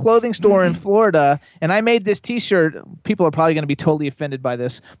really cool clothing store in Florida, and I made this T-shirt. People are probably going to be totally offended by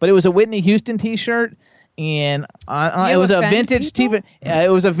this, but it was a Whitney Houston T-shirt, and it was a offend vintage people?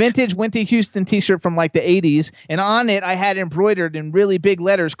 it was a vintage Whitney Houston T-shirt from like the '80s, and on it I had embroidered in really big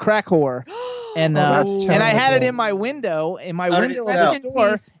letters "crack whore," and that's and I had it terrible. in my window How did window it of sell? the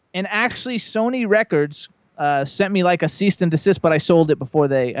store, and actually Sony Records. Sent me like a cease and desist, but I sold it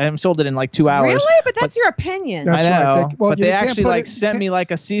before I sold it in like 2 hours. Really? But that's your opinion. That's I know, right. Well, but you they can't actually put like it- you sent can't- me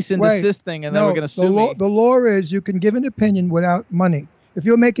like a cease and Wait, desist thing, and they were going to the sue law, me. The law is you can give an opinion without money. If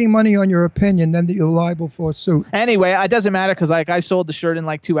you're making money on your opinion, then you're liable for a suit. Anyway, it doesn't matter because like I sold the shirt in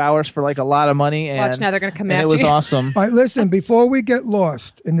like 2 hours for like a lot of money, and Watch now, they're gonna come and after it was you. awesome All right, listen, before we get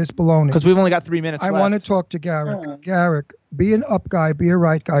lost in this baloney, because we've only got 3 minutes. I left. want to talk to Garek. Garek, be an up guy, be a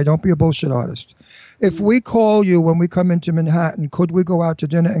right guy, don't be a bullshit artist. If we call you when we come into Manhattan, could we go out to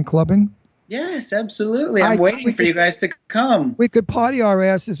dinner and clubbing? Yes, absolutely. I'm waiting for you guys to come. We could party our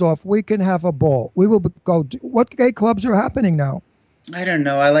asses off. We can have a ball. We will go. What gay clubs are happening now? I don't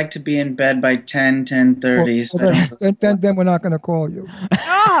know. I like to be in bed by 10:30. So I don't- Then we're not going to call you.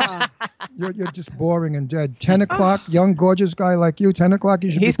 Ah. You're just boring and dead. 10 o'clock, young, gorgeous guy like you, 10 o'clock,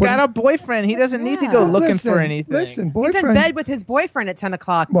 you should He's be putting... got a boyfriend. He doesn't need to go looking for anything. Listen, He's boyfriend... in bed with his boyfriend at 10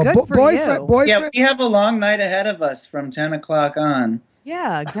 o'clock. Well, Good for boyfriend, you. boyfriend... Yeah, we have a long night ahead of us from 10 o'clock on.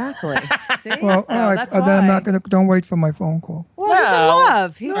 Yeah, exactly. See? Well, So all right, that's then why. I'm not going to... Don't wait for my phone call. Well, he's in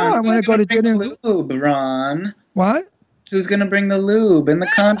love. He's No, I want to go to dinner. Lube, Ron. What? Who's gonna bring the lube and the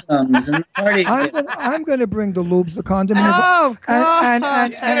condoms and the party? I'm gonna bring the lubes, the condoms. Oh,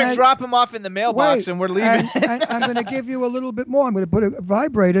 God. And drop them off in the mailbox, and we're leaving. And I'm gonna give you a little bit more. I'm gonna put a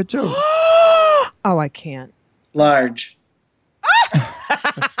vibrator too. Oh, I can't. Large.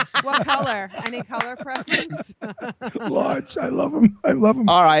 What color? Any color preference? Large. I love them. I love them.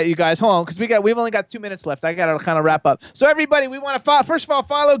 All right, you guys, hold on, because we've only got 2 minutes left. I got to kind of wrap up. So everybody, we want to first of all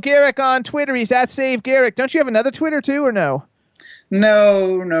follow Garek on Twitter. He's at Save Garek. Don't you have another Twitter too, or no?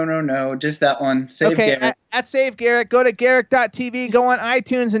 No. Just that one. Save Garek. At Save Garek. Go to Garek.tv. Go on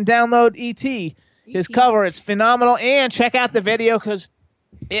iTunes and download ET. His cover. It's phenomenal. And check out the video because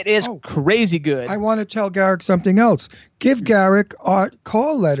it is crazy good. I want to tell Garek something else. Give Garek our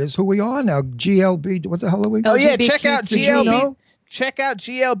call letters, who we are now. GLB. What the hell are we? Oh, yeah. Check out GLB. Check out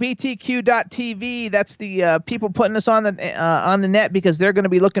glbtq.tv. That's the people putting us on the net because they're going to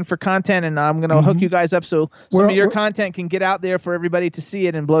be looking for content, and I'm going to hook you guys up so some of your content can get out there for everybody to see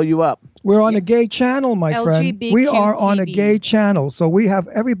it and blow you up. We're on a gay channel, my friend. We are on a gay channel, so we have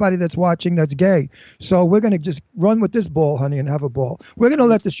everybody that's watching that's gay. So we're going to just run with this ball, honey, and have a ball. We're going to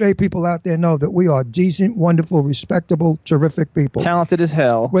let the straight people out there know that we are decent, wonderful, respectable, terrific people. Talented as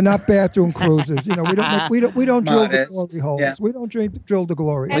hell. We're not bathroom cruisers. You know, we don't drill the glory holes. Yeah. We don't drill the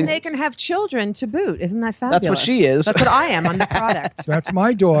glory. And they can have children to boot. Isn't that fabulous? That's what she is. That's what I am. I'm the product. That's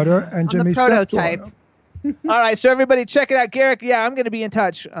my daughter and Jimmy's prototype. All right, so everybody check it out. Garek, yeah, I'm going to be in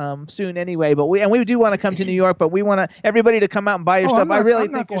touch soon anyway, but we do want to come to New York, but we want everybody to come out and buy your stuff. I'm not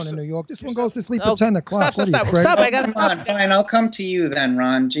going to New York. This one goes to sleep at 10 o'clock. Stop, I got to stop. Fine, I'll come to you then,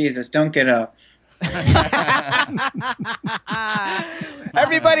 Ron. Jesus, don't get up.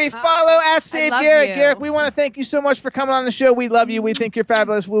 Everybody follow at Save Garek. Garek, we want to thank you so much for coming on the show. We love you. We think you're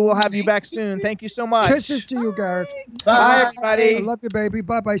fabulous. We will have you back soon. Thank you so much. Kisses to you, Garek. Bye, everybody. I love you, baby.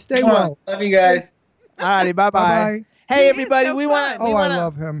 Bye-bye. Stay well. Love you guys. All righty, bye-bye. Hey, everybody, we want to I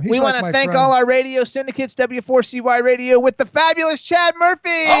love him. We want to thank all our radio syndicates, W4CY Radio, with the fabulous Chad Murphy.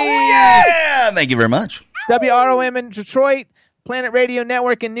 Oh, yeah. Thank you very much. WROM in Detroit, Planet Radio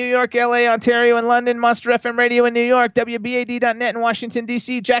Network in New York, LA, Ontario, and London, Monster FM Radio in New York, WBAD.net in Washington,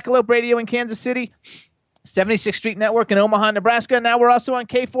 D.C., Jackalope Radio in Kansas City, 76th Street Network in Omaha, Nebraska. Now we're also on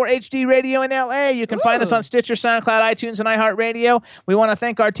K4HD Radio in LA. You can find us on Stitcher, SoundCloud, iTunes, and iHeartRadio. We want to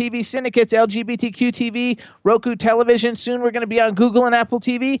thank our TV syndicates, LGBTQ TV, Roku Television. Soon we're going to be on Google and Apple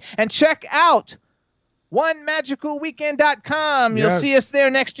TV. And check out OneMagicalWeekend.com. You'll see us there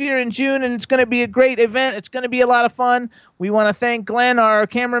next year in June, and it's going to be a great event. It's going to be a lot of fun. We want to thank Glenn, our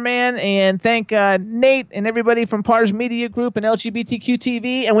cameraman, and thank Nate and everybody from Pars Media Group and LGBTQ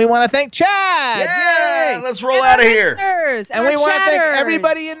TV. And we want to thank Chad. Yeah, let's roll out of here. And we want to thank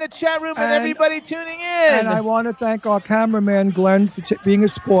everybody in the chat room and everybody tuning in. And I want to thank our cameraman, Glenn, for being a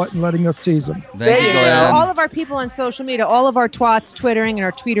sport and letting us tease him. Thank you, Glenn. To all of our people on social media, all of our twats twittering and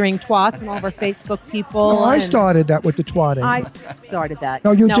our tweetering twats, and all of our Facebook people. No, I started that with the twatting. I started that.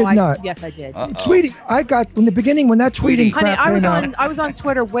 No, you did not. Yes, I did. Sweetie, I got, in the beginning, when that tweeting Honey, I was on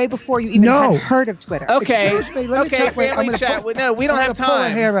Twitter way before you even had heard of Twitter. Okay. Excuse me, Family chat. No, we don't have time. Pull her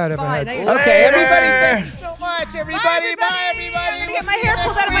hair out of her head. Okay, everybody, thank you so much. Everybody, bye, everybody. I'm going to get my hair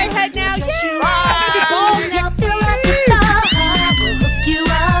pulled out of my head now. We'll hook you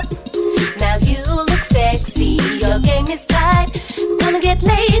up. Now you look sexy. Your game is tight. Gonna get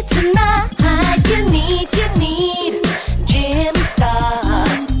laid tonight.